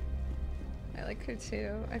 I like her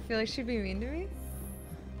too. I feel like she'd be mean to me.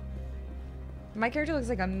 My character looks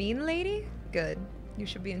like a mean lady? Good. You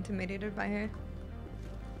should be intimidated by her.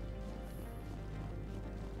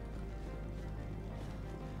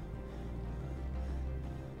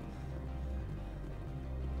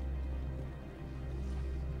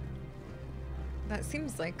 That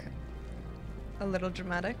seems like a little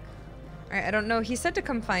dramatic. Alright, I don't know. He said to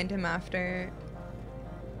come find him after,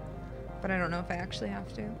 but I don't know if I actually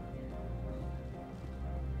have to.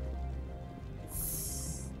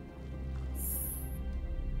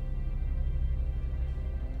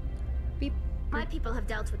 Beep. My people have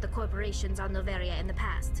dealt with the corporations on Noveria in the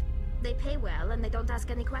past. They pay well and they don't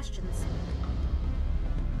ask any questions.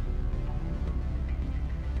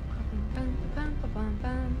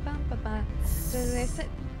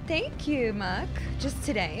 Thank you, Muck. Just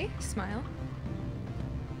today. Smile.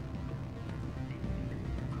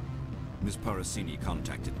 Ms. Parasini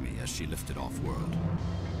contacted me as she lifted off-world.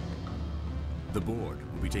 The board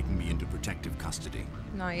will be taking me into protective custody.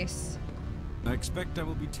 Nice. I expect I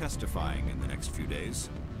will be testifying in the next few days.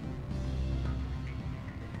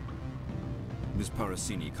 Ms.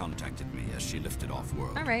 Parasini contacted me as she lifted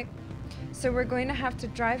off-world. Alright. So we're going to have to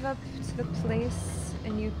drive up to the place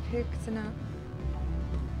and you picked an up.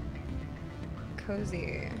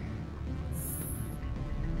 Cozy.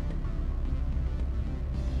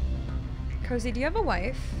 Cozy, do you have a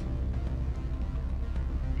wife?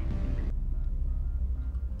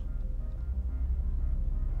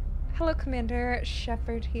 Hello, Commander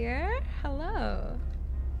Shepard here. Hello.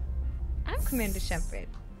 I'm Commander Shepard.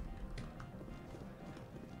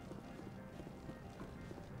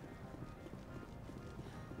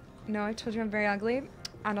 No, I told you I'm very ugly.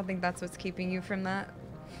 I don't think that's what's keeping you from that.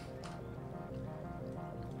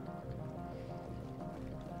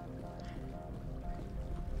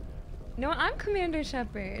 No, I'm Commander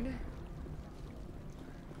Shepard.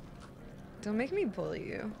 Don't make me bully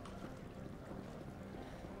you.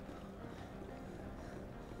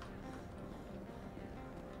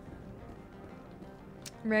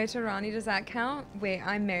 Married to Ronnie, does that count? Wait,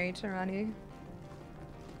 I'm married to Ronnie.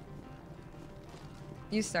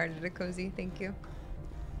 You started it, Cozy. Thank you.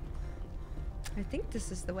 I think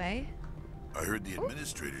this is the way. I heard the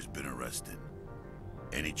administrator's been arrested.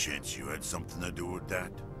 Any chance you had something to do with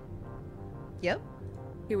that? Yep.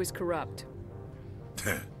 He was corrupt.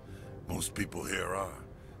 Most people here are.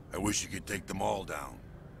 I wish you could take them all down.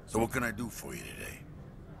 So what can I do for you today?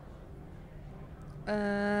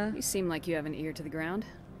 You seem like you have an ear to the ground.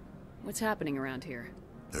 What's happening around here?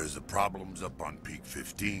 There's the problems up on Peak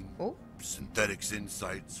 15. Oh. Synthetics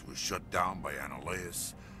Insights was shut down by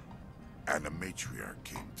Anoleus, and the matriarch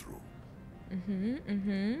came through.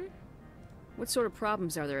 What sort of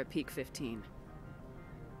problems are there at Peak 15?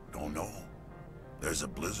 Don't know. There's a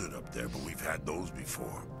blizzard up there, but we've had those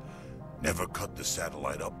before. Never cut the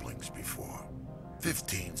satellite uplinks before.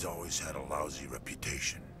 15's always had a lousy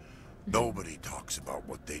reputation. Nobody talks about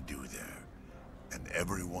what they do there. And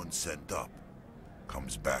everyone sent up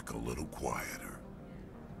comes back a little quieter.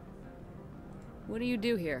 What do you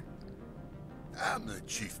do here? I'm the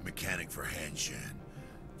chief mechanic for Hanshan.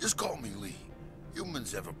 Just call me Lee.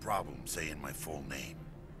 Humans have a problem saying my full name.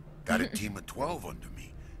 Got a team of 12 under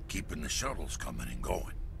me, keeping the shuttles coming and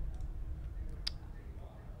going.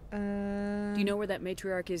 Do you know where that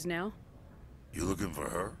matriarch is now? You looking for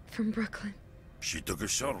her? From Brooklyn. She took a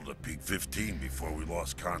shuttle to Peak 15 before we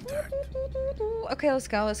lost contact. Okay, let's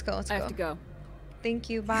go, let's go, let's go. I have to go. Thank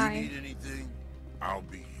you, bye. You need anything? I'll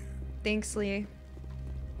be here. Thanks, Lee.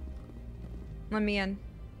 Let me in.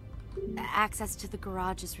 Access to the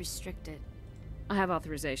garage is restricted. I have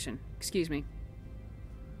authorization. Excuse me.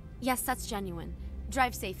 Yes, that's genuine.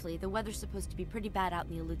 Drive safely. The weather's supposed to be pretty bad out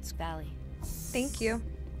in the Alutsk Valley. Thank you.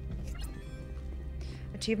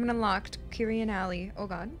 Achievement unlocked. Kyrian Alley. Oh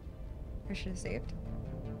god. I should have saved.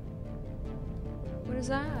 What is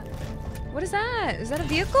that? What is that? Is that a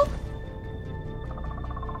vehicle?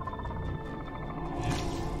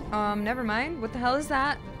 Never mind. What the hell is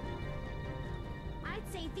that? I'd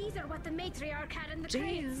say these are what the matriarch had in the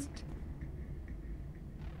crates.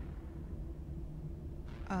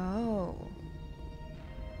 Oh.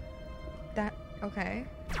 That, okay.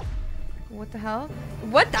 What the hell?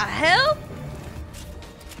 What the hell?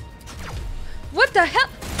 What the hell?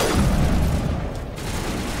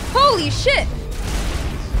 Holy shit!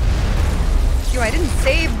 Yo, I didn't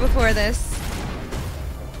save before this.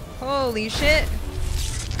 Holy shit.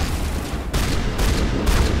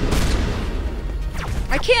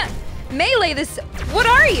 I can't melee this. What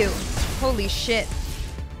are you? Holy shit.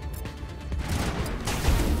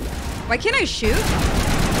 Why can't I shoot?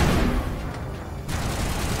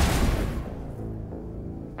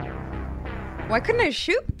 Why couldn't I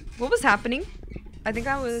shoot? What was happening? I think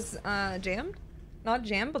I was jammed. Not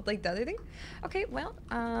jammed, but like the other thing. Okay, well,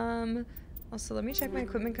 also let me check my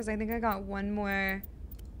equipment because I think I got one more.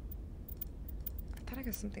 I thought I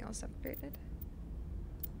got something else upgraded.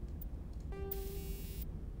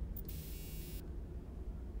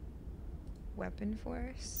 Weapon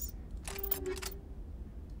force.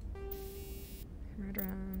 Red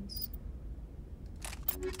rounds.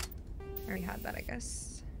 I already had that, I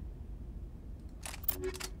guess.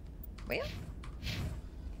 Wait.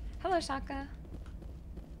 Hello, Shaka.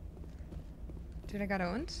 Dude, I got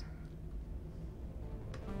owned.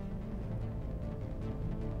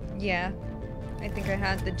 Yeah. I think I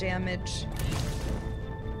had the damage.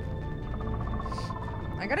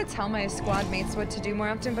 I gotta tell my squad mates what to do more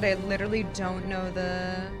often, but I literally don't know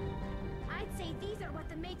the... I'd say these are what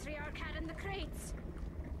the matriarch had in the crates.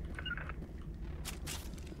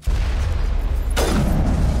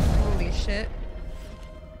 Holy shit.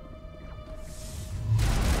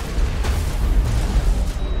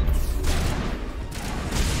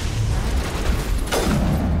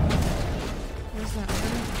 Where's that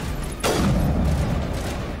one?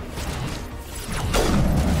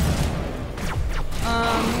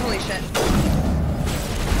 Holy shit.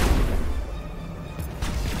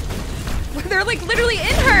 They're like literally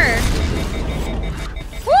in her!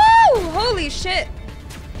 Woo! Holy shit.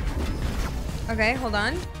 Okay, hold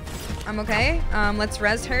on. I'm okay. Let's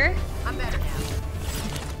res her. I'm better now.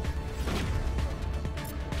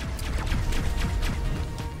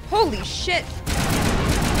 Holy shit.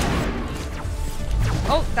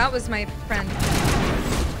 Oh, that was my friend.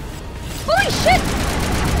 Holy shit!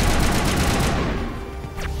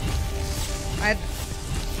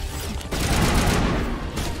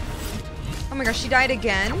 Oh my gosh, she died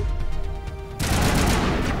again?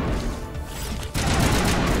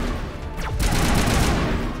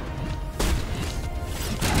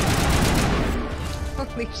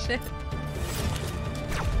 Holy shit.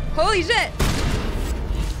 Holy shit!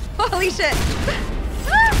 Holy shit!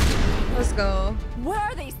 Let's go. Where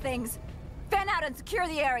are these things? Fan out and secure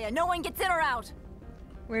the area. No one gets in or out.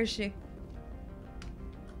 Where is she?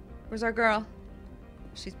 Where's our girl?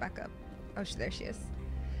 She's back up. Oh, there she is.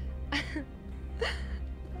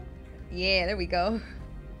 Yeah, there we go.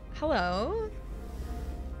 Hello.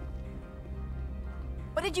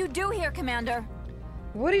 What did you do here, Commander?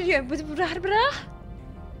 What did you...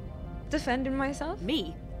 Defending myself?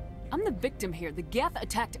 Me? I'm the victim here. The Geth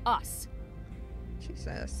attacked us.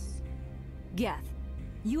 Jesus. Geth,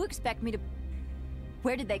 you expect me to...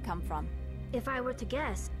 Where did they come from? If I were to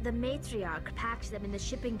guess, the matriarch packed them in the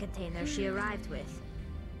shipping container she arrived with.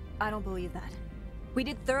 I don't believe that. We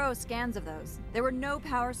did thorough scans of those. There were no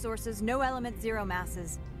power sources, no element zero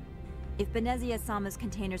masses. If Benezia-sama's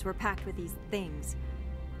containers were packed with these things,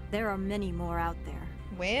 there are many more out there.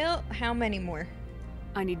 Well, how many more?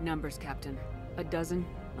 I need numbers, Captain. A dozen?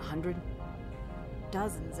 100?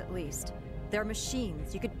 Dozens, at least. They're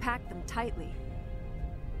machines. You could pack them tightly.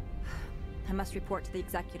 I must report to the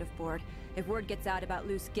executive board. If word gets out about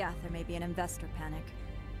loose Geth, there may be an investor panic.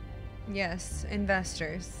 Yes,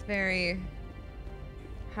 investors. Very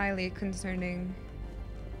highly concerning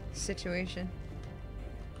situation.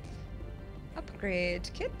 Upgrade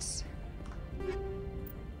kit.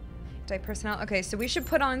 Type personnel. Okay, so we should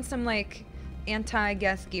put on some like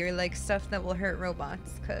anti-Geth gear, like stuff that will hurt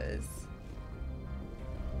robots, because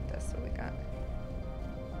that's what we got.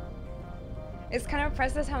 It's kind of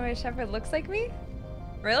impressive how my shepherd looks like me.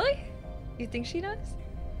 Really? You think she does?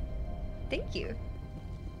 Thank you.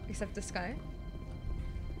 Except the sky.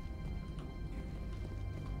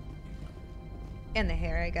 And the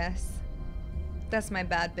hair, I guess. That's my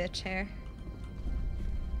bad bitch hair.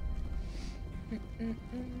 They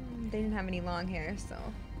didn't have any long hair, so.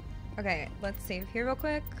 Okay, let's save here real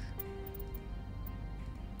quick.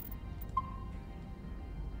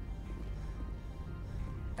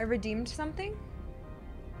 I redeemed something?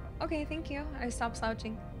 Okay, thank you. I stopped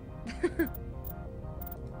slouching.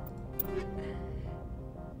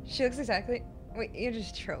 She looks exactly... Wait, you're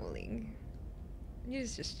just trolling. You're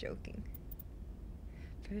just joking.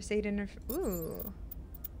 First aid interface... Ooh.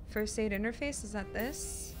 First aid interface, is that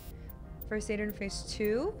this? First aid interface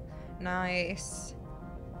 2? Nice.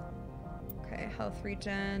 Okay, health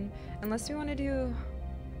regen. Unless we want to do...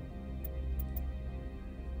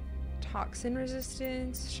 Toxin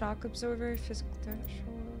resistance, shock absorber, physical threshold.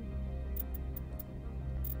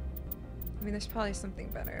 I mean, there's probably something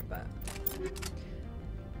better, but...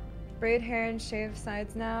 Braid hair and shave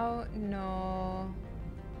sides now? No.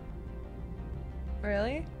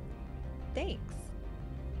 Really? Thanks.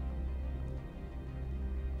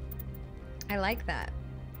 I like that.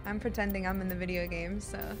 I'm pretending I'm in the video game,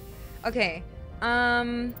 so... Okay.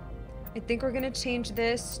 I think we're gonna change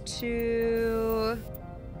this to...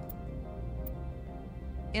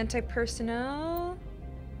 Anti-personnel?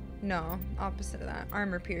 No, opposite of that.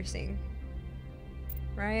 Armor piercing.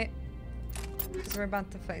 Right? Because we're about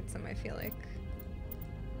to fight some, I feel like.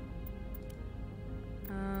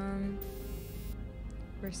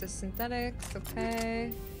 Versus synthetics,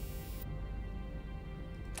 okay.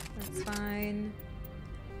 That's fine.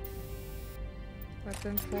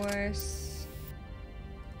 Weapon force.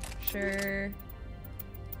 Sure.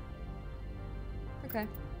 Okay.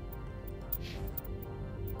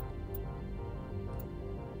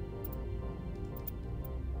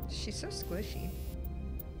 She's so squishy.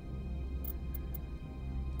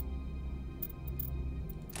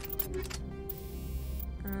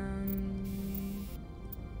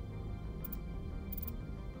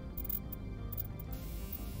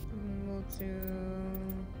 We'll do...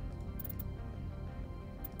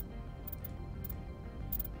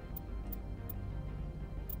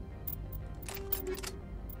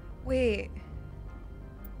 Wait.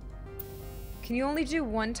 Can you only do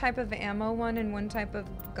one type of ammo one and one type of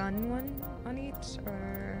gun one on each,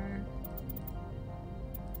 or...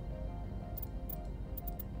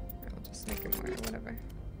 I'll just make it more, whatever.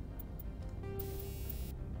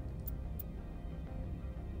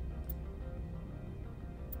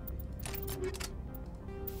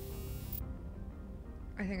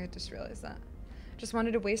 I think I just realized that. Just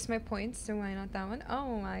wanted to waste my points, so why not that one?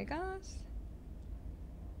 Oh my gosh.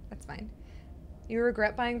 That's fine. You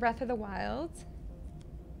regret buying Breath of the Wild?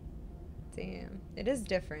 Damn. It is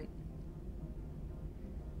different.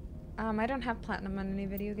 I don't have platinum on any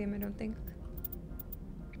video game, I don't think.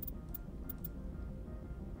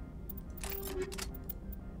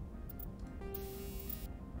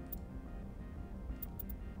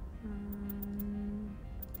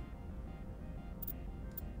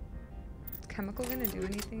 Is chemical gonna do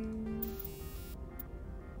anything?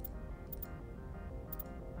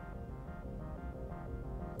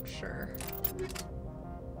 Sure.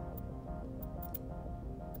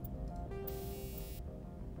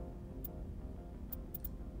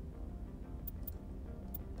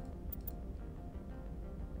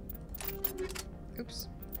 Oops.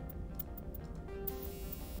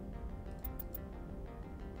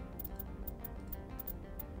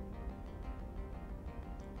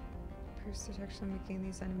 Pierce detection, making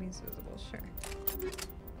these enemies visible. Sure.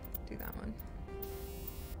 Do that one.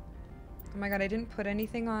 Oh my god, I didn't put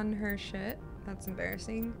anything on her shit. That's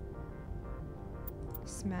embarrassing.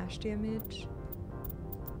 Smash damage.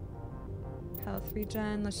 Health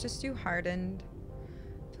regen. Let's just do hardened.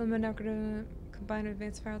 Filament not gonna combine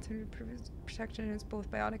advanced fire to improve protection against both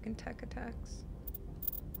biotic and tech attacks.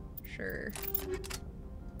 Sure.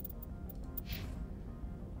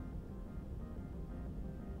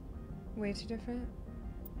 Way too different.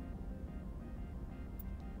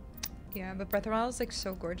 Yeah, but Breath of the Wild is like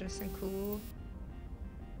so gorgeous and cool.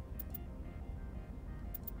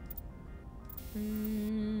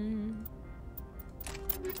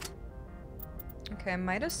 Okay, I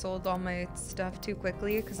might have sold all my stuff too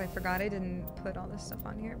quickly because I forgot I didn't put all this stuff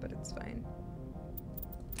on here, but it's fine.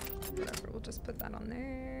 Whatever, we'll just put that on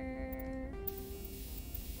there.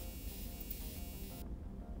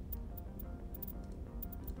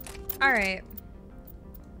 All right.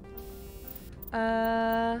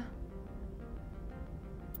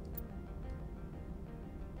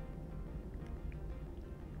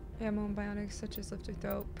 Ammo and bionics such as lift or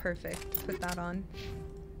throw. Perfect. Put that on.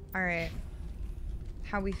 All right.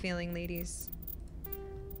 How we feeling, ladies?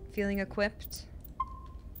 Feeling equipped?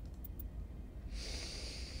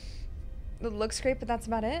 It looks great, but that's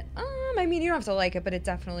about it. I mean, you don't have to like it, but it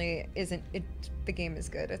definitely isn't. The game is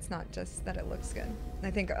good. It's not just that it looks good.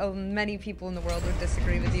 I think many people in the world would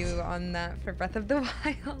disagree with you on that for Breath of the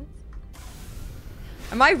Wild.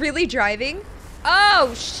 Am I really driving?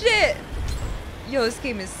 Oh, shit! Yo, this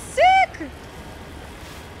game is sick!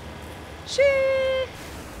 Shit!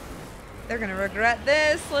 They're gonna regret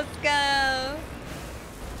this. Let's go!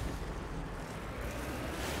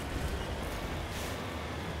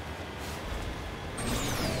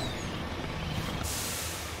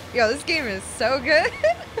 Yo, this game is so good.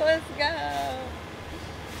 Let's go.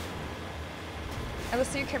 I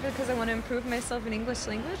listen to you carefully because I want to improve myself in English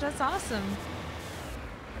language. That's awesome.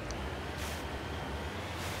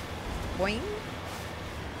 Boing.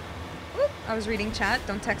 Oop, I was reading chat.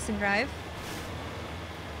 Don't text and drive.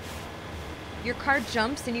 Your car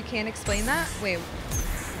jumps and you can't explain that? Wait.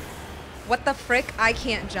 What the frick? I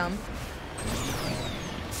can't jump.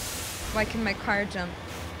 Why can my car jump?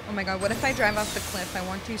 Oh my god, what if I drive off the cliff? I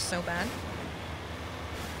want to so bad.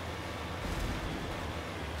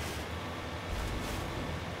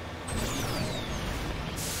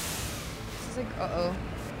 This is like, uh-oh.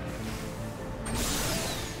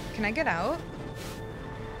 Can I get out?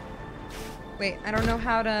 Wait, I don't know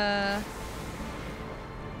how to...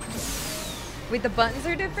 Wait, the buttons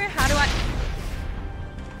are different? How do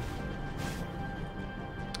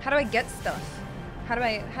I get stuff? How do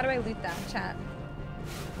I loot that, chat?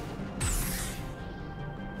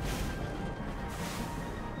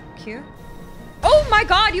 Q? Oh my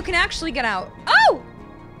god, you can actually get out. Oh!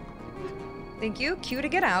 Thank you. Q to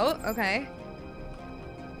get out. Okay.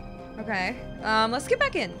 Okay. Let's get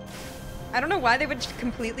back in. I don't know why they would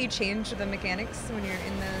completely change the mechanics when you're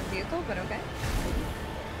in the vehicle, but okay.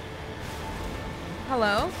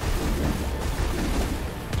 Hello?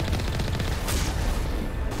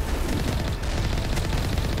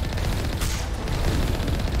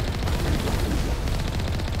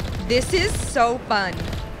 This is so fun.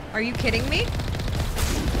 Are you kidding me?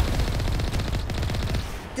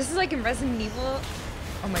 This is like in Resident Evil.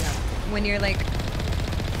 Oh my god. When you're like...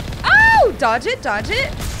 Oh! Dodge it, dodge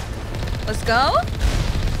it. Let's go.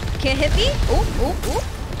 Can't hit me. Oh, oh, oh.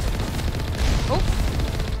 Oh.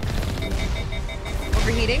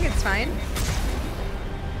 Overheating, it's fine.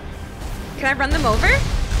 Can I run them over?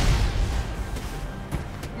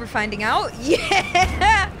 We're finding out.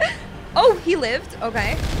 Yeah! Oh, he lived.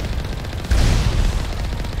 Okay.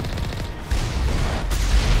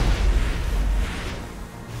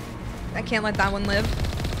 I can't let that one live.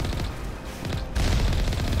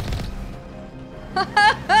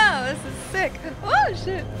 This is sick. Oh,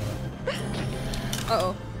 shit.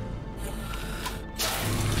 Uh-oh.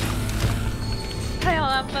 Hi,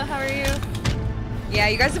 Alpha. How are you? Yeah,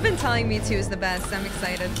 you guys have been telling me 2 is the best. I'm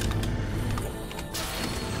excited.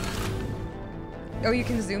 Oh, you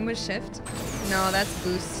can zoom with shift? No, that's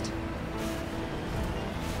boost.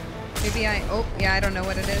 Maybe oh, yeah, I don't know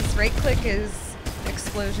what it is. Right click is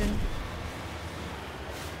explosion.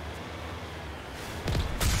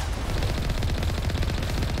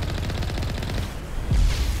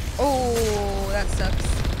 Oh, that sucks.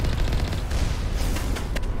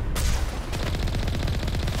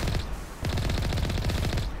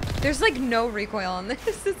 There's like no recoil on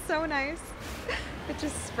this. It's so nice. It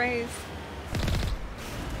just sprays.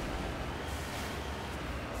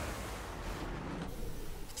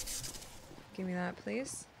 Give me that,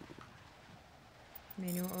 please.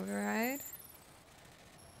 Manual override.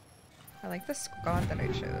 I like the squad that I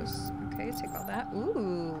chose. Okay, take all that.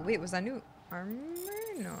 Ooh, wait, was that new armor?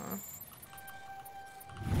 No.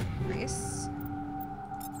 Nice.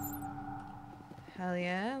 Hell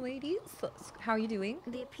yeah, ladies. How are you doing?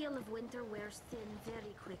 The appeal of winter wears thin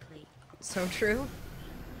very quickly. So true.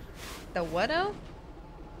 The what-o?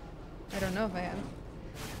 I don't know if I have.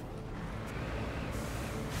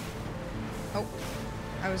 Oh,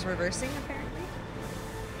 I was reversing apparently.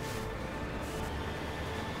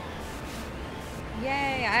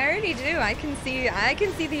 Yay, I already do. I can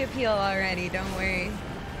see the appeal already, don't worry.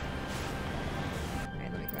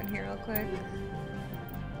 Alright, let me go in here real quick.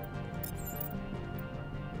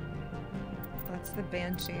 That's the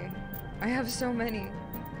Banshee. I have so many.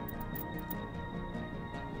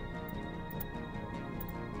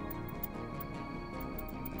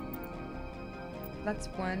 That's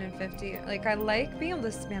 1 in 50. Like, I like being able to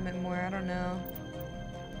spam it more. I don't know.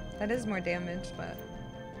 That is more damage, but...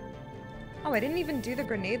 Oh, I didn't even do the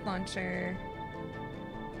grenade launcher.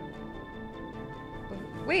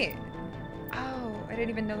 Wait. Oh, I didn't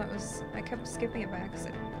even know that was... I kept skipping it by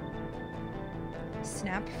accident.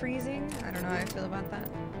 Snap freezing? I don't know how I feel about that.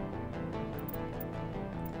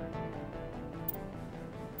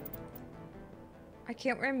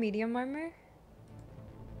 Can't wear medium armor?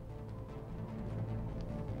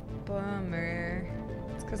 Bummer.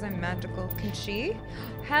 It's because I'm magical. Can she?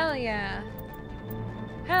 Hell yeah.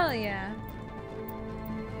 Hell yeah.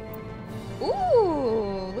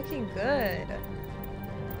 Ooh, looking good.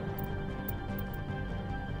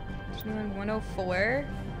 She's doing 104.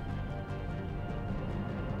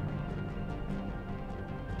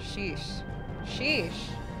 Sheesh. Sheesh.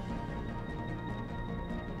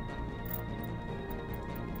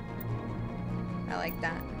 I like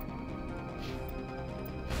that.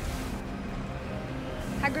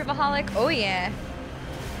 Hi, Grivaholic. Oh, yeah.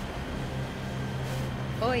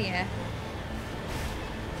 Oh, yeah.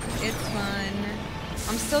 It's fun.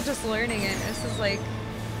 I'm still just learning it. This is like...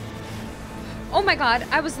 Oh my god,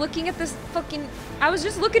 I was looking at this fucking... I was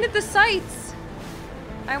just looking at the sites!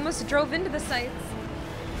 I almost drove into the sites.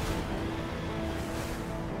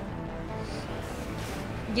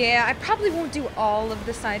 Yeah, I probably won't do all of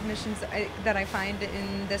the side missions that I find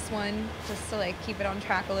in this one, just to like keep it on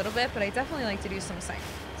track a little bit, but I definitely like to do some side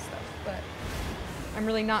stuff, but I'm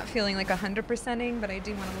really not feeling like 100%ing, but I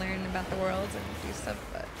do want to learn about the world and do stuff,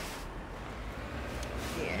 but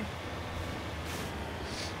yeah.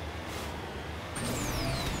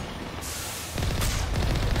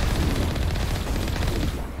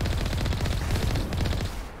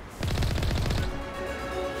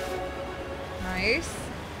 Nice.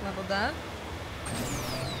 Leveled up.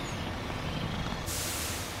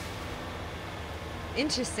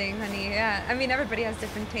 Interesting, honey. Yeah. I mean, everybody has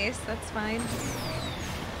different tastes. That's fine.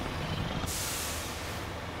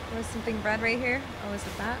 There's something red right here. Oh, is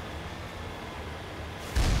it that?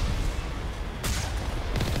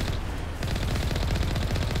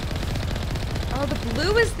 Oh, the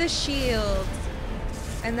blue is the shield.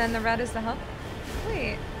 And then the red is the health.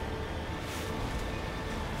 Wait.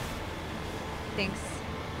 Thanks,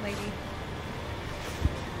 lady.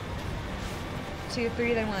 2,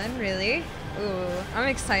 3, then 1. Really? Ooh, I'm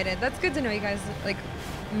excited. That's good to know you guys, like,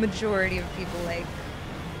 majority of people like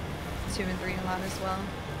 2 and 3 a lot as well.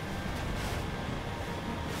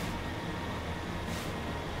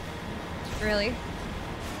 Really?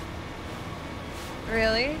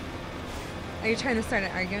 Really? Are you trying to start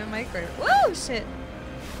an argument, Mike? Or whoa, shit!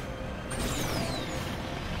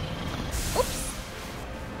 Oops.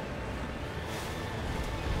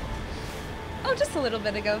 Oh, just a little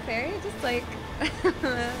bit ago, Fairy. Just like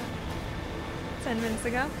 10 minutes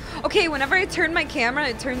ago. Okay, whenever I turn my camera,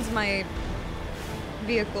 it turns my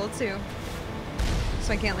vehicle too.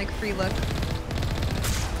 So I can't like free look.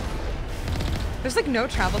 There's like no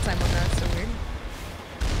travel time on that, so weird.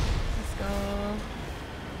 Let's go.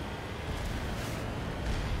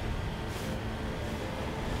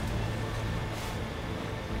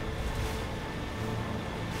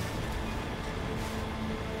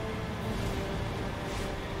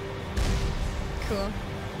 Cool.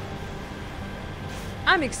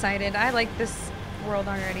 I'm excited. I like this world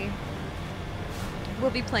already.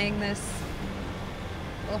 We'll be playing this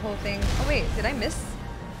the whole thing. Oh wait, did I miss?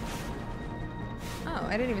 Oh,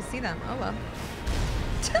 I didn't even see them. Oh well.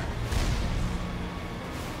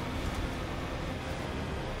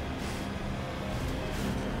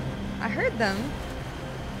 I heard them.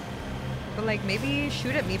 But like maybe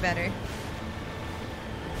shoot at me better.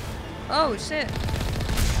 Oh shit.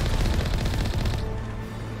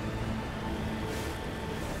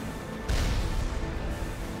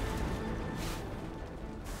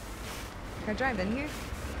 Can I drive in here?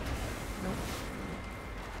 Nope.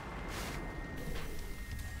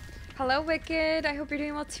 Hello, Wicked. I hope you're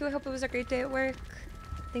doing well too. I hope it was a great day at work.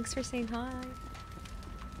 Thanks for saying hi.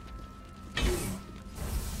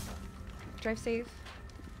 Drive safe.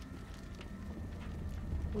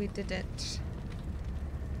 We did it.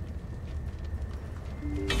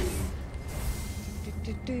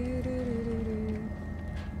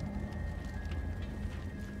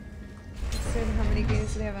 So how many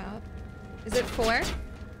games do they have out? Is it 4?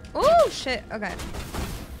 Oh shit! Okay.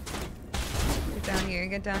 Get down here.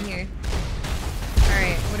 Get down here. All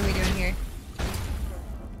right. What are we doing here?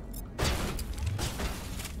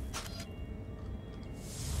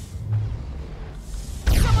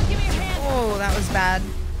 Someone give me a hand. Oh, that was bad.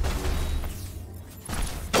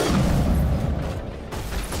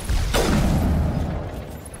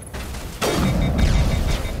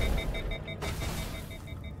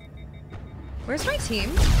 Where's my team?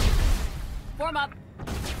 Form up.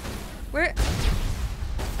 Where?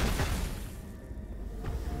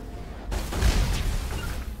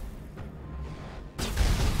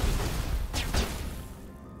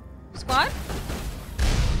 Squad?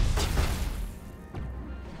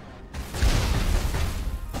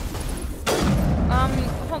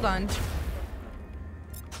 Hold on.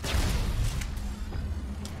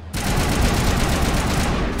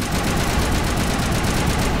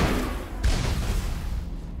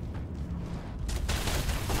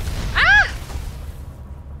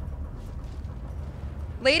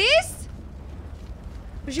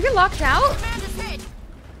 Did you get locked out?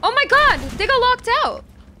 Oh my god! They got locked out!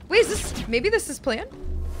 Wait, is this... Maybe this is planned?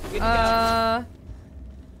 I'm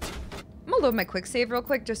gonna load my quick save real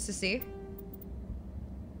quick just to see.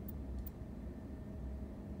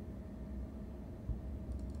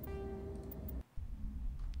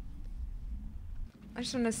 I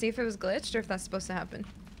just want to see if it was glitched or if that's supposed to happen.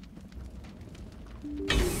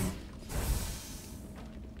 Let's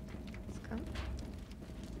go.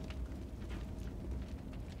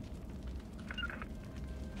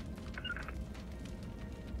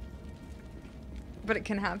 But it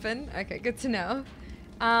can happen? Okay, good to know.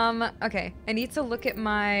 Okay, I need to look at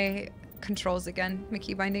my controls again, my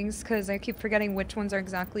key bindings, because I keep forgetting which ones are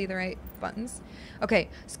exactly the right buttons. Okay,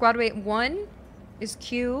 squad weight 1 is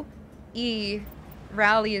Q, E,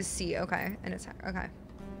 rally is C, okay, and attack, okay.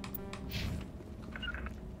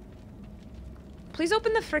 Please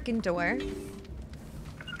open the frickin' door.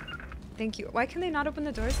 Thank you. Why can they not open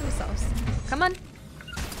the doors themselves? Come on.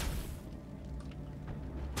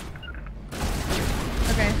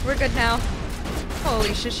 Okay, we're good now.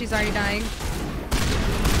 Holy shit, she's already dying.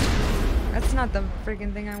 That's not the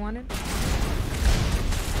friggin' thing I wanted.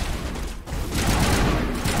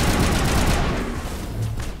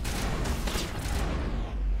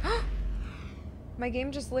 My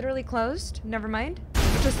game just literally closed. Never mind.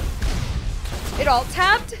 It alt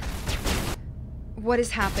tabbed? What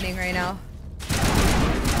is happening right now?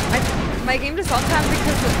 My game just alt tabbed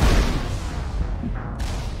because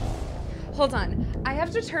hold on. I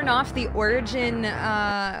have to turn off the Origin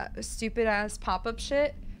stupid ass pop-up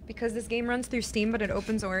shit because this game runs through Steam but it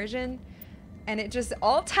opens Origin and it just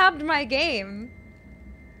alt tabbed my game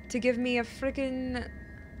to give me a freaking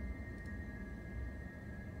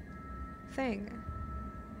thing.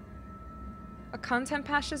 A content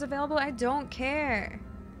patch is available? I don't care.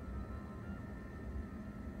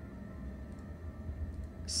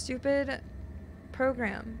 Stupid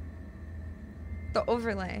program. The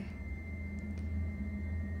overlay.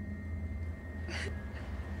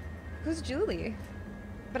 Who's Julie?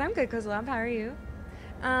 But I'm good, Kozlab. How are you?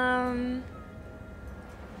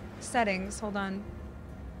 Settings. Hold on.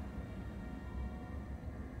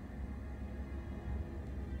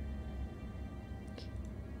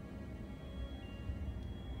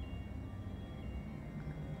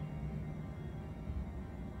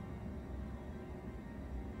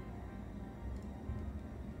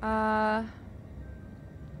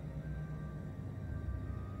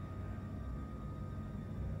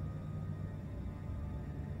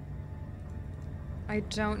 I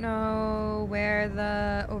don't know where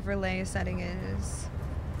the overlay setting is.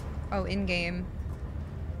 Oh, in-game.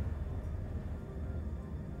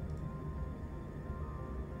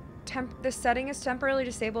 The setting is temporarily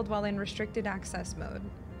disabled while in restricted access mode.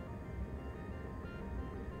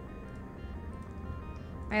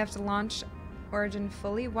 I have to launch Origin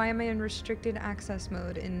fully? Why am I in restricted access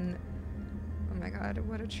mode in... Oh my god,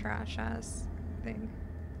 what a trash ass thing.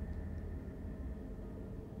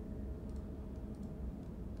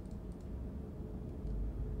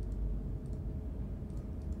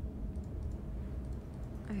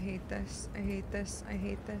 I hate this. I hate this. I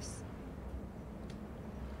hate this.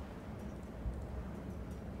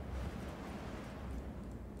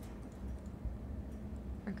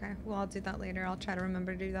 Okay, well I'll do that later. I'll try to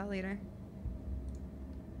remember to do that later.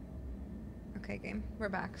 Okay, game. We're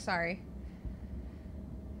back. Sorry.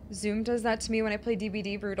 Zoom does that to me when I play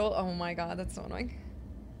DBD Brutal. Oh my god, that's so annoying.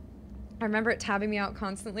 I remember it tabbing me out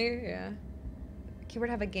constantly. Yeah. Keyword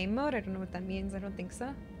have a game mode? I don't know what that means. I don't think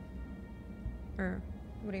so. Or,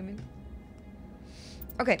 what do you mean?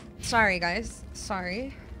 Okay, sorry guys.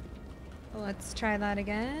 Sorry. Let's try that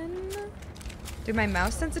again. Dude, my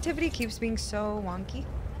mouse sensitivity keeps being so wonky.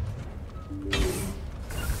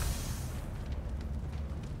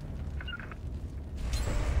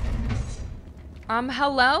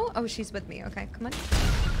 Hello? Oh, she's with me. Okay, come on.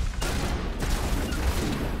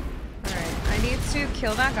 Alright, I need to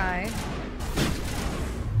kill that guy.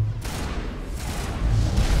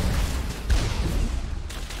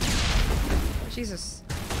 Jesus.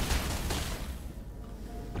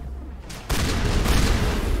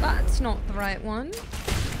 That's not the right one.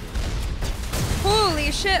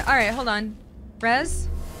 Holy shit. Alright, hold on. Rez?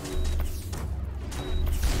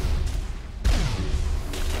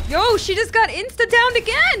 Yo, she just got insta-downed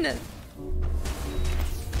again!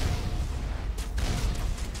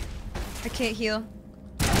 I can't heal.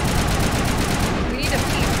 We need a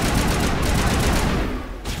peek.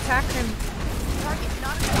 Attack him. Target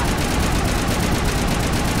not acquired.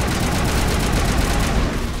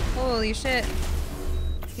 Holy shit.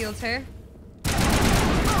 Healed her.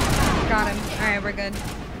 Got him. Alright, we're good.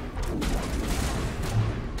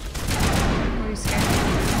 you scared me.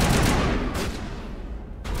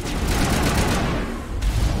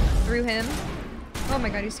 Through him. Oh my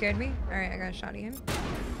god, you scared me. Alright, I got a shot at him.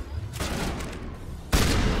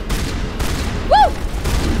 Woo!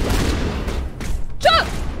 Jump!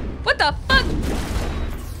 What the fuck?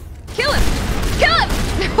 Kill him! Kill him!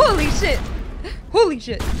 Holy shit! Holy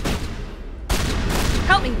shit!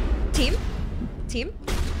 Help me! Team? Team?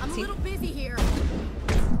 I'm a little busy here.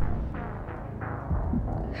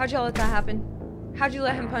 How'd y'all let that happen? How'd you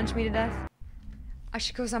let him punch me to death?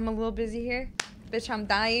 Asha goes, I'm a little busy here. Bitch, I'm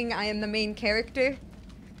dying. I am the main character.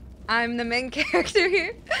 I'm the main character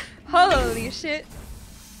here. Holy shit.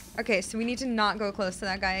 Okay, so we need to not go close to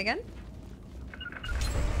that guy again.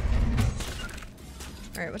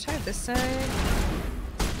 Alright, we'll try it this side.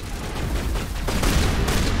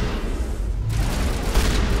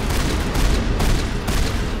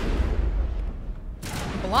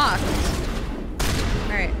 Blocked.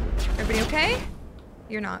 Alright. Everybody okay?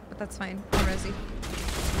 You're not, but that's fine. I'll resi.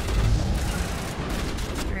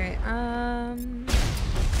 Alright,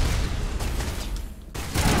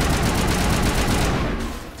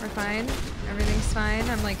 we're fine. Everything's fine.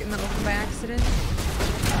 I'm like in the open by accident.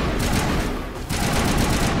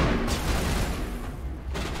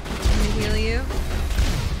 Let me heal you.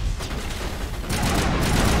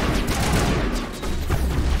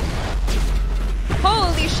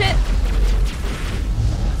 Holy shit!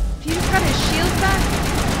 He just got his shield back?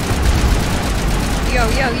 Yo,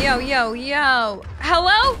 yo, yo, yo, yo.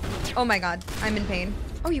 Hello? Oh my god, I'm in pain.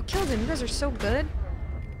 Oh, you killed him. You guys are so good.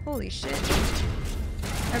 Holy shit.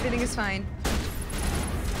 Everything is fine.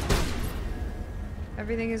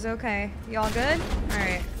 Everything is okay. Y'all good?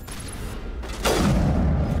 Alright.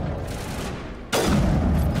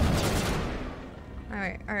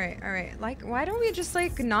 Alright, alright, alright. Like, why don't we just,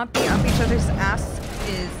 like, not be up each other's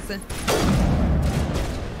asses?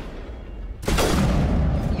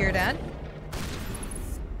 You're dead?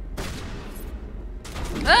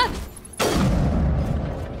 Ah!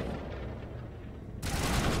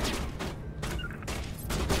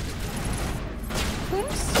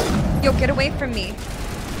 Oops. Yo, get away from me.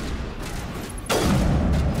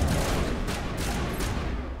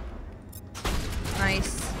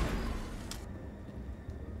 Nice.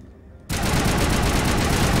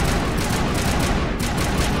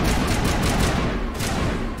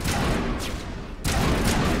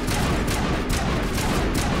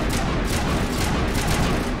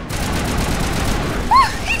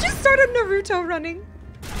 Naruto running.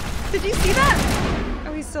 Did you see that?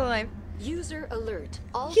 Oh, he's still alive. User alert.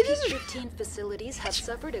 All P-15 facilities have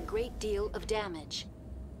suffered a great deal of damage.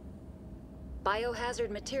 Biohazard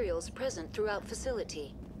materials present throughout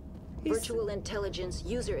facility. Virtual intelligence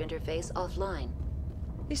user interface offline.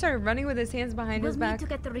 He started running with his hands behind his back. We'll need to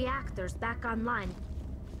get the reactors back online.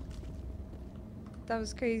 That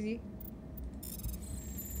was crazy.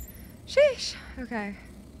 Sheesh. Okay.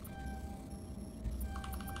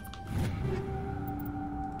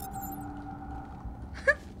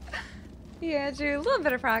 Yeah, Drew, a little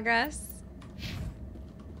bit of progress.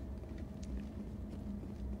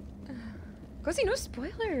 Go see, no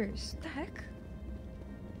spoilers. What the heck?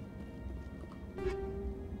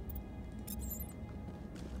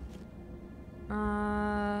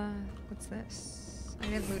 What's this? I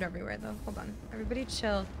get loot everywhere though. Hold on. Everybody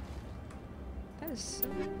chill. That is so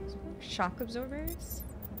shock absorbers.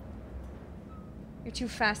 You're too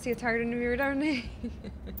fast to get tired of New Year, darn it.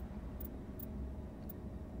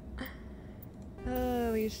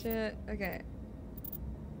 Holy shit. Okay.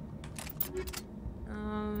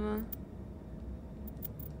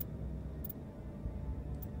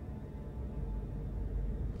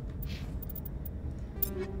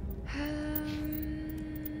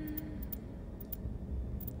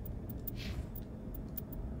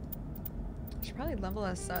 Should probably level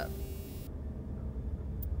us up.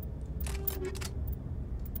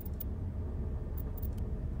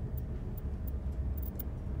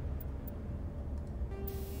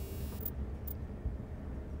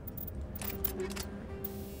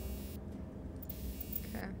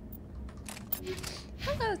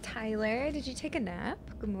 Hello, Tyler. Did you take a nap?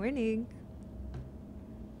 Good morning.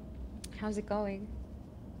 How's it going?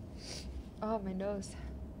 Oh, my nose.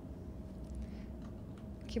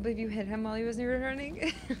 Can't believe you hit him while he was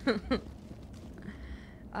running.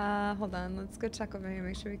 Hold on. Let's go check over here.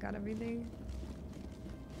 Make sure we got everything.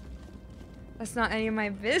 That's not any of my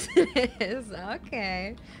business.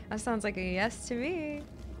 Okay. That sounds like a yes to me.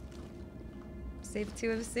 Safe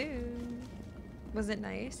to assume. Was it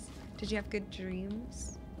nice? Did you have good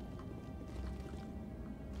dreams?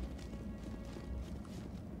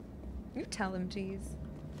 You tell him, jeez.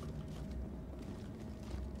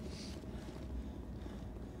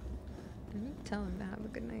 tell him to have a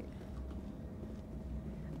good night.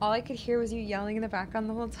 All I could hear was you yelling in the background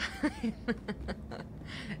the whole time.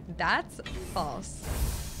 That's false.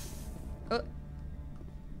 Oh.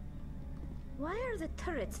 Why are the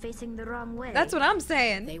turrets facing the wrong way? That's what I'm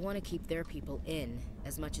saying. They want to keep their people in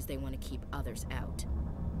as much as they want to keep others out.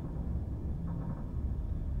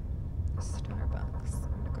 Starbucks.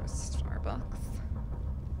 I'm gonna go to Starbucks.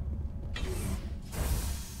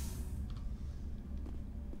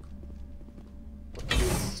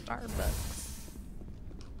 Starbucks.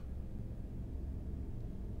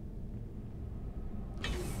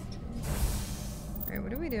 Alright,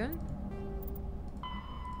 what are we doing?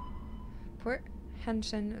 Port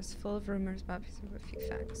Henshin is full of rumors about a few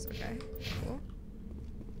facts. Okay, cool.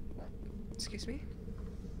 Excuse me.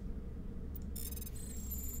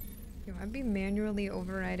 Yo, I'd be manually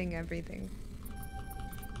overriding everything.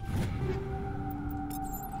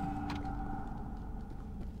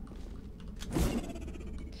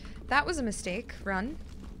 That was a mistake. Run.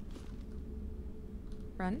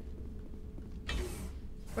 Run.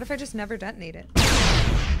 What if I just never detonate it?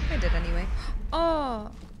 I did anyway. Oh!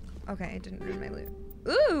 Okay, I didn't ruin my loot.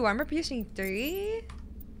 Ooh, armor piercing 3?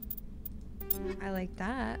 I like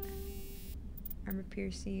that. Armor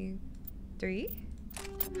piercing 3?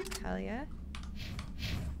 Hell yeah.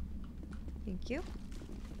 Thank you.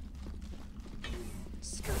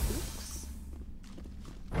 Spooks.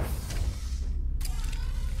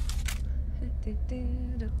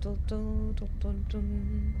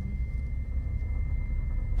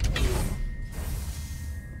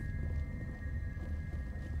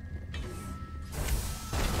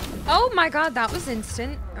 Oh my god, that was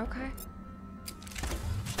instant. Okay.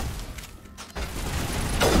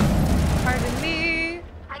 Pardon me.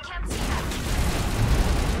 I can't see that.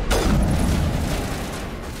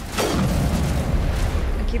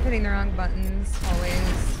 I keep hitting the wrong buttons,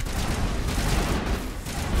 always.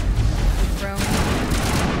 Bro.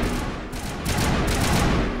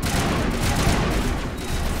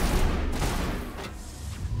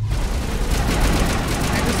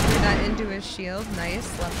 That into his shield. Nice.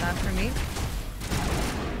 Love that for me.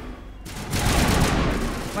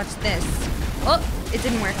 Watch this. Oh, it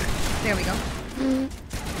didn't work. There we go.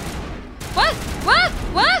 What? What?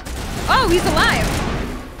 What? Oh, he's alive.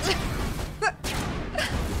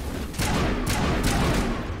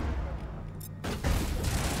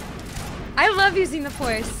 I love using the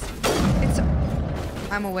force.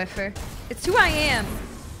 I'm a whiffer. It's who I am.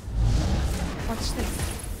 Watch this.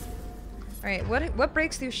 Alright, what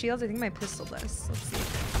breaks through shields? I think my pistol does. Let's see.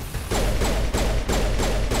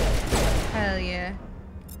 Hell yeah.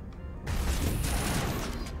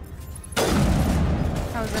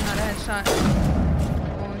 How is that not a headshot?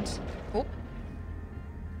 Won't. Oh.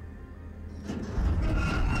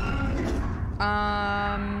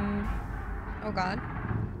 Oh god.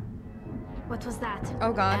 What was that?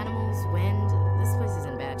 Oh god. Animals, wind. This place is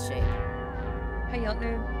in bad shape. Hey,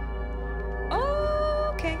 Yeltner. Oh,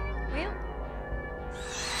 okay. Well.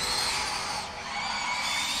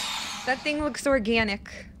 That thing looks organic.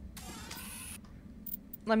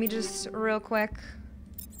 Let me just real quick.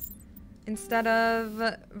 Instead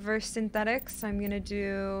of verse synthetics, I'm gonna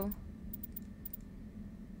do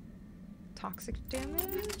toxic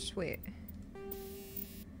damage. Wait.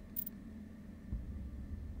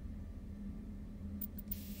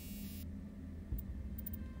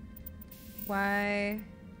 Why?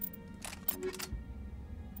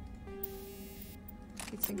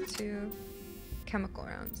 Heatsink 2. Chemical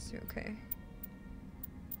rounds, okay.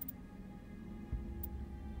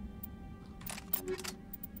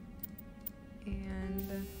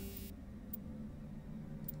 And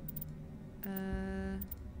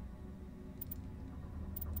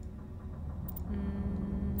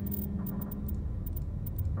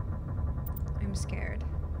I'm scared.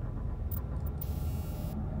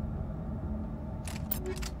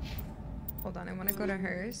 Hold on, I want to go to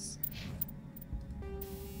hers.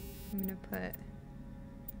 I'm gonna put.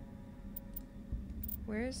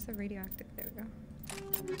 Where's the radioactive? There we go.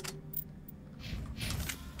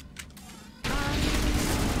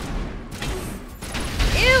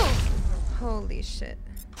 Ew! Holy shit.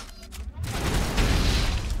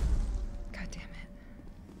 God damn it.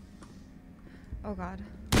 Oh god.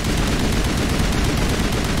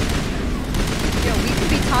 Yo, we can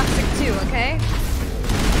be toxic too, okay?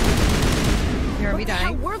 Here, are we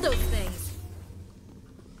dying? What were those things?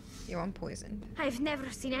 Yo, I'm poisoned. I've never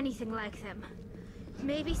seen anything like them.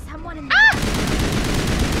 Maybe someone in the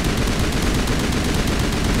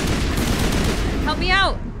Help me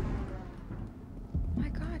out! Oh my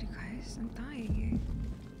god, you guys, I'm dying.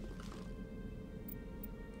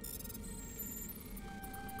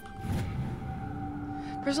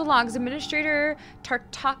 Personal logs. Administrator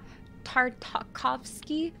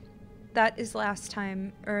Tartakovsky. That is last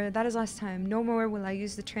time. No more will I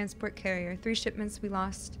use the transport carrier. 3 shipments we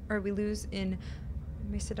lose in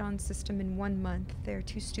Macedon system in 1 month. They are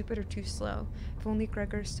too stupid or too slow. If only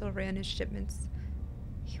Gregor still ran his shipments,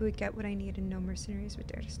 he would get what I need and no mercenaries would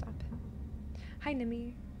dare to stop him. Hi,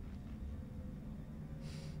 Nimi.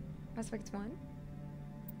 Mass Effect 1?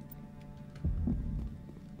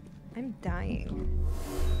 I'm dying.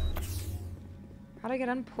 How'd I get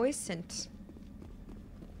unpoisoned?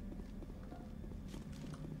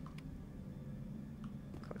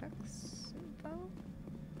 Codex info?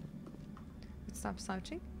 Stop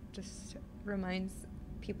slouching. Just reminds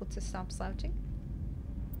people to stop slouching.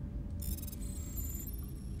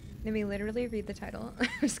 Let me literally read the title. I'm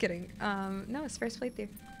just kidding. No, it's first playthrough.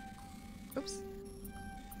 Oops.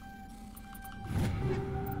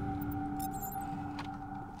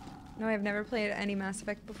 No, I've never played any Mass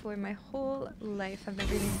Effect before in my whole life. I've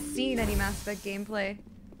never even seen any Mass Effect gameplay.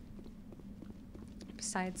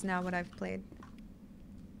 Besides now what I've played.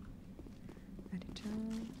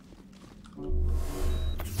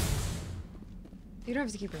 You don't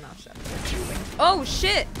have to keep your mouth shut. Oh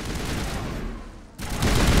shit!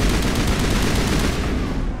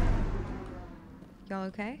 Y'all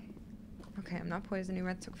okay? Okay, I'm not poisoning.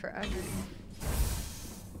 That took forever.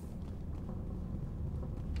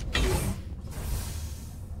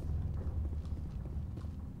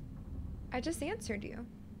 I just answered you.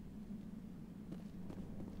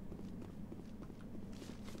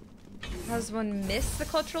 Has one missed the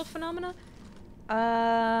cultural phenomena?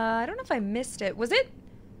 I don't know if I missed it. Was it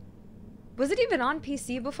even on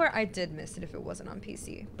PC before? I did miss it if it wasn't on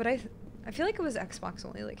PC. But I feel like it was Xbox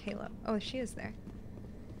only, like Halo. Oh, she is there.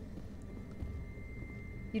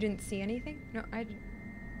 You didn't see anything? No, I didn't.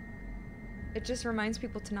 It just reminds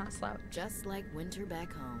people to not slouch. Just like winter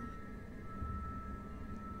back home.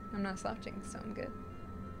 I'm not slouching, so I'm good.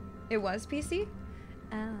 It was PC?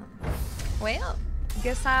 Oh. Well,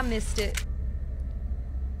 guess I missed it.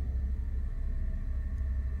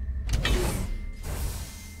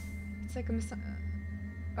 It's like a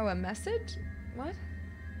message? What?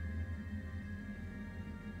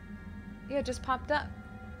 Yeah, it just popped up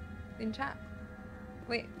in chat.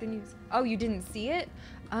 Wait, didn't you? Oh, you didn't see it?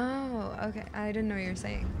 Oh, okay. I didn't know what you were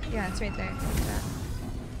saying. Yeah, it's right there. In chat.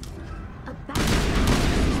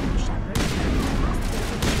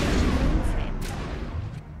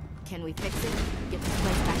 Can we fix it? Get this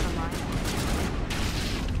place back online?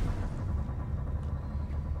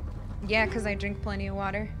 Yeah, because I drink plenty of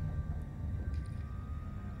water.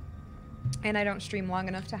 And I don't stream long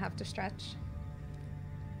enough to have to stretch.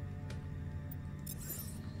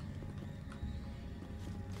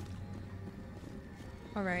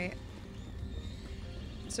 Alright.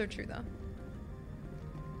 So true, though.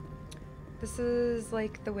 This is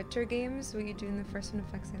like the Witcher games. What you do in the first one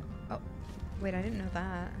affects it. Oh, wait, I didn't know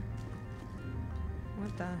that.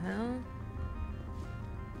 What the hell?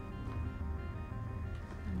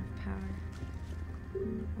 Enough power.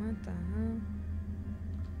 What the hell?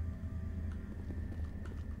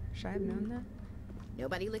 Should I have known that?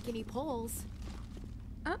 Nobody lick any poles.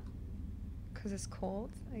 Oh. Because it's cold?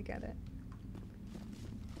 I get it.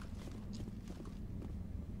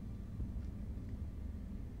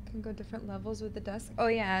 Can go different levels with the desk. Oh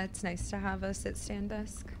yeah, it's nice to have a sit-stand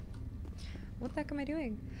desk. What the heck am I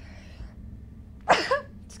doing?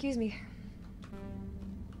 Excuse me.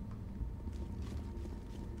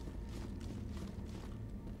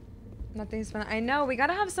 Nothing's fun. I know, we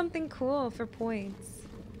gotta have something cool for points.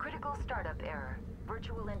 Critical startup error.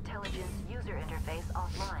 Virtual intelligence user interface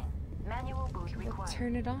offline. Manual boot required.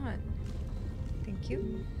 Turn it on. Thank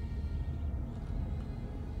you.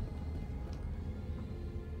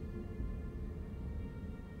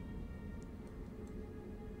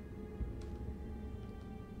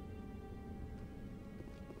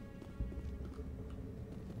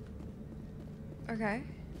 Okay.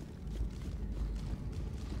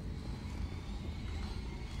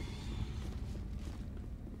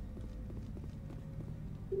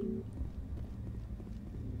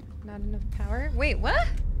 Not enough power? Wait, what?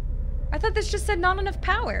 I thought this just said not enough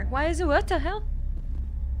power. Why is it what the hell?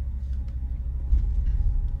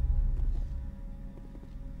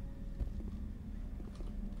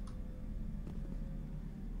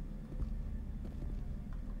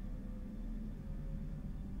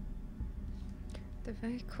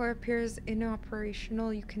 The core appears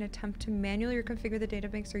inoperational. You can attempt to manually reconfigure the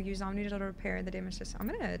databanks or use Omni to repair the damage system. I'm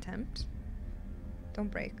gonna attempt. Don't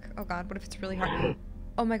break. Oh god, what if it's really hard?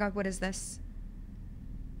 Oh my god, what is this?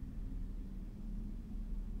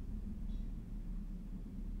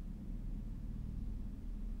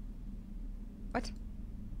 What?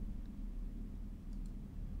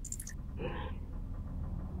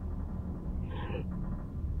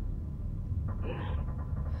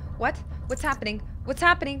 What? What's happening? What's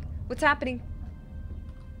happening? What's happening?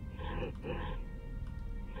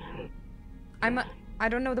 I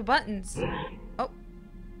don't know the buttons. Oh.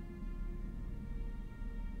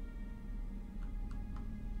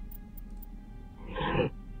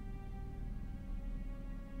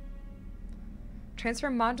 Transfer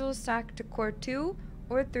module stack to core 2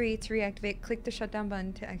 or 3 to reactivate. Click the shutdown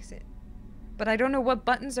button to exit. But I don't know what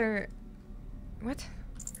buttons are... What?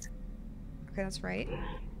 Okay, that's right.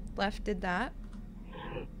 Left did that.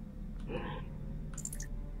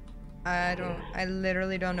 I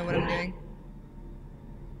literally don't know what I'm doing.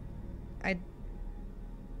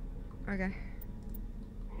 Okay.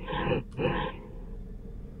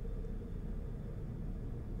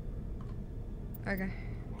 Okay.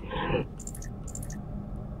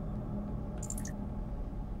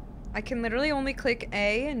 I can literally only click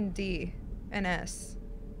A and D and S.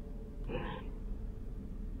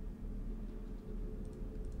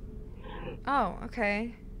 Oh,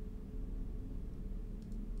 okay.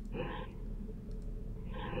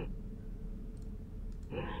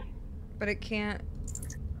 But it can't...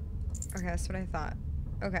 Okay, that's what I thought.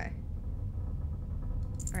 Okay.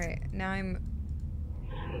 Alright, now I'm...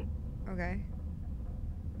 Okay.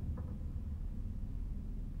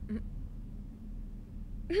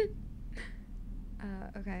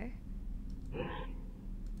 Okay.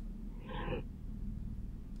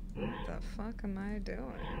 What the fuck am I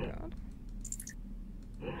doing, dude?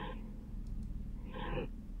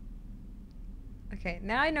 Okay,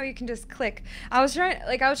 now I know you can just click. I was trying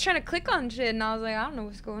to click on shit and I was like, I don't know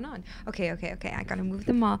what's going on. Okay, I gotta move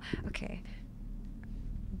them all. Okay.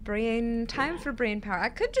 Time for brain power. I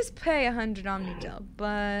could just pay 100 Omnigel,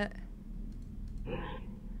 but...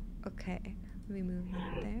 Okay, let me move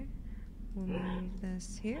that there. We'll move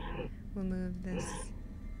this here. We'll move this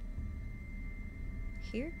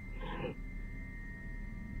here.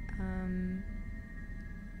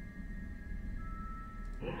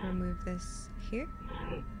 We'll move this here.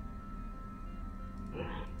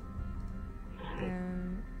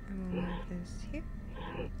 And we'll move this here.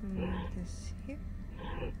 We'll move this here.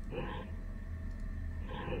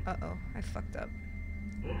 Uh-oh, I fucked up.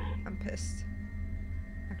 I'm pissed.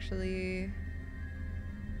 Actually...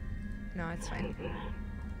 No, it's fine.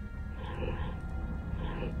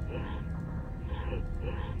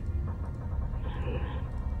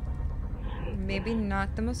 Maybe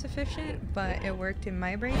not the most efficient, but it worked in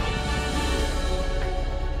my brain.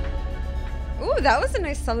 Ooh, that was a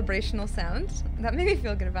nice celebrational sound. That made me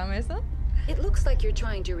feel good about myself. It looks like you're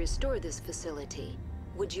trying to restore this facility.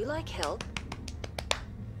 Would you like help?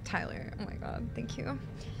 Tyler, oh my god, thank you.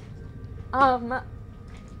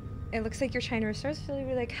 It looks like you're trying to restore this facility.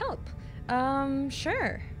 We're like, help.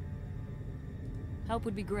 Sure. Help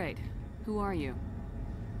would be great. Who are you?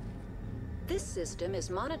 This system is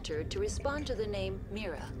monitored to respond to the name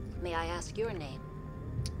Mira. May I ask your name?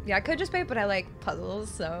 Yeah, I could just pay, but I like puzzles,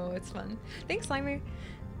 so it's fun. Thanks, Slimer.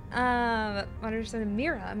 Monitor to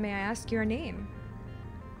Mira. May I ask your name?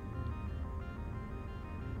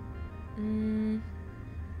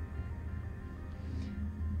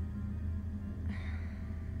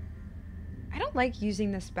 I don't like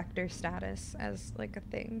using the Spectre status as, like, a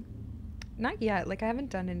thing. Not yet. Like, I haven't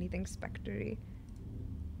done anything Spectre-y.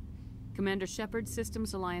 Commander Shepard,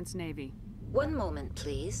 Systems Alliance Navy. One moment,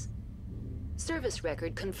 please. Service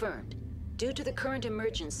record confirmed. Due to the current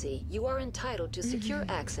emergency, you are entitled to secure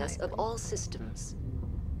access of all systems.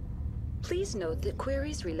 Please note that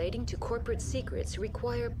queries relating to corporate secrets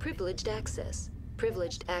require privileged access.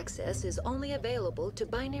 Privileged access is only available to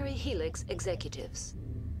Binary Helix executives.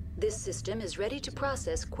 This system is ready to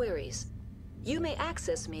process queries. You may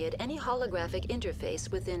access me at any holographic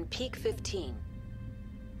interface within Peak 15.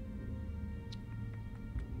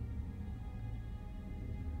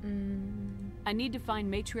 I need to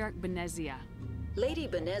find Matriarch Benezia. Lady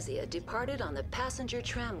Benezia departed on the passenger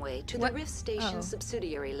tramway to the Rift Station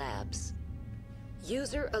subsidiary labs.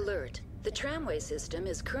 User alert. The tramway system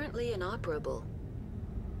is currently inoperable.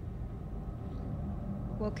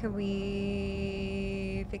 Well, can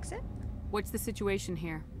we fix it? What's the situation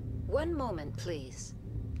here? One moment, please.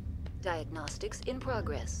 Diagnostics in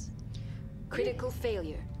progress. Critical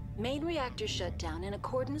failure. Main reactor shut down in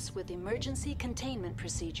accordance with emergency containment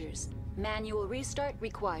procedures. Manual restart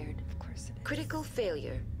required. Of course it is. Critical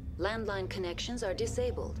failure. Landline connections are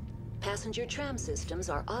disabled. Passenger tram systems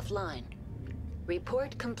are offline.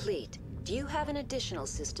 Report complete. Do you have an additional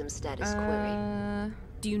system status query?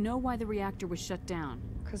 Do you know why the reactor was shut down?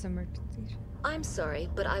 Because emergency. I'm sorry,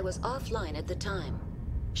 but I was offline at the time.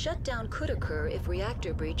 Shutdown could occur if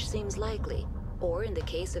reactor breach seems likely, or in the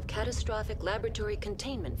case of catastrophic laboratory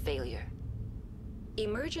containment failure.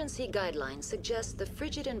 Emergency guidelines suggest the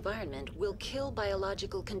frigid environment will kill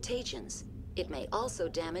biological contagions. It may also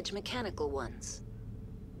damage mechanical ones.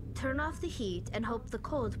 Turn off the heat and hope the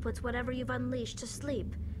cold puts whatever you've unleashed to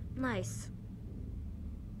sleep. Nice.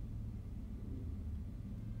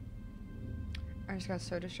 I just got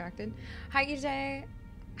so distracted. Hi, EJ.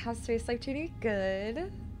 How's Space Life treating you?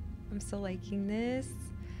 Good. I'm still liking this.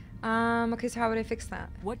 Okay, so how would I fix that?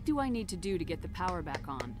 What do I need to do to get the power back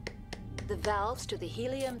on? The valves to the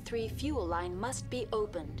helium-3 fuel line must be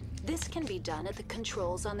opened. This can be done at the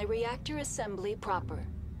controls on the reactor assembly proper.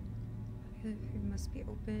 It must be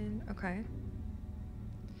open. Okay.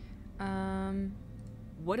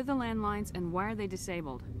 What are the landlines and why are they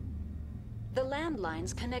disabled? The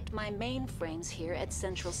landlines connect my mainframes here at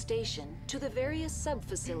Central Station to the various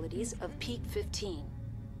sub-facilities of Peak 15.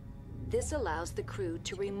 This allows the crew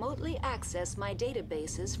to remotely access my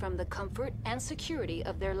databases from the comfort and security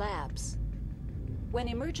of their labs. When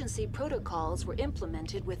emergency protocols were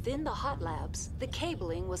implemented within the hot labs, the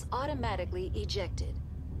cabling was automatically ejected.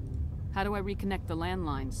 How do I reconnect the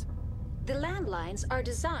landlines? The landlines are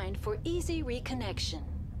designed for easy reconnection.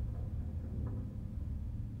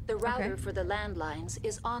 The router for the landlines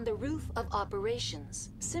is on the roof of operations.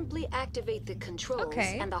 Simply activate the controls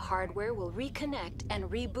and the hardware will reconnect and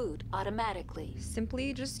reboot automatically.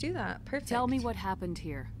 Simply just do that. Perfect. Tell me what happened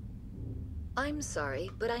here. I'm sorry,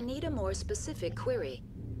 but I need a more specific query.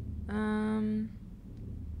 Your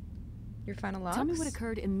final logs? Tell me what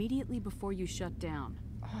occurred immediately before you shut down.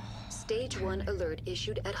 Stage 1 alert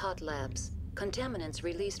issued at Hot Labs. Contaminants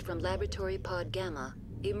released from Laboratory Pod Gamma.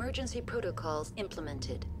 Emergency protocols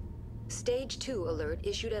implemented. Stage 2 alert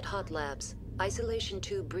issued at Hot Labs. Isolation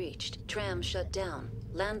tube breached. Tram shut down.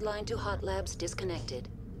 Landline to Hot Labs disconnected.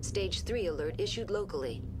 Stage 3 alert issued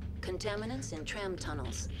locally. Contaminants in tram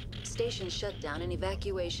tunnels. Station shutdown and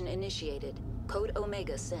evacuation initiated. Code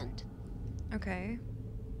Omega sent. Okay.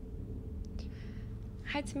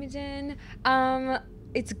 Hi, Timidin.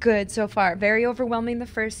 It's good so far. Very overwhelming the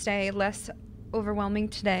first day. Less overwhelming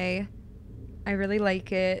today. I really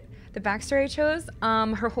like it. The backstory I chose,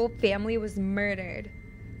 her whole family was murdered.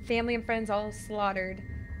 Family and friends all slaughtered.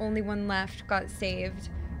 Only one left got saved.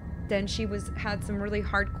 Then she had some really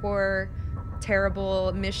hardcore,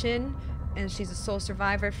 terrible mission, and she's a sole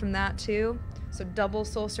survivor from that too. So double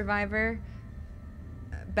sole survivor.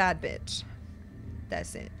 Bad bitch.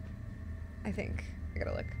 That's it. I think. I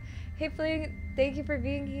gotta look. Hey Fling, thank you for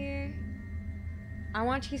being here. I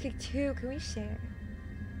want cheesecake too. Can we share?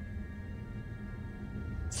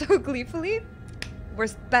 So gleefully, we're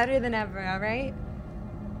better than ever, alright?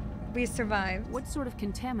 We survived. What sort of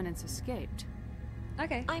contaminants escaped?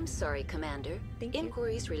 Okay. I'm sorry, Commander.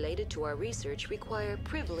 Inquiries related to our research require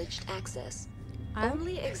privileged access.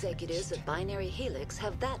 Only executives of Binary Helix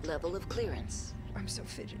have that level of clearance. I'm so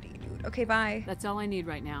fidgety, dude. Okay, bye. That's all I need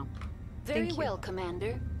right now. Very well,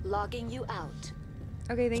 Commander. Logging you out.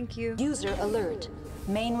 Okay, thank you. User alert.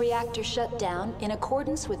 Main reactor shut down in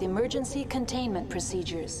accordance with emergency containment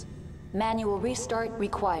procedures. Manual restart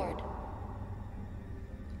required.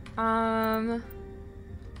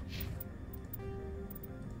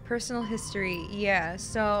 Personal history. Yeah,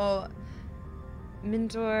 so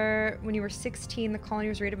Mindor, when you were 16, the colony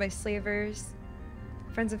was raided by slavers.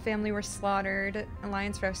 Friends and family were slaughtered.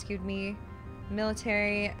 Alliance rescued me.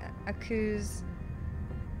 Military accused.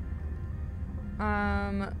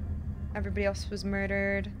 Everybody else was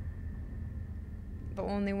murdered. The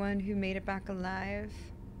only one who made it back alive.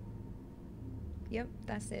 Yep,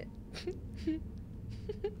 that's it.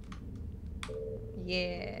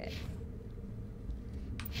 Yeah.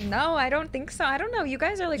 No, I don't think so. I don't know. You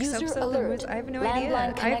guys are like User so alert. I have no Landline idea. I have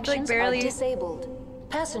like connections barely. are disabled.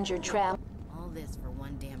 Passenger tram. All this for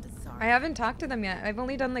one damn sorry. I haven't talked to them yet. I've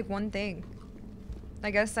only done like one thing.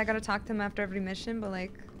 I guess I gotta talk to them after every mission, but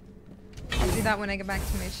like, I'll do that when I get back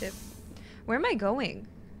to my ship. Where am I going?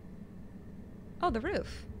 Oh, the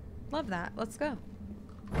roof. Love that. Let's go.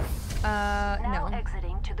 Now no.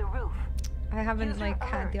 exiting to the roof. I haven't User like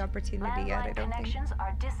had alert. the opportunity yet, I Landline don't think. connections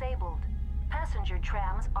are disabled. Passenger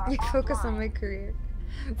trams are I focus on offline. my career.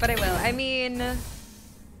 But I will. I mean...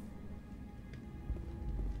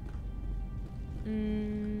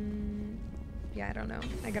 yeah, I don't know.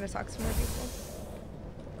 I gotta talk to some more people.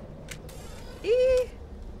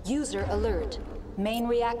 User alert. Main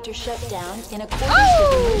reactor shut down in accordance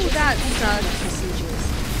Oh, with emergency that containment sucks. procedures.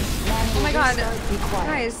 Oh my god.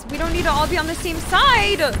 Guys, we don't need to all be on the same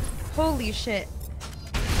side. Holy shit.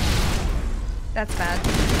 That's bad.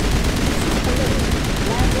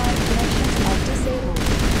 Landline connections are disabled.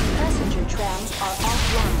 Passenger trams are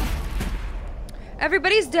offline.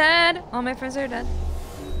 Everybody's dead. All my friends are dead.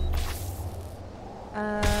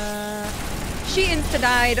 She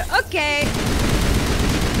insta-died. Okay.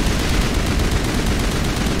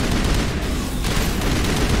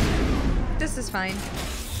 This is fine.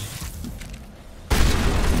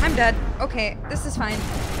 I'm dead. Okay, this is fine.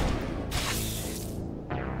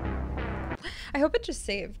 I hope it just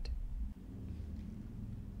saved.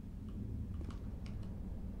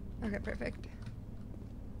 Okay, perfect.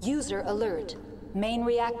 User alert. Main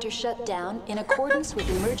reactor shut down in accordance with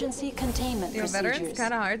emergency containment procedures. Veterans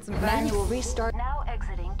kind of hard sometimes. Manual restart. Now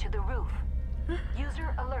exiting to the roof.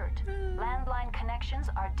 User alert. Landline connections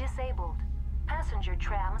are disabled. Passenger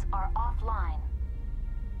trams are offline.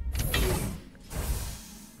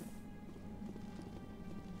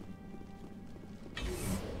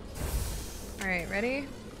 All right, ready?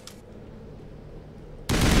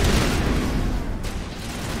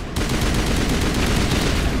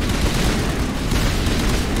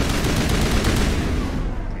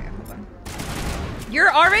 Okay, hold on.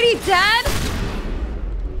 You're already dead?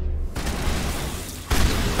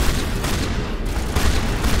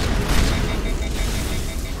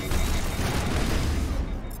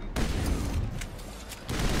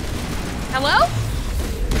 Hello?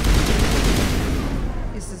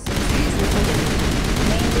 This is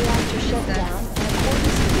Main reactor shut down in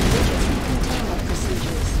accordance with emergency containment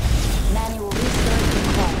procedures. Manual restart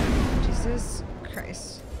required. Jesus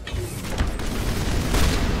Christ.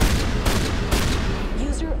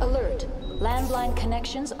 User alert. Landline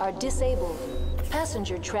connections are disabled.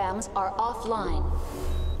 Passenger trams are offline.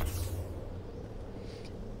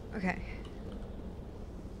 Okay.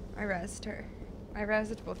 I rezzed her. I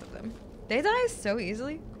rezzed both of them. They die so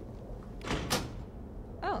easily.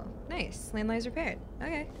 Oh, nice. Landline's repaired.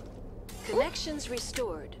 Okay. Connections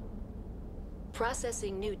restored.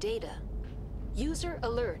 Processing new data. User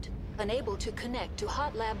alert. Unable to connect to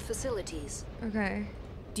hot lab facilities. Okay.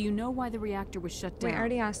 Do you know why the reactor was shut down? Wait, I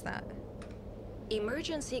already asked that.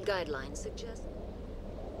 Emergency guidelines suggest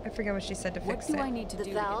I forget what she said to fix it. What do I need to do?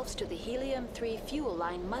 the valves to the helium-3 fuel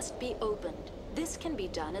line must be opened. This can be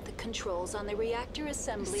done at the controls on the reactor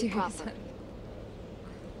assembly proper.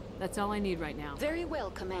 That's all I need right now. Very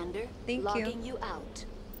well, Commander. Thank you. Logging you out.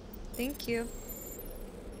 Thank you.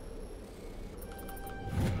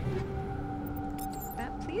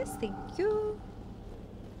 That please, thank you.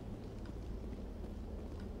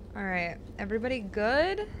 Alright, everybody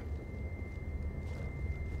good?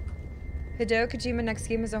 Hideo Kojima next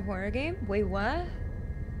game is a horror game? Wait, what?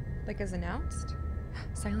 Like as announced?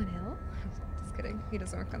 Silent Hill? Just kidding. He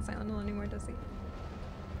doesn't work on Silent Hill anymore, does he?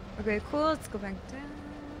 Okay, cool. Let's go back down.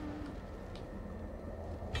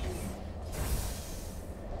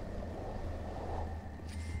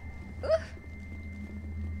 Ooh.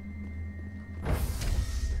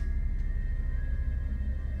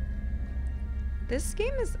 This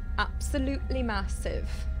game is absolutely massive.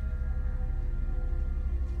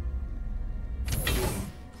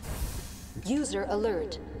 User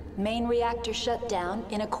alert. Main reactor shut down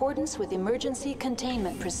in accordance with emergency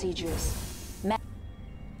containment procedures.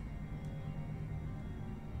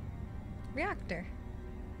 Reactor.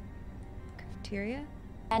 Cafeteria.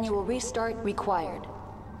 Manual restart required.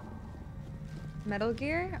 Metal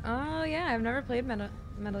Gear? Oh yeah, I've never played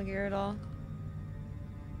Metal Gear at all.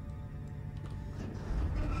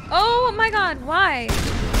 Oh my god, why?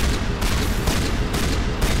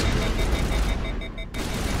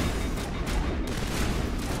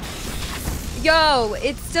 Yo,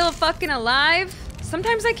 it's still fucking alive?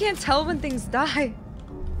 Sometimes I can't tell when things die.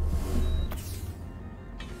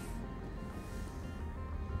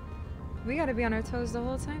 We gotta be on our toes the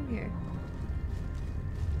whole time here.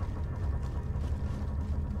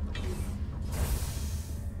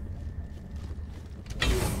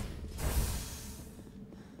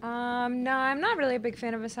 No, I'm not really a big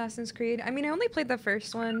fan of Assassin's Creed. I mean, I only played the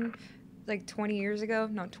first one like 20 years ago.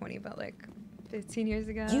 Not 20, but like 15 years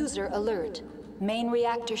ago. User alert. Main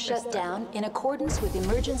reactor shut down in accordance with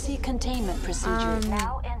emergency containment procedures.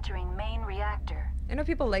 Now entering main reactor. I know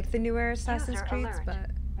people like the newer Assassin's User Creeds, alert.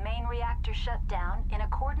 but... Main reactor shut down in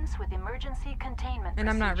accordance with emergency containment And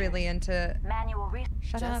I'm not really into... Manual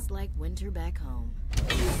Shut up. Just like winter back home.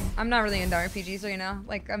 I'm not really into RPGs right now.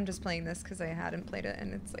 Like, I'm just playing this because I hadn't played it,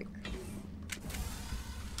 and it's like...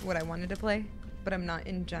 what I wanted to play. But I'm not,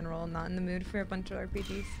 in general, not in the mood for a bunch of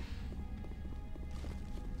RPGs.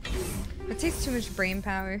 It takes too much brain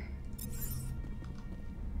power.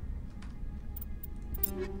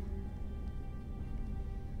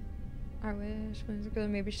 I wish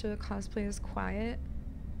maybe should cosplay as Quiet.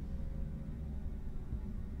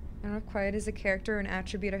 I don't know if Quiet is a character or an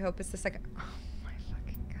attribute. I hope it's the second. Oh my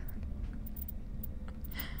fucking god.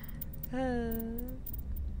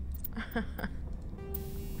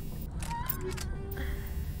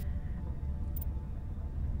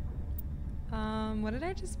 What did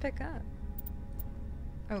I just pick up?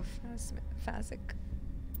 Oh, Phasic.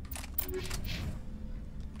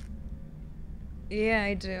 Yeah,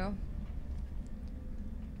 I do.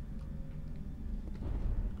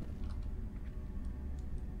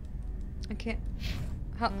 I can't.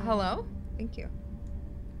 Hello? Thank you.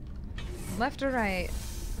 Left or right?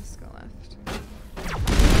 Let's go left.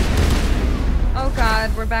 Oh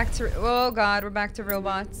god, we're back to. Oh god, we're back to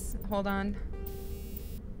robots. Hold on.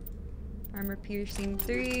 Armor piercing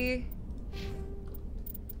 3.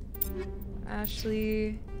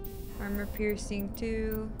 Ashley. Armor piercing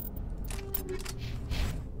 2.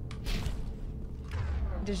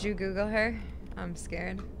 Did you Google her? I'm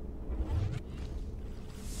scared.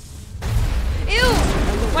 Ew!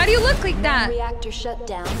 Why do you look like that? Reactor shut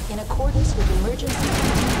down in accordance with emergency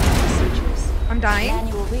procedures. I'm dying.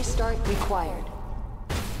 Manual restart required.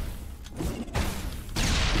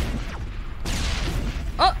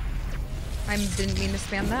 Oh! I didn't mean to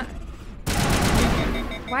spam that.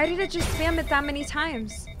 Why did it just spam it that many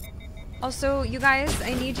times? Also, you guys,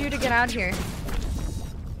 I need you to get out here.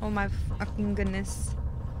 Oh my fucking goodness.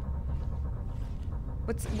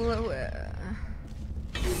 What's...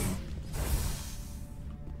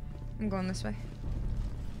 I'm going this way.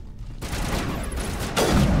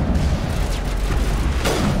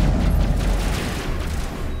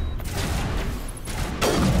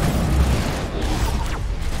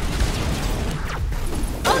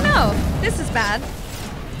 Oh no! This is bad.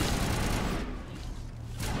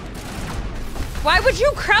 Why would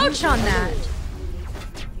you crouch on that?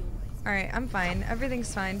 Alright, I'm fine.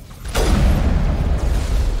 Everything's fine.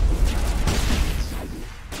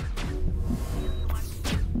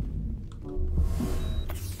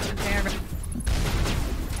 Okay,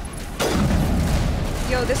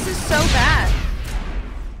 yo, this is so bad.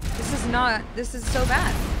 This is so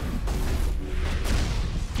bad.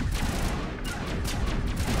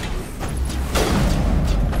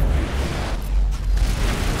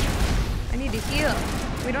 I need to heal.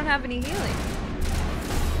 We don't have any healing.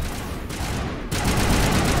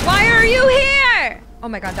 Why are you here? Oh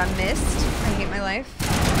my god, that missed. I hate my life.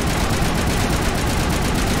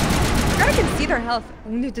 I forgot I can see their health.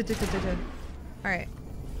 Alright.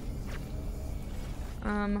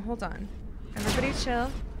 Hold on. Everybody chill.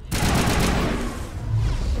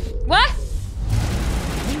 What?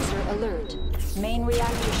 User alert. Main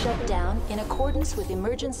reactor shut down in accordance with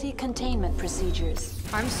emergency containment procedures.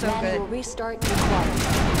 I'm so Manual good. restart required.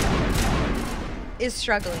 Is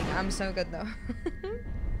struggling. I'm so good though.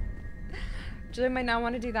 Julie might not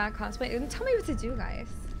want to do that cosplay. Tell me what to do, guys.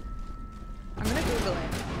 I'm gonna Google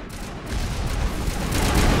it.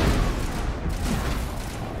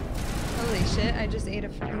 Holy shit, I just ate a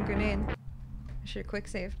freaking grenade. I should've quick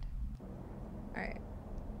saved. Alright.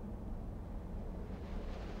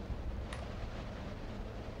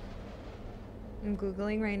 I'm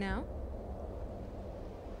Googling right now.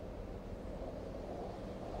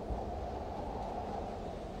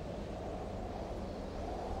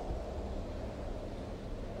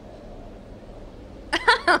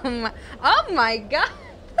 Oh my god.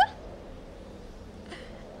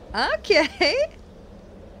 Okay.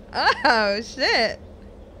 Oh shit.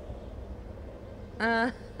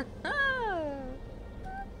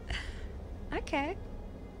 Okay.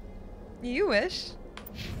 You wish.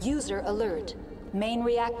 User alert. Main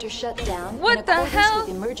reactor shut down. What the hell?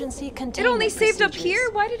 With emergency containment it only saved up procedures.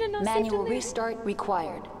 here? Why did it not save Manual in there? restart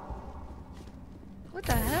required. What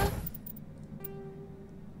the hell?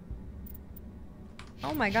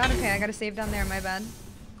 Oh my god, okay, I gotta save down there, my bad.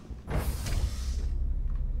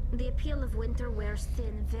 The appeal of winter wears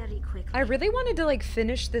thin very quickly. I really wanted to like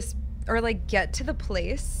finish this or like get to the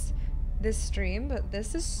place this stream, but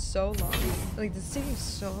this is so long. Like this thing is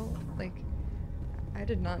so like I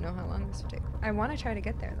did not know how long this would take. I want to try to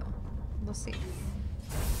get there though. We'll see.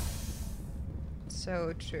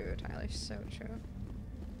 So true, Tyler, so true.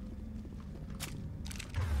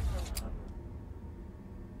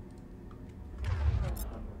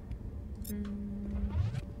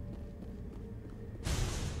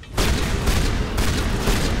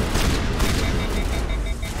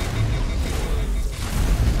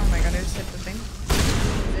 Oh my god, I just hit the thing.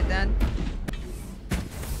 Is it dead?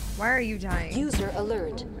 Why are you dying? User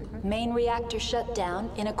alert. Main reactor shut down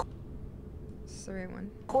in a... It's the right one.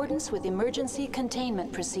 Accordance with emergency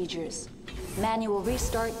containment procedures. Manual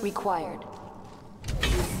restart required.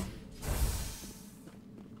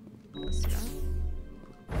 Let's go.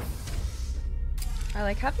 I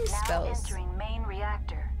like having spells. Now entering main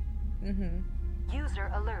reactor. User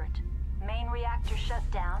alert. Main reactor shut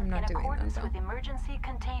down in accordance with emergency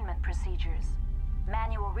containment procedures.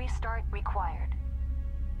 Manual restart required.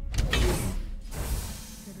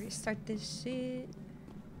 Restart this shit.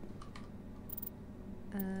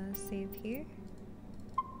 Save here.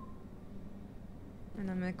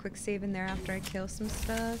 And I'm gonna quick save in there after I kill some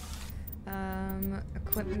stuff.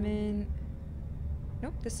 Equipment.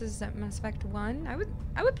 Nope, this is Mass Effect 1.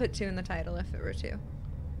 I would put 2 in the title if it were 2.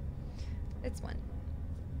 It's 1.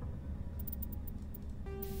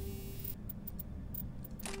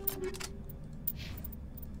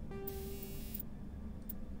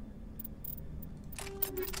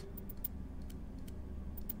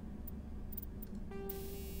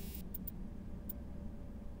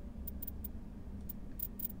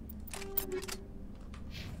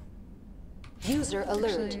 User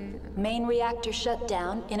alert. Main reactor shut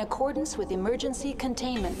down in accordance with emergency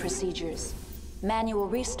containment procedures. Manual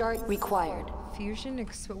restart required. Fusion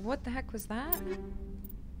what the heck was that?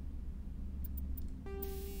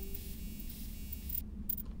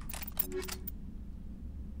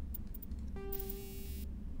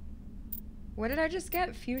 What did I just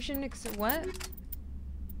get? Fusion what?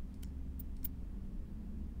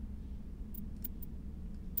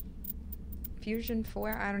 Fusion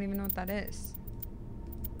 4? I don't even know what that is.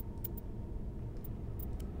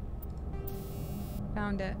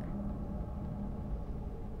 Found it.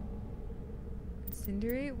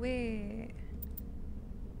 Incinerate? Wait.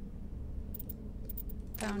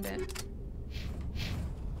 Found it.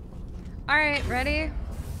 Alright, ready?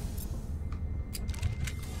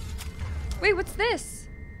 Wait, what's this?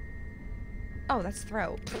 Oh, that's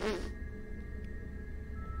throw.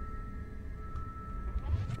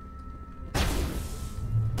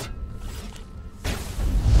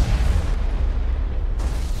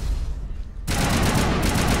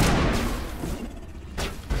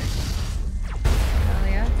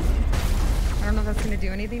 Do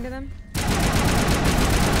anything to them?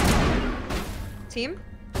 Team?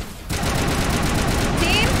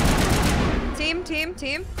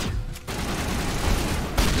 Team?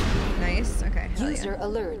 Nice, okay. User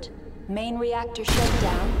alert. Main reactor shut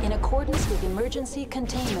down in accordance with emergency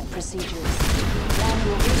containment procedures.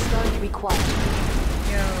 Manual restart required.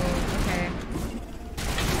 Yo, okay.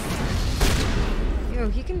 Yo,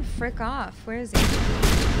 he can frick off. Where is he?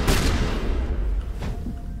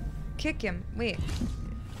 Kick him. Wait.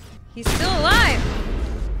 He's still alive!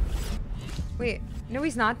 Wait. No,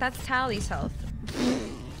 he's not. That's Tally's health.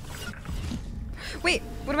 Wait.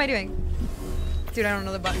 What am I doing? Dude, I don't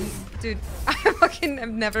know the buttons. Dude, I've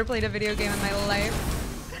never played a video game in my life.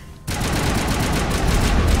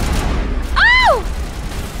 Oh!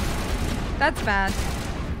 That's bad.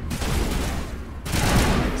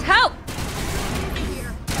 Help!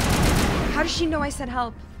 How does she know I said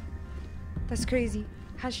help? That's crazy.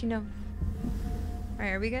 How'd she know?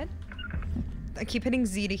 Alright, are we good? I keep hitting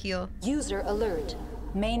Z to heal. User alert.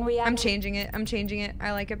 Main reactor. I'm changing it.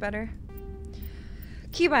 I like it better.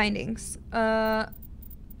 Key bindings.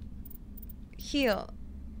 Heal.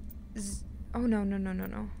 Oh,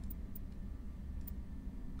 no.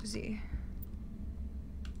 Z.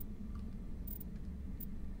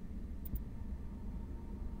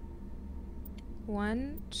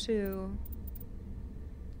 One, two.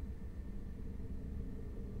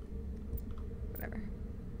 Whatever.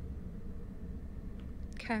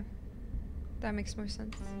 Okay. That makes more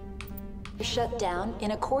sense. Shut down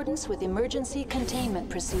in accordance with emergency containment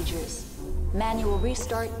procedures. Manual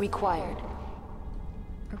restart required.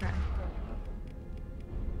 Okay.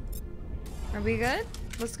 Are we good?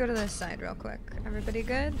 Let's go to this side real quick. Everybody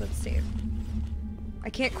good? Let's save. I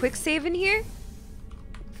can't quick save in here?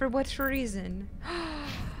 For what reason?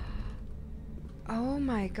 Oh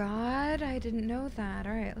my god, I didn't know that.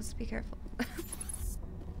 Alright, let's be careful.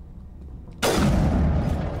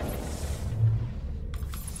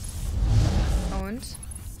 Owned.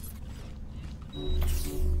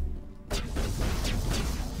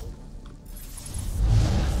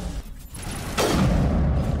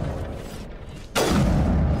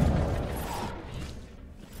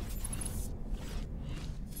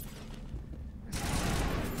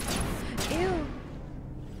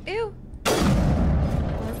 Ew.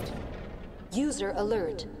 User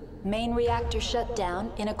alert. Main reactor shut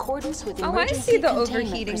down in accordance with emergency I see the containment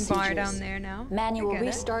overheating procedures. bar down there now. Manual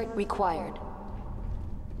restart required.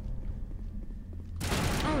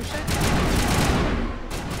 Oh shit.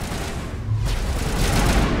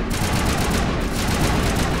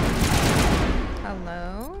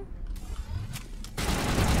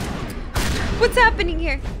 What's happening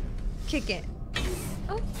here? Kick it.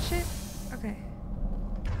 Oh, shit. Okay.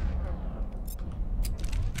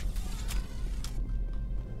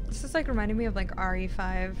 This is like reminding me of like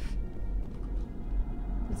RE5.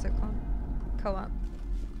 What's it called? Co-op.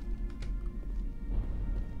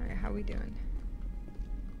 Alright, how we doing?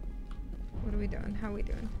 What are we doing? How we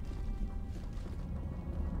doing?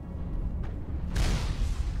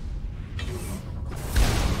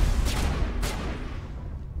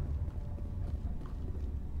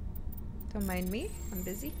 Don't mind me, I'm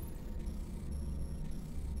busy.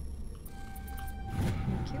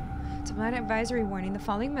 Thank you. Diplomatic advisory warning. The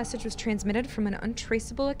following message was transmitted from an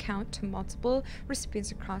untraceable account to multiple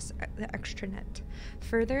recipients across the extranet.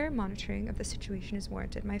 Further monitoring of the situation is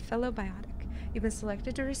warranted. My fellow biotic, you've been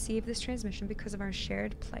selected to receive this transmission because of our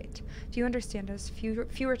shared plight. Few understand us,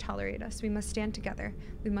 fewer tolerate us. We must stand together.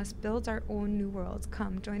 We must build our own new worlds.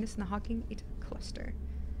 Come, join us in the Hawking 8 cluster.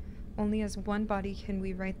 Only as one body can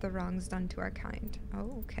we right the wrongs done to our kind.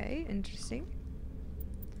 Oh, okay. Interesting.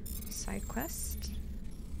 Side quest.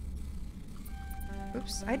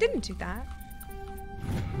 Oops, I didn't do that.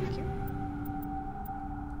 Thank you.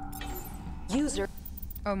 User.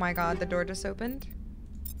 Oh my god, the door just opened.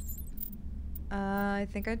 I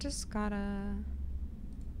think I just got a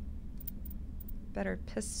better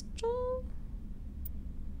pistol?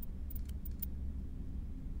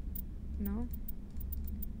 No?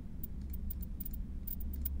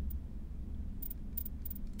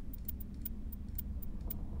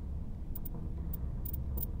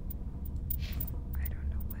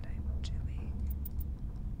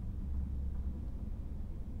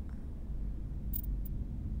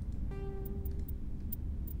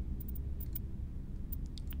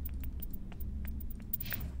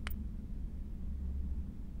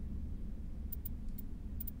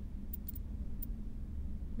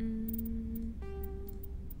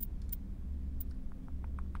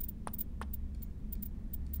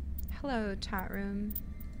 Hello, chat room.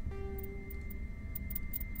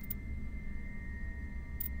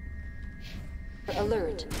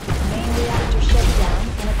 Alert. Main reactor shut down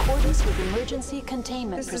in accordance with emergency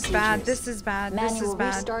containment procedures. This is bad. This is bad. This is bad. Manual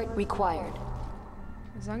restart required.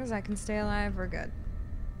 As long as I can stay alive, we're good.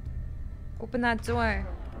 Open that door.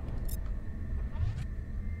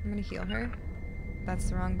 I'm gonna heal her. That's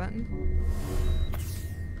the wrong button.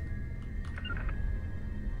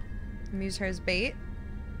 I'm gonna use her as bait.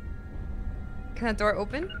 Can that door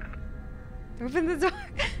open? Open the door.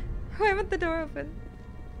 Why won't the door open?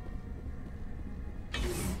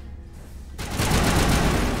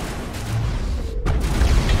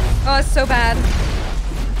 Oh, it's so bad.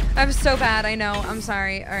 I'm so bad, I know. I'm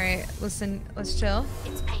sorry. Alright, listen, let's chill.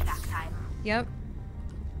 It's payback time. Yep.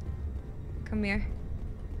 Come here.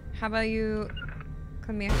 How about you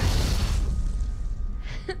come here?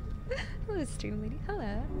 Hello, stream lady.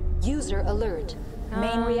 Hello. User alert.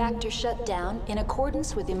 Main reactor shut down in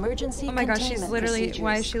accordance with emergency containment procedures. Oh my gosh, she's literally,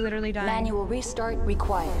 why is she literally dying? Manual restart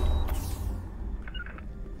required.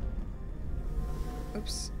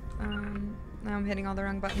 Oops. Now I'm hitting all the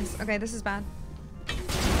wrong buttons. Okay, this is bad.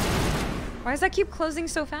 Why does that keep closing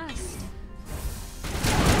so fast?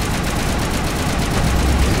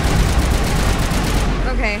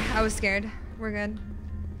 Okay, I was scared. We're good.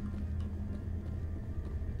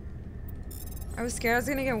 I was scared I was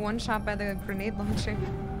gonna get one shot by the grenade launcher.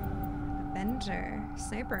 Avenger.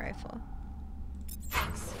 Sniper rifle.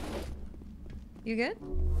 You good?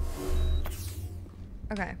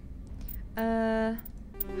 Okay.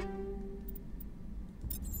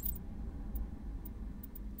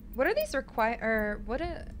 What are these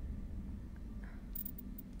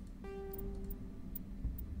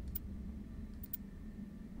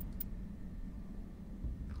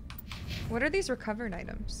what are these recovered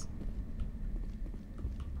items?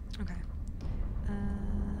 Okay.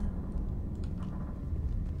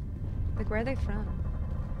 Like, where are they from?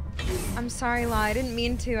 I'm sorry, La, I didn't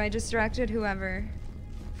mean to. I just directed whoever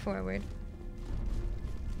forward.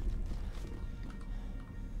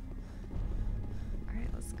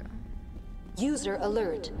 Alright, let's go. User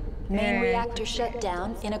alert. Main reactor shut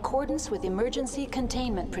down in accordance with emergency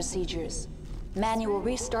containment procedures. Manual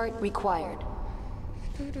restart required.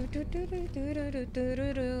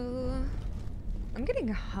 I'm getting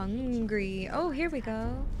hungry. Oh, here we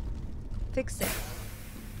go. Fix it.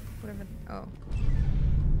 Whatever. Oh.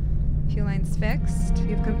 Fuel line's fixed.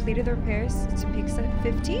 You've completed the repairs to peaks at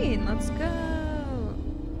 15. Let's go.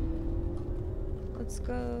 Let's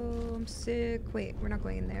go. I'm sick. Wait, we're not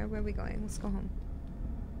going in there. Where are we going? Let's go home.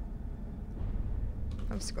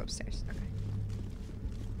 Oh, let's go upstairs. Okay.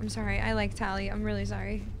 I'm sorry. I like Tally. I'm really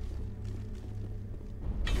sorry.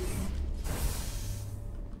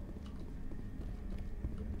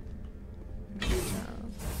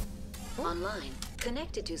 Online.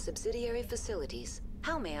 Connected to subsidiary facilities.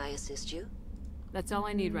 How may I assist you? That's all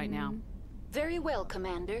I need right now. Very well,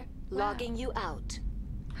 Commander. Logging you out.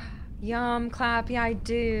 Yum, clap. Yeah, I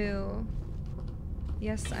do.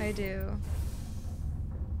 Yes, I do.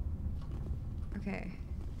 Okay.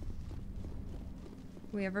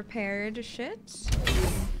 We have repaired shit.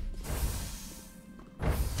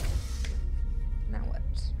 Now what?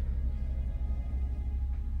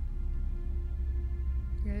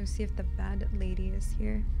 Gotta see if the bad lady is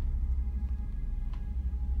here.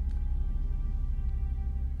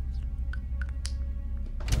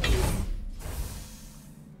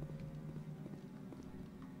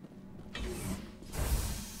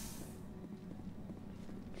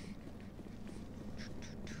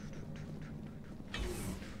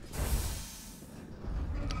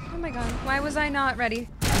 Oh my god, why was I not ready?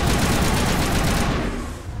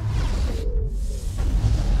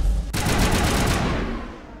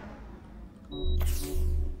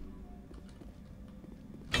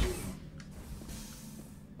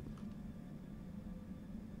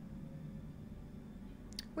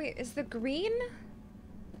 Wait, is the green?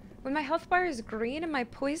 When my health bar is green, am I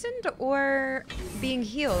poisoned or being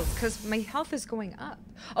healed? Because my health is going up.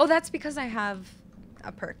 Oh, that's because I have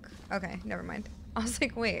a perk. Okay, never mind. I was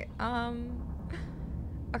like, wait,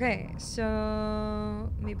 okay,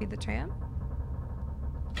 so maybe the tram?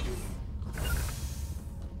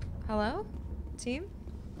 Hello? Team?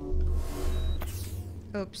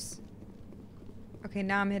 Oops. Okay,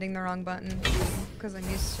 now I'm hitting the wrong button because I'm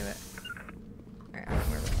used to it. Alright, I don't know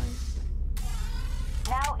where we're going.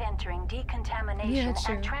 Now entering decontamination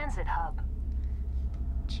and transit hub.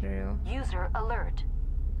 True. User alert.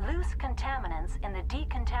 Loose contaminants in the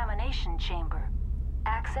decontamination chamber.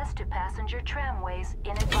 Access to passenger tramways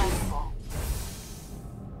inadvisable.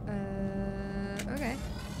 Okay.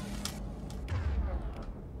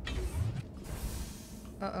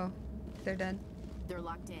 Uh-oh. They're dead. They're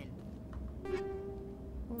locked in.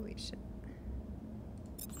 Holy shit.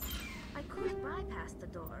 I could bypass the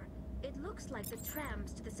door. It looks like the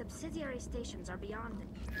trams to the subsidiary stations are beyond it.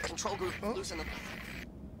 Control group, loosen the...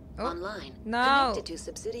 Oh. Online. No. Connected to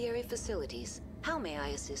subsidiary facilities. How may I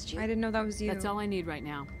assist you? I didn't know that was you. That's all I need right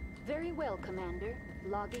now. Very well, Commander.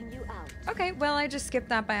 Logging you out. Okay, well, I just skipped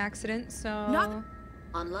that by accident, so... Not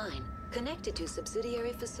online. Connected to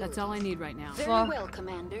subsidiary facilities. That's all I need right now. Very well,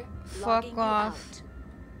 Commander. Fuck off.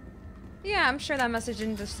 Yeah, I'm sure that message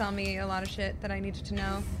didn't just tell me a lot of shit that I needed to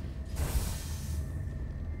know.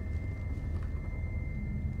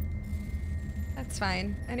 That's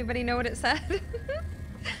fine. Anybody know what it said?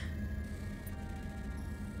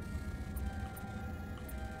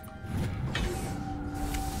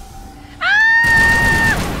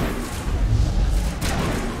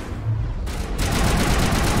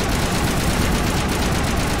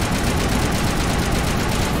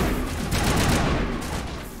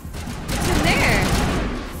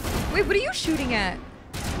 What are you shooting at?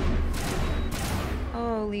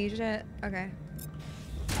 Holy shit. Okay.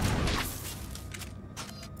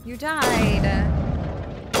 You died.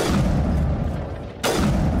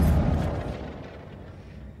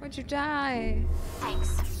 Why'd you die?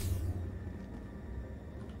 Thanks.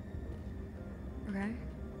 Okay.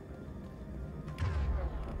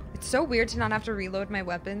 It's so weird to not have to reload my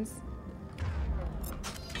weapons.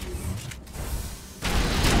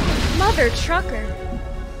 Mother trucker.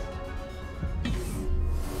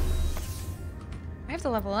 I have to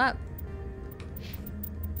level up.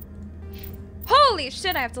 Holy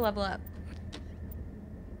shit, I have to level up.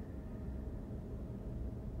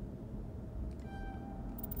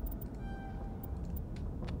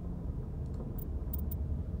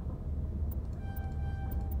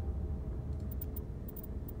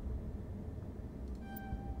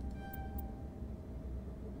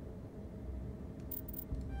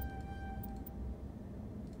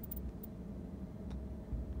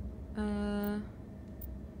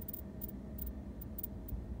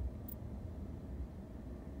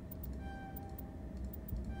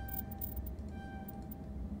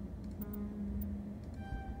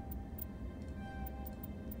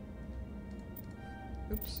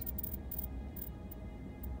 Oops.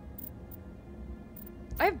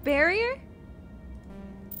 I have barrier?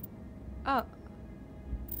 Oh.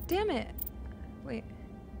 Damn it. Wait.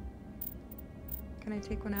 Can I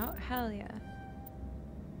take one out? Hell yeah.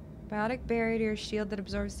 Biotic barrier to your shield that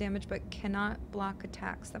absorbs damage but cannot block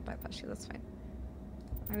attacks that bypass shield. That's fine.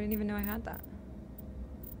 I didn't even know I had that.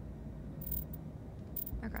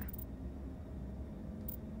 Okay.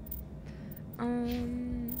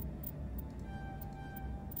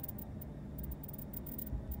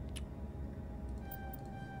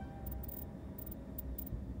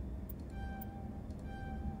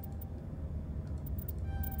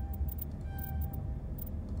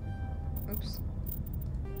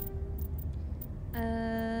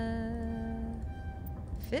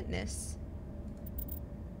 fitness.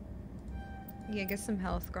 Yeah, get some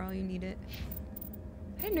health, girl. You need it.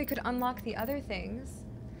 I didn't know you could unlock the other things.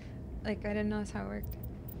 Like, I didn't know that's how it worked.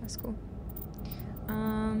 That's cool.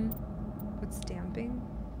 What's damping?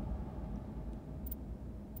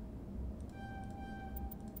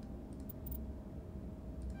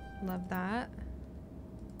 Love that.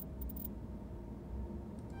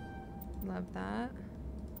 Love that.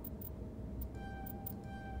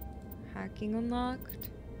 Hacking unlocked.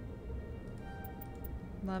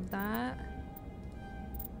 Love that.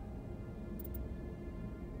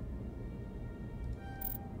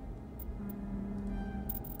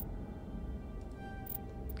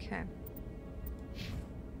 Okay.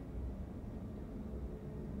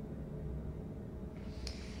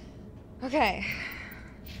 Okay.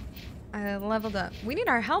 I leveled up. We need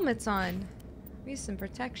our helmets on. We need some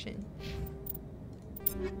protection.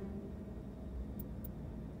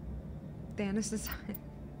 Thanos is on.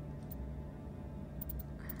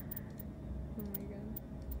 Oh my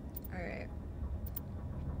god. Alright.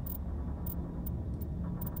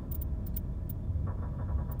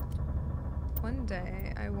 One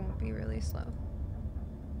day I won't be really slow.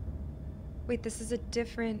 Wait, this is a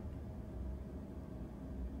different...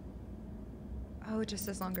 Oh, it just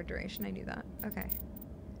says longer duration. I knew that. Okay.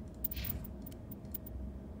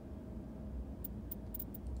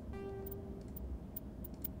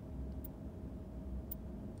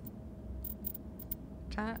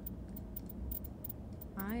 Chat.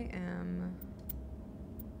 I am...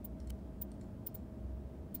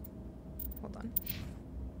 Hold on.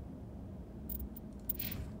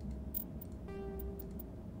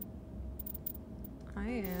 I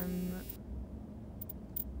am...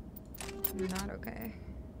 not okay.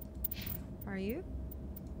 Are you?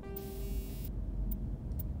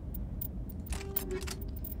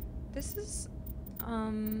 This is,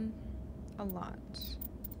 a lot.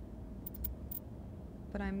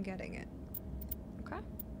 But I'm getting it. Okay.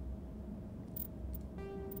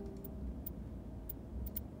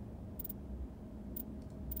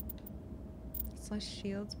 It's less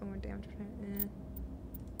shields, but more damage.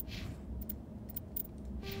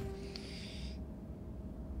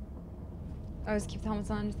 I always keep the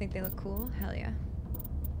helmets on, just think they look cool. Hell yeah.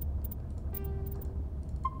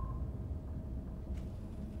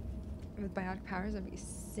 With biotic powers, that'd be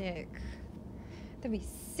sick. That'd be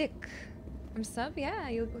sick. I'm sub? Yeah,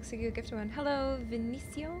 you looks like you gifted one. Hello,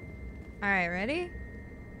 Vinicio. Alright, ready?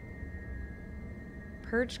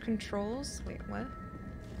 Purge controls. Wait, what?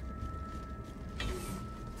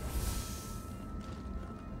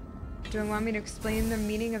 Do you want me to explain the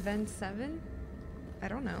meaning of N7? I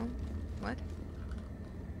don't know. What?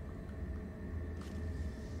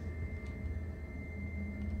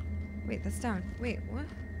 Wait, that's down. Wait, what?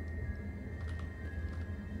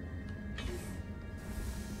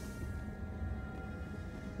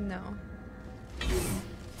 No.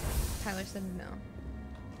 Tyler said no.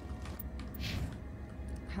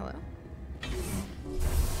 Hello?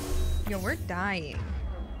 Yo, we're dying.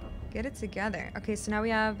 Get it together. Okay, so now we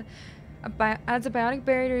have adds a biotic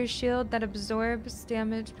barrier to your shield that absorbs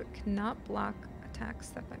damage but cannot block attacks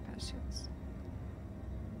that bypass shields.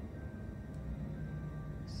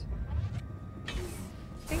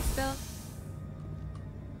 Thanks, Bill.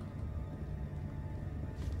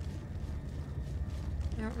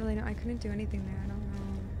 I don't really know. I couldn't do anything there. I don't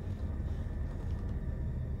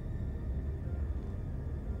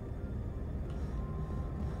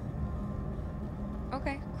know.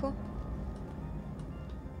 Okay, cool.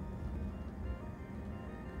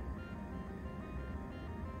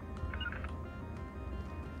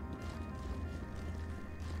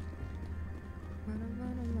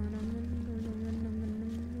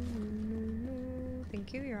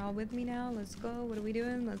 Thank you. You're all with me now. Let's go. What are we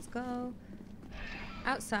doing? Let's go.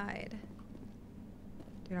 Outside.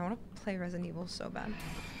 Dude, I want to play Resident Evil so bad.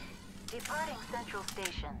 Departing Central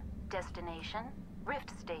Station. Destination,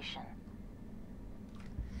 Rift Station.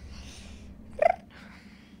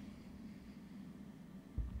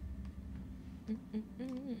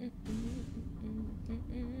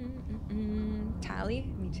 Tally?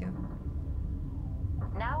 Me too.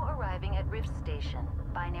 Now arriving at Rift Station,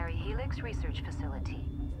 Binary Helix Research Facility.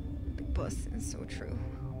 Big boss is so true.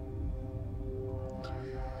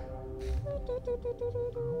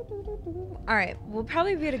 Alright, we'll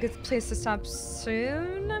probably be at a good place to stop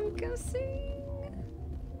soon, I'm guessing.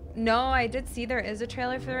 No, I did see there is a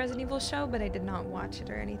trailer for the Resident Evil show, but I did not watch it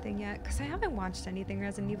or anything yet, because I haven't watched anything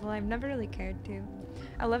Resident Evil. I've never really cared to.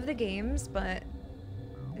 I love the games, but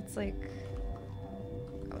it's like...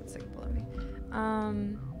 Oh, it's like below me.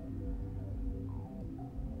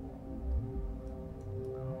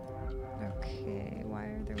 Okay, why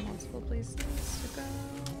are... Are there multiple places to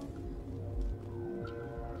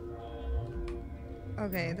go?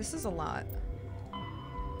 Okay, this is a lot.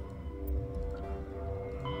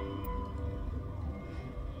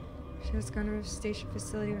 Just gonna station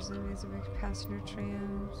facility or service of passenger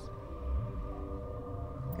trams.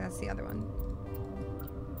 Okay, that's the other one.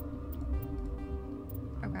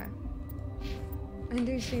 Okay. I'm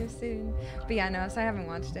doing stream soon. But yeah, no, so I haven't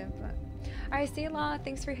watched it, but. Alright, stay a lot.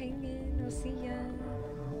 Thanks for hanging. I'll see ya.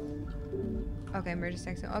 Okay, emergency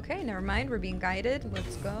exit. Okay, never mind. We're being guided.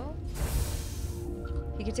 Let's go.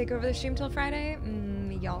 You can take over the stream till Friday?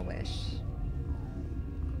 Y'all wish.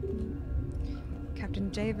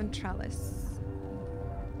 Captain J. Ventralis.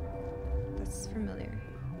 That's familiar.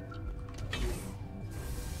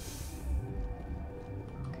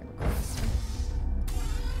 Okay, we'll go this way.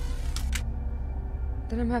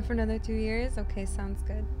 Then I'm out for another 2 years? Okay, sounds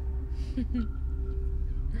good.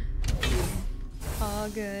 All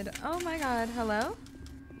good. Oh my god, hello?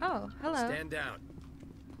 Oh, hello. Stand down.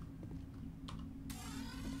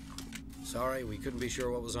 Sorry, we couldn't be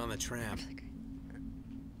sure what was on the tram.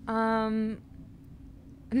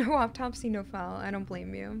 No autopsy, no foul. I don't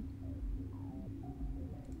blame you.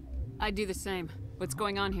 I'd do the same. What's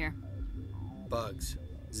going on here? Bugs.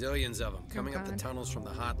 Zillions of them, coming up the tunnels from the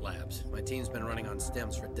hot labs. My team's been running on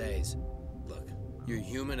stems for days. Look, you're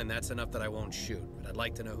human and that's enough that I won't shoot, but I'd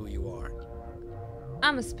like to know who you are.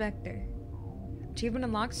 I'm a Spectre. Achievement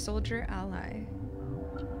unlocked, soldier ally.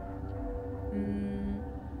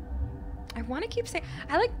 I want to keep saying,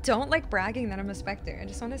 I don't like bragging that I'm a Spectre. I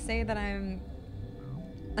just want to say that I'm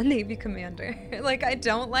a Navy commander. I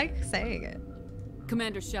don't like saying it.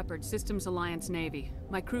 Commander Shepard, Systems Alliance Navy.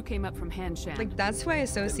 My crew came up from Hanshan. That's who I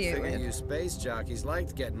associate with. You space jockeys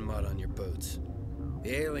liked getting mud on your boots.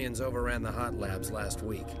 The aliens overran the hot labs last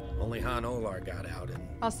week. Only Han Olar got out, and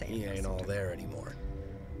he ain't all there anymore.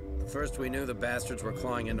 The first we knew, the bastards were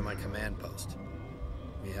clawing into my command post.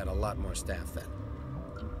 We had a lot more staff then.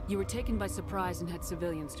 You were taken by surprise and had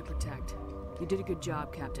civilians to protect. You did a good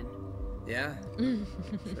job, Captain. Yeah? Sure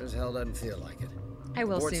as hell doesn't feel like it. I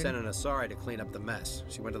will soon. The board soon. sent an Asari to clean up the mess.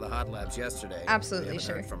 She went to the hot labs yesterday. Absolutely we haven't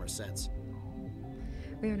sure. heard from her since.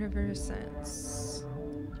 We haven't heard from her since.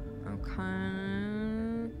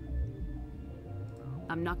 Okay.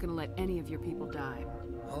 I'm not gonna let any of your people die.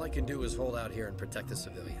 All I can do is hold out here and protect the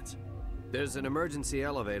civilians. There's an emergency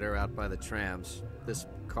elevator out by the trams. This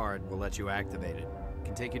card will let you activate it. It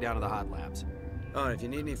can take you down to the hot labs. Oh, and if you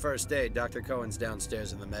need any first aid, Dr. Cohen's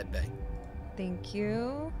downstairs in the med bay. Thank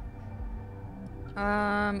you.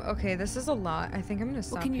 Okay, this is a lot. I think I'm gonna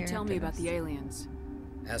stop What can you here tell after me about this. the aliens?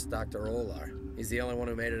 Ask Dr. Olar. He's the only one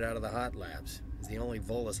who made it out of the hot labs. He's the only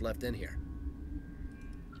Volus left in here.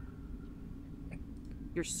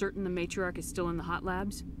 You're certain the matriarch is still in the hot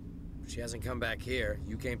labs? She hasn't come back here.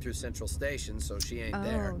 You came through Central Station, so she ain't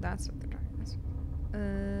there. Oh, that's what they're talking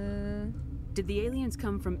about. Did the aliens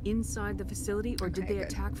come from inside the facility, or did they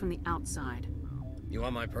attack from the outside? You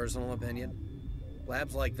want my personal opinion?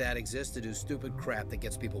 Labs like that exist to do stupid crap that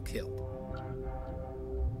gets people killed.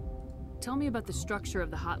 Tell me about the structure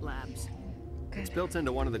of the hot labs. It's built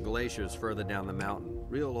into one of the glaciers further down the mountain.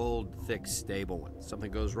 Real old, thick, stable. When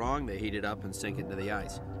something goes wrong, they heat it up and sink it into the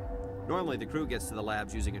ice. Normally, the crew gets to the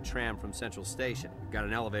labs using a tram from Central Station. We've got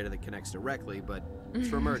an elevator that connects directly, but it's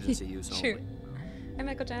for emergency use Shoot. only. Hi,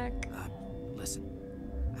 Michael Jack. Listen,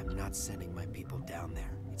 I'm not sending my people down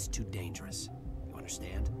there. It's too dangerous. You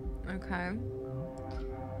understand? Okay.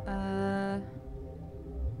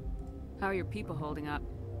 How are your people holding up?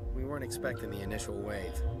 We weren't expecting the initial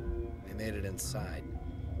wave. They made it inside.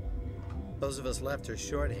 Those of us left are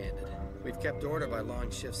short-handed. We've kept order by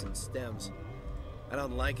long shifts and stems. I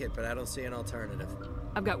don't like it, but I don't see an alternative.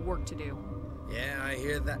 I've got work to do. Yeah, I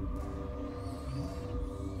hear that.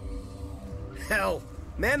 Hell!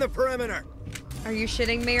 Man the perimeter! Are you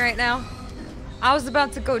shitting me right now? I was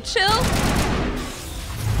about to go chill.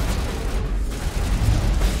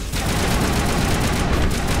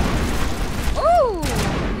 Oh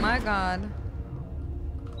my god.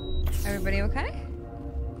 Everybody okay?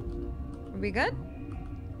 Are we good?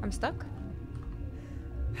 I'm stuck.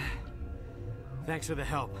 Thanks for the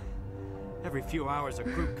help. Every few hours a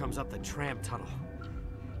group comes up the tram tunnel.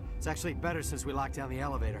 It's actually better since we locked down the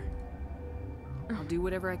elevator. I'll do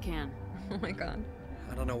whatever I can. Oh my god.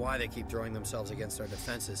 I don't know why they keep throwing themselves against our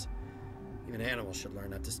defenses. Even animals should learn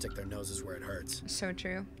not to stick their noses where it hurts. So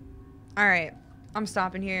true. Alright, I'm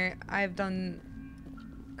stopping here. I've done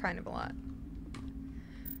kind of a lot.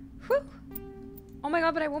 Whew. Oh my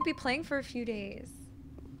god, but I won't be playing for a few days.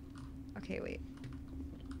 Okay, wait.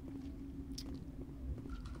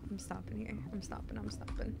 I'm stopping here. I'm stopping.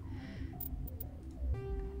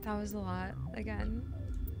 That was a lot again.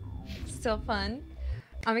 Still fun.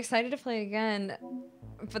 I'm excited to play again,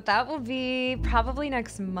 but that will be probably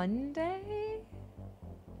next Monday.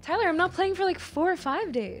 Tyler, I'm not playing for like 4 or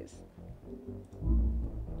 5 days.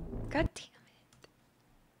 God damn it.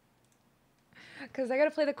 Because I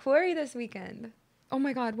gotta play the quarry this weekend. Oh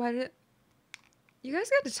my god, why did it... You guys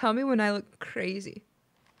got to tell me when I look crazy.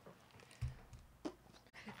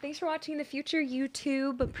 Thanks for watching the future,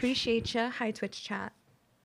 YouTube. Appreciate ya. Hi, Twitch chat.